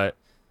Diego, but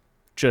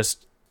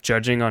just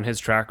judging on his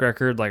track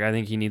record, like I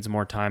think he needs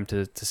more time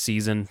to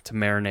season, to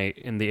marinate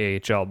in the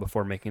AHL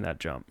before making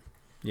that jump.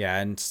 Yeah,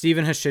 and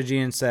Stephen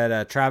Hashigian said,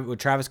 would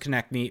Travis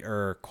Konechny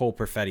or Cole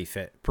Perfetti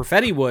fit?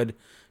 Perfetti would.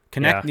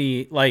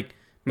 Konechny, like...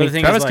 I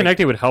mean, Travis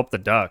Konechny would help the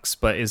Ducks,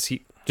 but is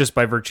he... just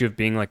by virtue of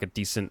being like a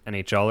decent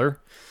NHLer?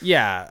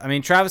 Yeah, I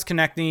mean, Travis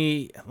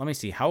Konechny, let me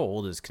see, how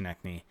old is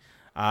Konechny?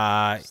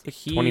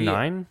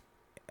 29?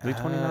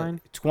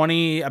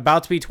 29?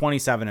 About to be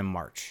 27 in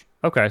March.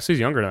 Okay, so he's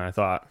younger than I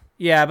thought.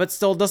 Yeah, but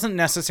still doesn't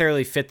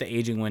necessarily fit the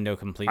aging window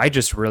completely. I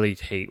just really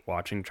hate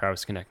watching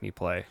Travis Konechny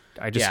play.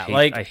 I hate the whole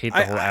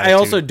attitude. I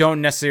also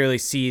don't necessarily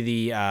see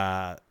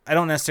the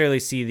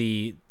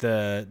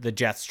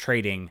Jets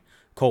trading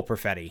Cole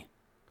Perfetti.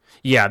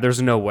 Yeah,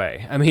 there's no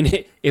way. I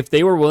mean, if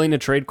they were willing to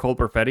trade Cole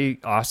Perfetti,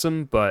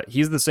 awesome, but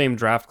he's the same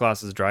draft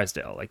class as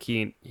Drysdale. Like,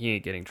 he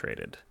ain't getting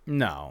traded.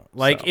 No.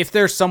 Like, if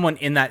there's someone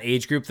in that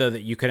age group, though,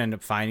 that you could end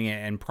up finding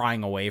and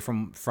prying away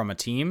from a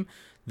team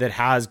that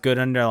has good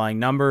underlying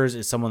numbers,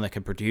 is someone that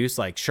can produce,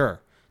 like,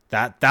 sure,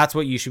 that's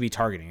what you should be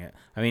targeting it.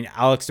 I mean,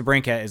 Alex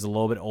DeBrincat is a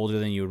little bit older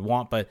than you would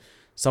want, but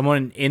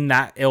someone in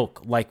that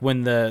ilk, like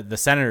when the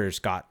Senators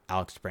got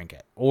Alex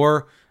DeBrincat.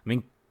 Or, I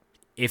mean,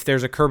 if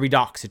there's a Kirby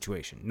Dach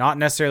situation, not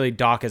necessarily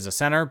Dach as a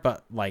center,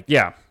 but like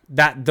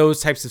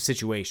those types of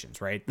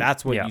situations, right?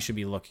 That's what you should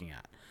be looking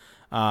at.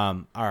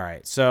 All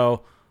right.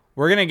 So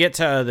we're gonna get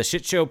to the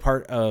shit show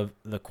part of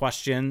the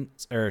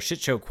questions, or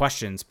shit show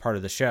questions part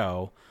of the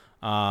show.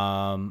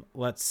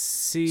 Let's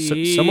see.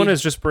 So, someone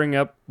is just bringing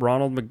up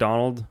Ronald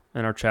McDonald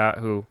in our chat.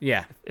 Who,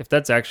 Yeah. if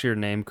that's actually your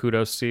name,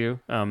 kudos to you.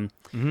 But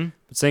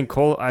saying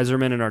Cole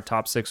Iserman in our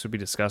top 6 would be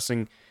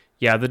disgusting.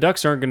 Yeah, the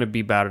Ducks aren't going to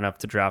be bad enough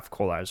to draft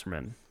Cole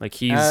Iserman. Like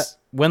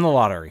Win the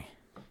lottery.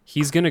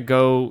 He's gonna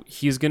go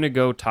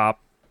top.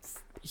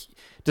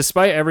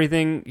 Despite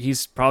everything,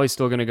 he's probably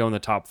still gonna go in the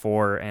top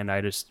 4. And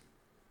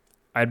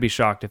I'd be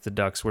shocked if the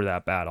Ducks were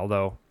that bad.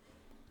 Although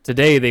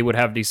today they would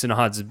have decent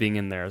odds of being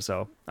in there.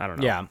 So I don't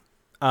know. Yeah.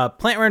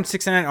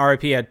 PlantRun69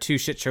 RIP had 2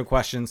 shit show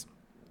questions.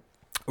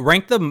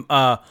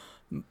 How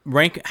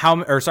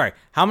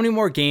many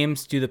more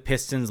games do the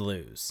Pistons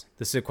lose?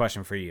 This is a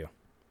question for you.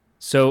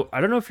 So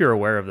I don't know if you're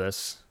aware of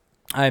this.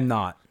 I'm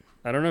not.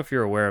 I don't know if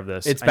you're aware of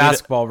this. It's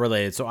basketball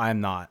related, so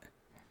I'm not.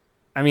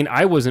 I mean,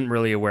 I wasn't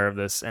really aware of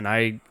this, and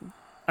I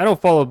don't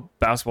follow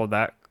basketball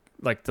that,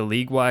 like, the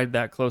league wide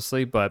that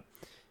closely, but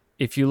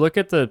if you look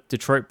at the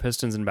Detroit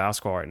Pistons in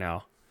basketball right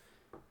now,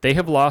 they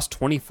have lost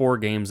 24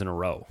 games in a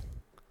row.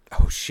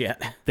 Oh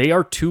shit. They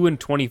are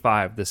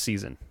 2-25 this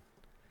season.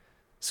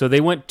 So they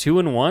went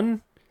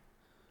 2-1,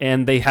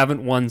 and they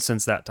haven't won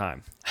since that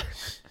time.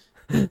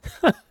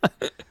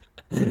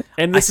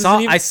 And I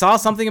saw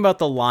something about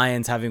the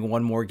Lions having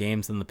 1 more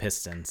games than the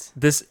Pistons.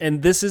 This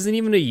isn't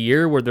even a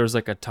year where there's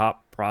like a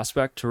top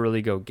prospect to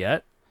really go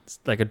get. It's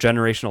like a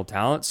generational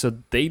talent. So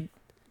they've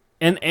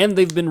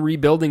been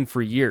rebuilding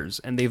for years,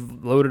 and they've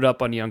loaded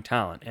up on young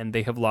talent, and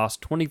they have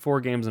lost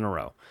 24 games in a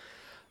row.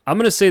 I'm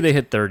going to say they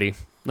hit 30.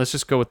 Let's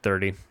just go with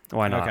 30.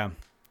 Why not? Okay.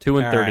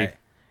 2-30. Right.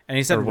 And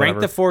he said, rank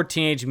the 4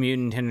 Teenage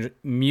Mutant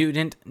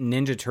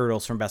Ninja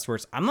Turtles from best to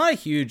worst. I'm not a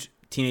huge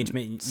Teenage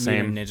Mutant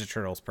Ninja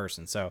Turtles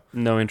person, so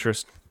no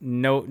interest.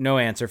 No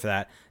answer for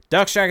that.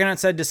 Ducks Dragonaut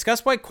said,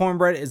 discuss why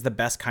cornbread is the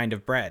best kind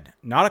of bread.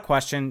 Not a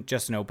question,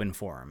 just an open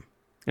forum.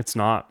 It's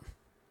not.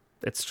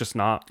 It's just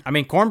not. I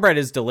mean, cornbread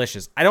is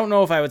delicious. I don't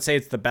know if I would say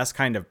it's the best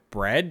kind of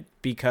bread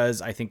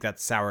because I think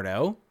that's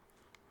sourdough.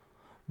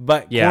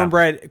 But yeah.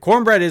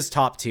 Cornbread is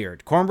top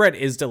tiered. Cornbread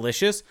is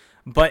delicious,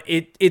 but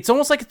it's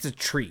almost like it's a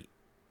treat.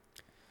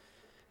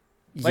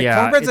 Like,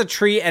 cornbread's a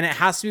treat, and it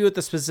has to be with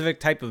a specific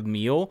type of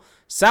meal.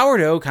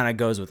 Sourdough kind of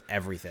goes with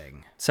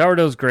everything.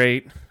 Sourdough's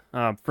great.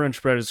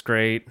 French bread is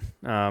great.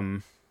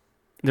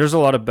 There's a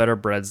lot of better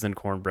breads than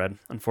cornbread,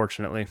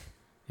 unfortunately.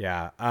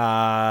 Yeah.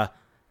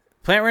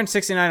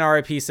 PlantRun69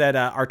 RIP said,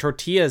 are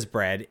tortillas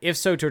bread? If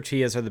so,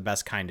 tortillas are the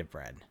best kind of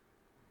bread.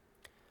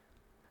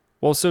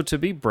 Well, so to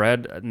be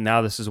bread,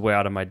 now this is way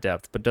out of my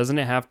depth, but doesn't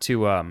it have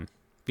to...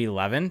 be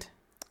leavened?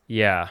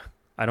 Yeah.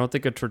 I don't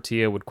think a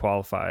tortilla would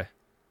qualify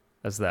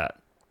as that.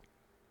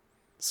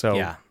 So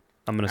yeah.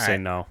 I'm going to say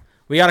no.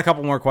 We got a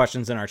couple more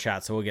questions in our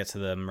chat, so we'll get to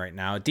them right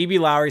now. DB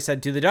Lowry said,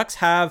 do the Ducks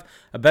have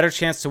a better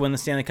chance to win the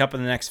Stanley Cup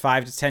in the next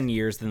 5 to 10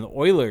 years than the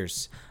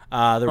Oilers?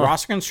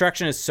 Roster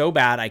construction is so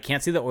bad, I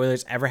can't see the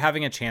Oilers ever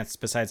having a chance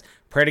besides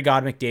pray to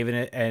God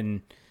McDavid,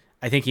 and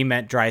I think he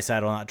meant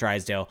Draisaitl, not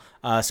Drysdale,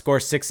 score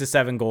 6 to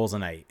 7 goals a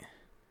night.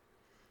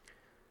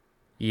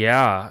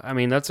 Yeah, I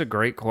mean, that's a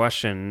great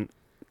question.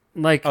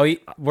 Like,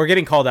 we're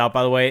getting called out,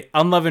 by the way.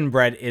 Unleavened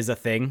bread is a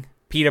thing.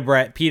 Pita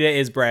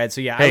is bread.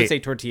 So yeah, I would say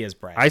tortilla is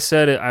bread. I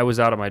said it. I was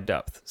out of my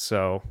depth.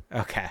 So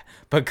okay,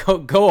 but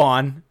go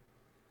on.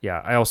 Yeah,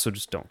 I also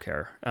just don't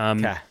care.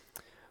 Okay,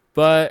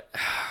 but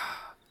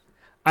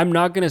I'm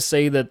not gonna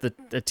say that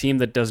the team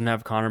that doesn't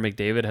have Connor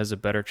McDavid has a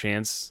better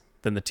chance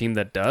than the team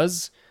that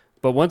does.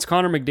 But once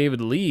Connor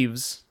McDavid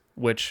leaves,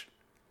 which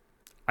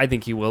I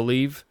think he will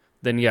leave,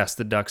 then yes,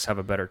 the Ducks have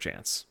a better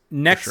chance.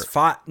 Next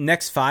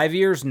 5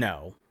 years,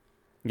 no.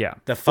 Yeah,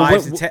 the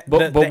 5 to 10.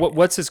 But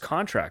what's his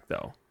contract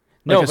though?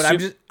 No,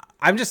 but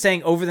I'm just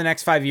saying over the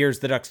next 5 years,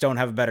 the Ducks don't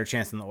have a better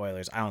chance than the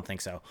Oilers. I don't think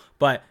so.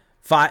 But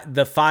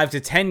the 5 to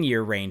 10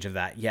 year range of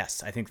that,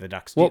 yes, I think the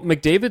Ducks do. Well,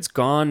 McDavid's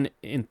gone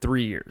in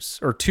 3 years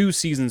or 2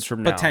 seasons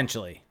from now.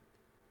 Potentially.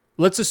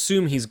 Let's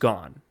assume he's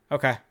gone.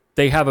 Okay.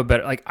 They have a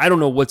better, I don't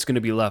know what's going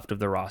to be left of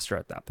the roster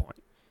at that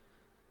point.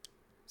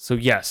 So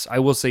yes, I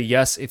will say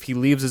yes. If he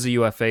leaves as a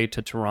UFA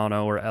to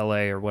Toronto or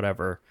LA or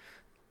whatever,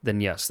 then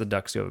yes, the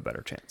Ducks do have a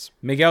better chance.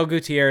 Miguel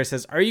Gutierrez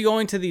says, are you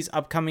going to these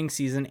upcoming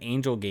season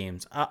Angel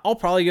games? I'll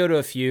probably go to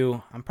a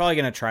few. I'm probably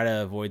going to try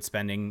to avoid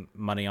spending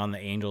money on the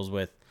Angels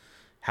with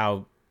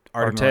how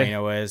Arte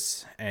Moreno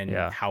is and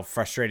how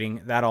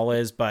frustrating that all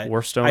is. But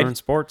worst owner in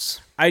sports.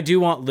 I do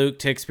want Luke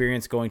to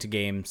experience going to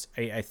games.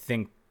 I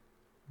think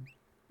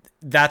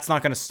that's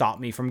not going to stop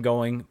me from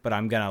going, but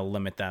I'm going to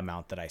limit the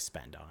amount that I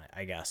spend on it,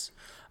 I guess.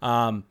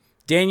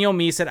 Daniel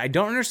Me said, I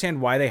don't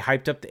understand why they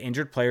hyped up the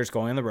injured players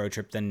going on the road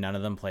trip, then none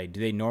of them played. Do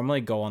they normally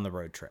go on the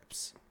road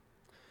trips?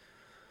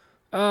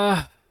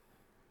 I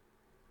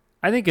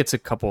think it's a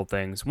couple of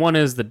things. One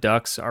is the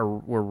Ducks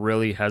were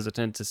really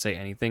hesitant to say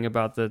anything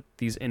about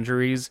these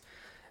injuries.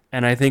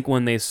 And I think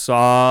when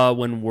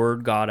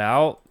word got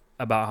out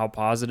about how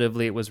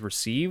positively it was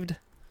received,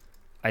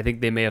 I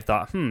think they may have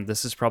thought,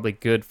 this is probably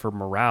good for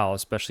morale,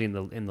 especially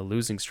in the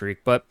losing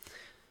streak. But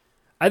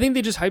I think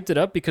they just hyped it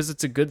up because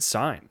it's a good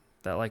sign.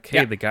 that like,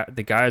 hey, Yeah.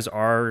 the guys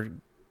are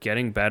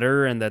getting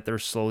better and that they're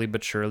slowly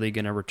but surely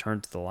going to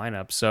return to the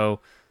lineup. So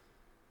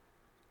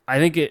I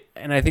think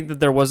that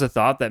there was a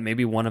thought that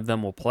maybe one of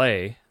them will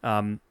play.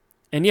 And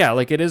yeah,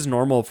 like it is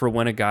normal for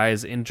when a guy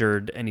is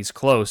injured and he's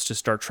close to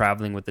start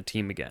traveling with the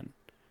team again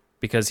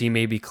because he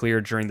may be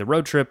cleared during the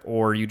road trip,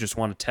 or you just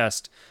want to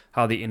test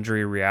how the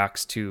injury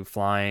reacts to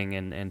flying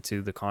and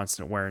to the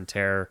constant wear and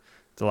tear,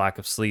 the lack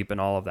of sleep and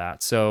all of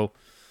that. So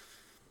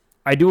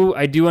I do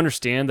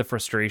understand the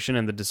frustration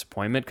and the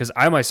disappointment because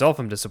I myself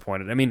am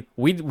disappointed. I mean,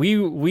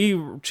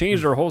 we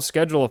changed our whole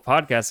schedule of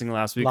podcasting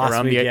last week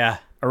around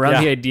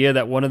the idea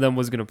that one of them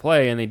was going to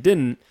play and they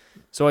didn't.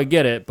 So I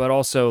get it, but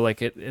also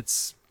like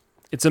it's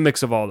a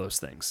mix of all those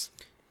things.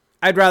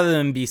 I'd rather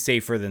them be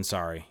safer than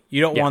sorry.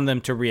 You don't Yeah. want them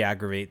to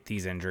re-aggravate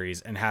these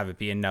injuries and have it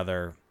be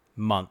another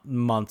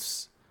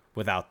months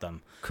without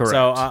them. Correct.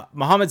 So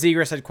Mohammed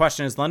Zegras had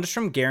question: is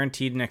Lundstrom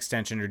guaranteed an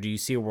extension, or do you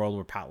see a world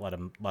where Pat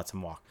lets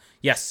him walk?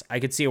 Yes, I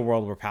could see a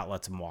world where Pat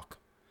lets him walk.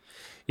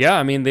 Yeah,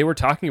 I mean, they were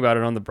talking about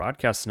it on the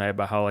broadcast tonight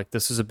about how like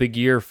this is a big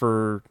year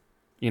for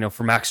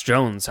Max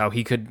Jones, how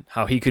he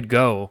could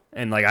go,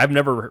 and like I've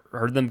never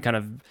heard them kind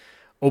of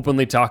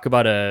openly talk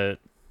about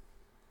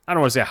I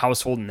don't want to say a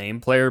household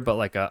name player, but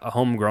like a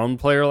homegrown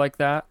player like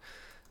that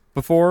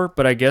before.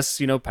 But I guess,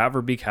 Pat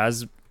Verbeek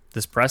has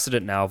this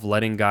precedent now of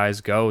letting guys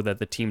go that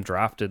the team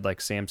drafted,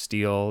 like Sam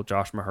Steele,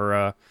 Josh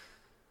Mahura.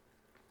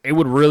 It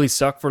would really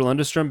suck for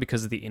Lundstrom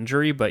because of the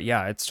injury, but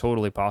yeah, it's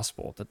totally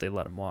possible that they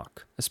let him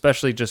walk,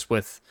 especially just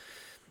with,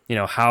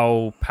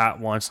 how Pat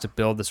wants to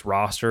build this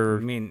roster.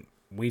 I mean,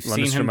 we've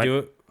seen him do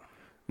it.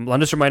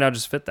 Lundstrom might not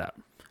just fit that.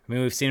 I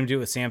mean, we've seen him do it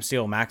with Sam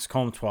Steele, Max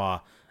Comtois,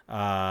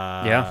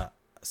 Yeah.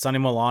 Sonny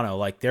Milano.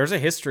 Like, there's a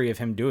history of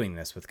him doing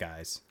this with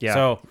guys. Yeah.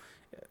 So,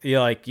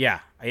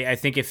 I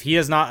think if he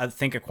does not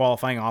think a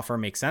qualifying offer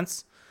makes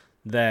sense,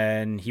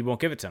 then he won't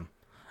give it to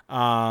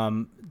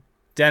him.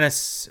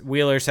 Dennis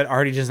Wheeler said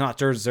Artie does not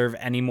deserve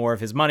any more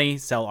of his money.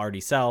 Sell Artie,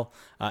 sell.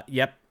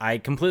 Yep, I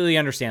completely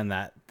understand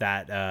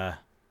that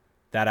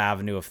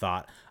avenue of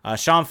thought.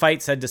 Sean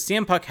Fight said, does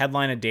CM Punk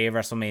headline a day of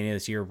WrestleMania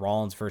this year?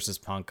 Rollins versus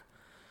Punk.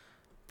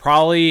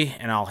 Probably,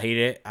 and I'll hate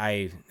it.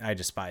 I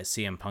despise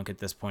CM Punk at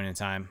this point in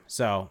time.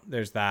 So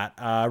there's that.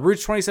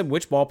 Roots20 said,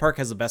 which ballpark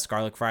has the best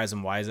garlic fries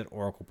and why is it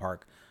Oracle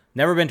Park?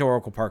 Never been to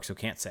Oracle Park, so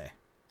can't say.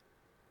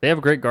 They have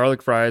great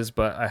garlic fries,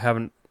 but I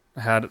haven't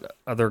had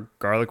other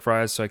garlic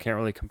fries, so I can't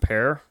really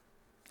compare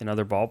in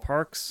other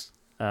ballparks.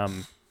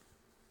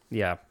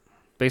 Yeah.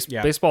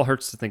 Baseball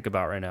hurts to think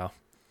about right now.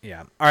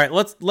 Yeah. All right,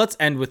 let's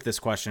end with this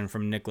question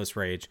from Nicholas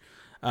Rage.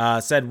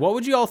 Said, what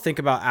would you all think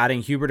about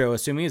adding Huberdeau,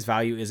 assuming his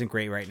value isn't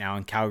great right now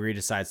and Calgary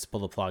decides to pull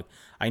the plug?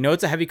 I know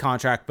it's a heavy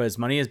contract, but his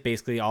money is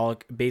basically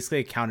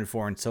accounted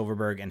for in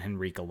Silverberg and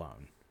Henrique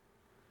alone.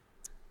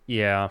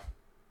 Yeah.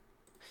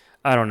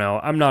 I don't know.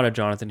 I'm not a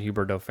Jonathan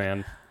Huberdeau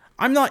fan.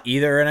 I'm not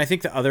either, and I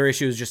think the other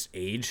issue is just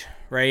age,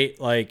 right?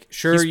 Like,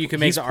 sure, you can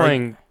make the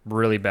playing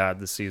really bad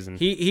this season.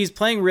 He's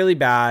playing really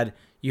bad.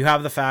 You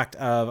have the fact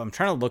of, I'm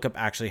trying to look up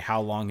actually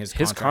how long his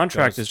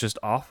contract is just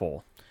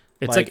awful.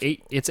 It's like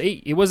eight.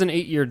 It was an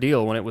 8-year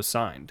deal when it was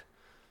signed.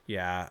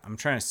 Yeah, I'm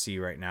trying to see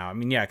right now. I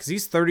mean, yeah, because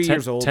he's 30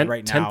 years old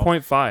right now.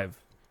 10.5.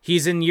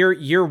 He's in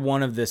year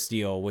one of this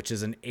deal, which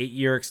is an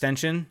 8-year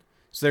extension.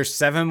 So there's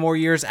 7 more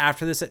years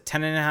after this at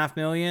 $10.5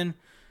 million.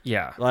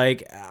 Yeah.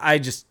 Like, I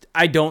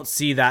don't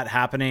see that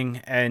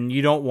happening, and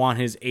you don't want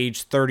his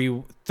age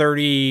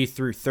 30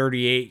 through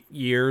 38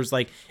 years.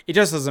 Like, it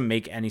just doesn't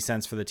make any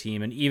sense for the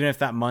team. And even if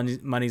that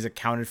money's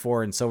accounted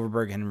for in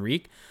Silverberg and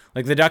Henrique,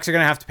 like, the Ducks are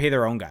going to have to pay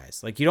their own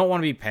guys. Like, you don't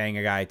want to be paying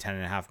a guy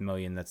 $10.5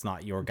 million that's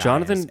not your guy.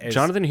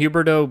 Jonathan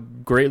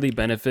Huberdeau greatly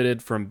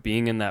benefited from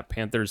being in that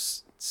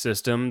Panthers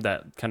system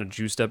that kind of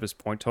juiced up his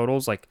point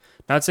totals. Like,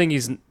 not saying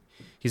I'm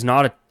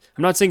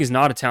not saying he's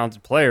not a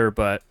talented player,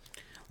 but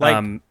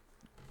like,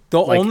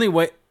 the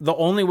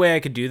only way I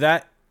could do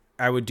that,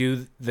 I would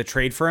do the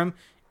trade for him,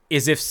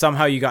 is if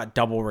somehow you got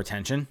double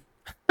retention.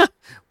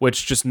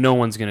 Which just no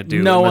one's going to do.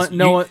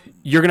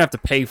 You're going to have to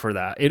pay for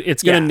that.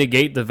 It's going to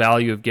negate the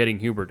value of getting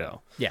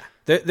Huberdeau. Yeah,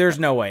 there's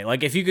no way.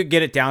 Like, if you could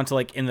get it down to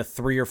like in the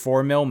 3 or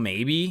 4 mil,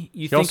 maybe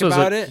you think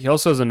about it. He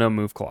also has a no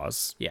move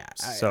clause. Yeah,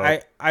 so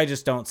I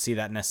just don't see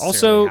that necessarily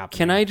also happening.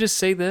 Can I just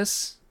say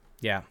this?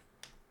 Yeah,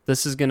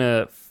 this is going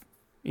to,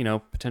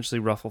 potentially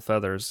ruffle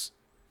feathers.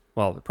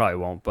 Well, it probably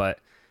won't, but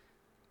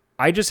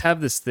I just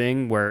have this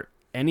thing where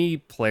any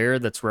player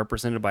that's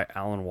represented by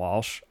Alan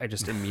Walsh, I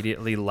just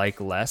immediately like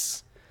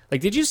less. Like,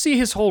 did you see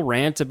his whole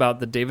rant about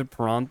the David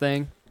Perron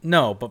thing?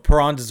 No, but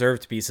Perron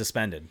deserved to be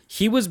suspended.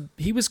 He was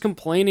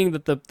complaining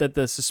that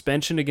the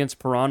suspension against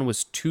Perron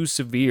was too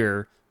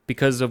severe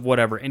because of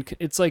whatever. And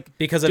it's like,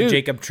 because of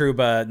Jacob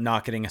Trouba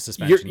not getting a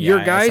suspension.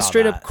 Your guy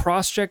straight up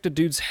cross-checked a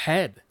dude's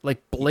head,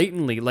 like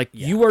blatantly. Like,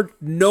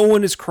 no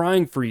one is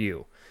crying for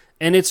you.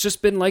 And it's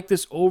just been like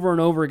this over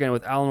and over again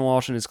with Alan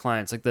Walsh and his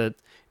clients. Like the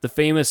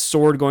famous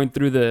sword going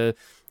through the,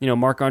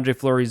 Marc-Andre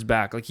Fleury's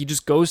back. Like, he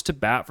just goes to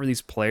bat for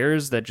these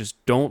players that just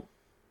don't,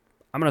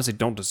 I'm going to say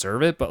don't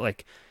deserve it, but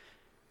like,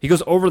 he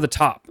goes over the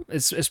top,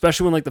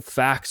 especially when like the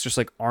facts just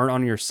like aren't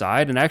on your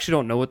side. And I actually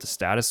don't know what the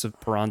status of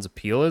Perron's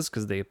appeal is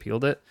because they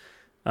appealed it.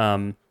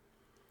 But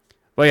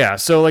yeah,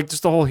 so like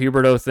just the whole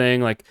Huberdeau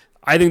thing, like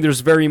I think there's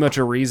very much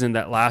a reason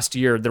that last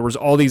year there was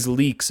all these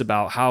leaks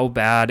about how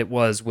bad it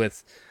was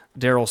with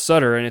Daryl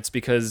Sutter, and it's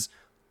because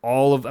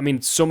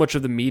so much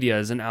of the media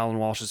is in Alan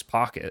Walsh's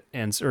pocket,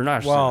 or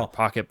not just in his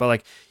pocket, but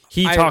like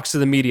he talks to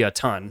the media a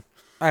ton.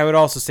 I would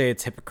also say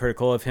it's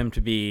hypocritical of him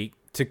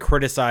to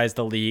criticize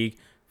the league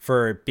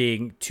for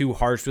being too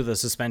harsh with a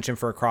suspension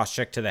for a cross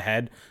check to the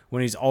head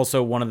when he's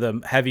also one of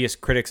the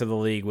heaviest critics of the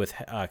league with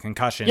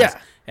concussions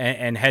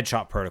and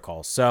headshot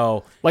protocols.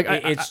 So like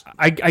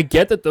I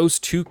get that those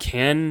two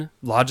can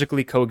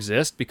logically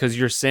coexist because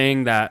you're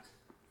saying that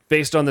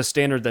based on the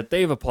standard that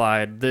they've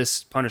applied,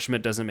 this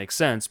punishment doesn't make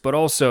sense. But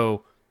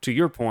also, to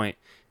your point,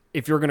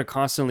 if you're going to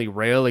constantly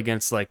rail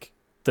against like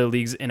the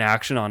league's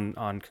inaction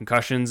on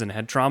concussions and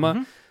head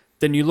trauma,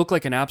 then you look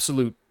like an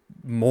absolute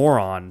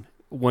moron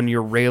when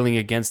you're railing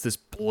against this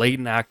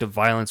blatant act of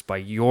violence by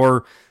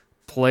your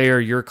player,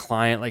 your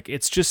client. Like he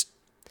just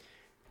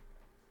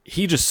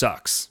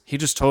sucks. He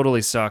just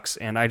totally sucks.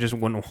 And I just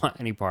wouldn't want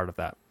any part of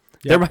that.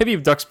 Yep. There might be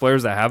Ducks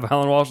players that have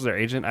Alan Walsh as their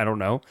agent. I don't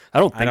know. I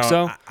don't think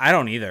so. I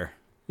don't either.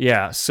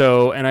 Yeah.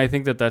 So, and I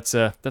think that's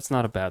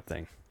not a bad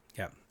thing.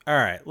 Yeah. All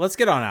right. Let's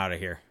get on out of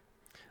here.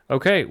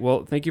 Okay,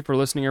 well, thank you for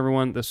listening,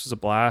 everyone. This was a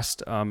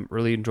blast.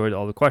 Really enjoyed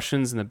all the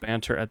questions and the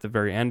banter at the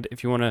very end.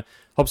 If you want to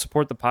help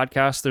support the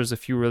podcast, there's a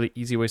few really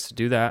easy ways to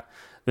do that.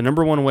 The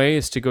number one way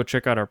is to go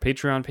check out our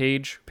Patreon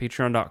page,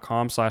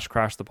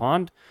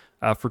 patreon.com/crashthepond.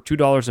 For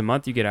 $2 a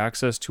month, you get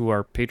access to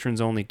our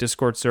patrons-only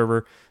Discord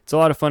server. It's a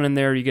lot of fun in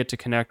there. You get to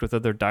connect with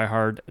other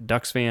diehard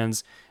Ducks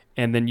fans,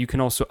 and then you can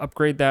also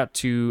upgrade that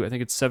to, I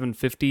think it's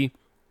 $7.50.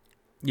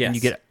 Yes.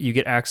 And you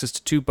get access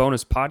to 2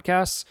 bonus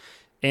podcasts.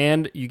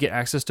 And you get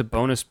access to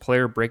bonus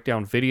player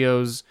breakdown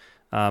videos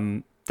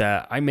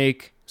that I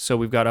make. So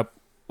we've got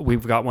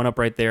one up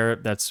right there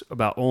that's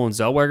about Olen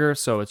Zellweger.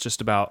 So it's just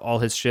about all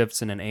his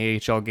shifts in an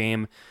AHL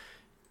game,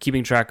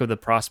 keeping track of the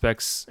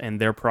prospects and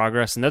their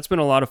progress. And that's been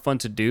a lot of fun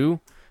to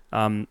do.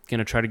 Going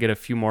to try to get a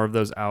few more of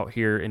those out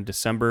here in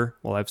December.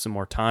 We'll have some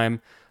more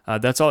time.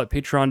 That's all at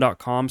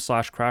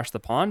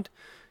patreon.com/crashthepond.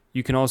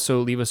 You can also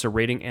leave us a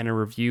rating and a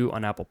review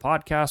on Apple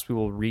Podcasts. We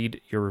will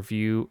read your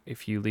review.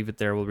 If you leave it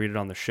there, we'll read it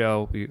on the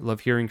show. We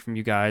love hearing from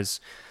you guys.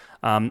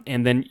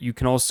 And then you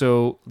can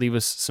also leave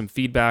us some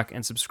feedback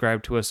and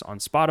subscribe to us on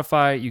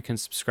Spotify. You can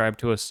subscribe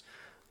to us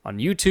on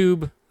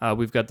YouTube.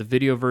 We've got the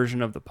video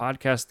version of the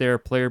podcast there,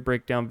 player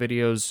breakdown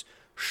videos,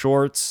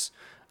 shorts.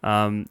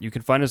 You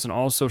can find us on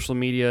all social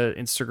media,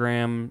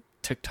 Instagram,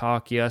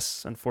 TikTok.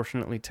 Yes,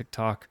 unfortunately,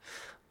 TikTok.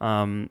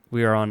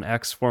 We are on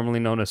X, formerly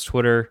known as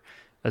Twitter,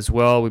 as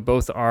well. We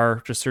both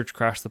are. Just search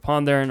Crash the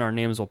Pond there and our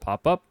names will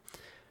pop up.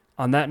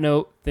 On that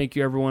note, thank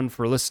you everyone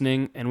for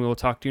listening, and we will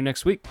talk to you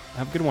next week.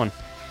 Have a good one.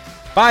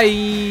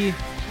 Bye.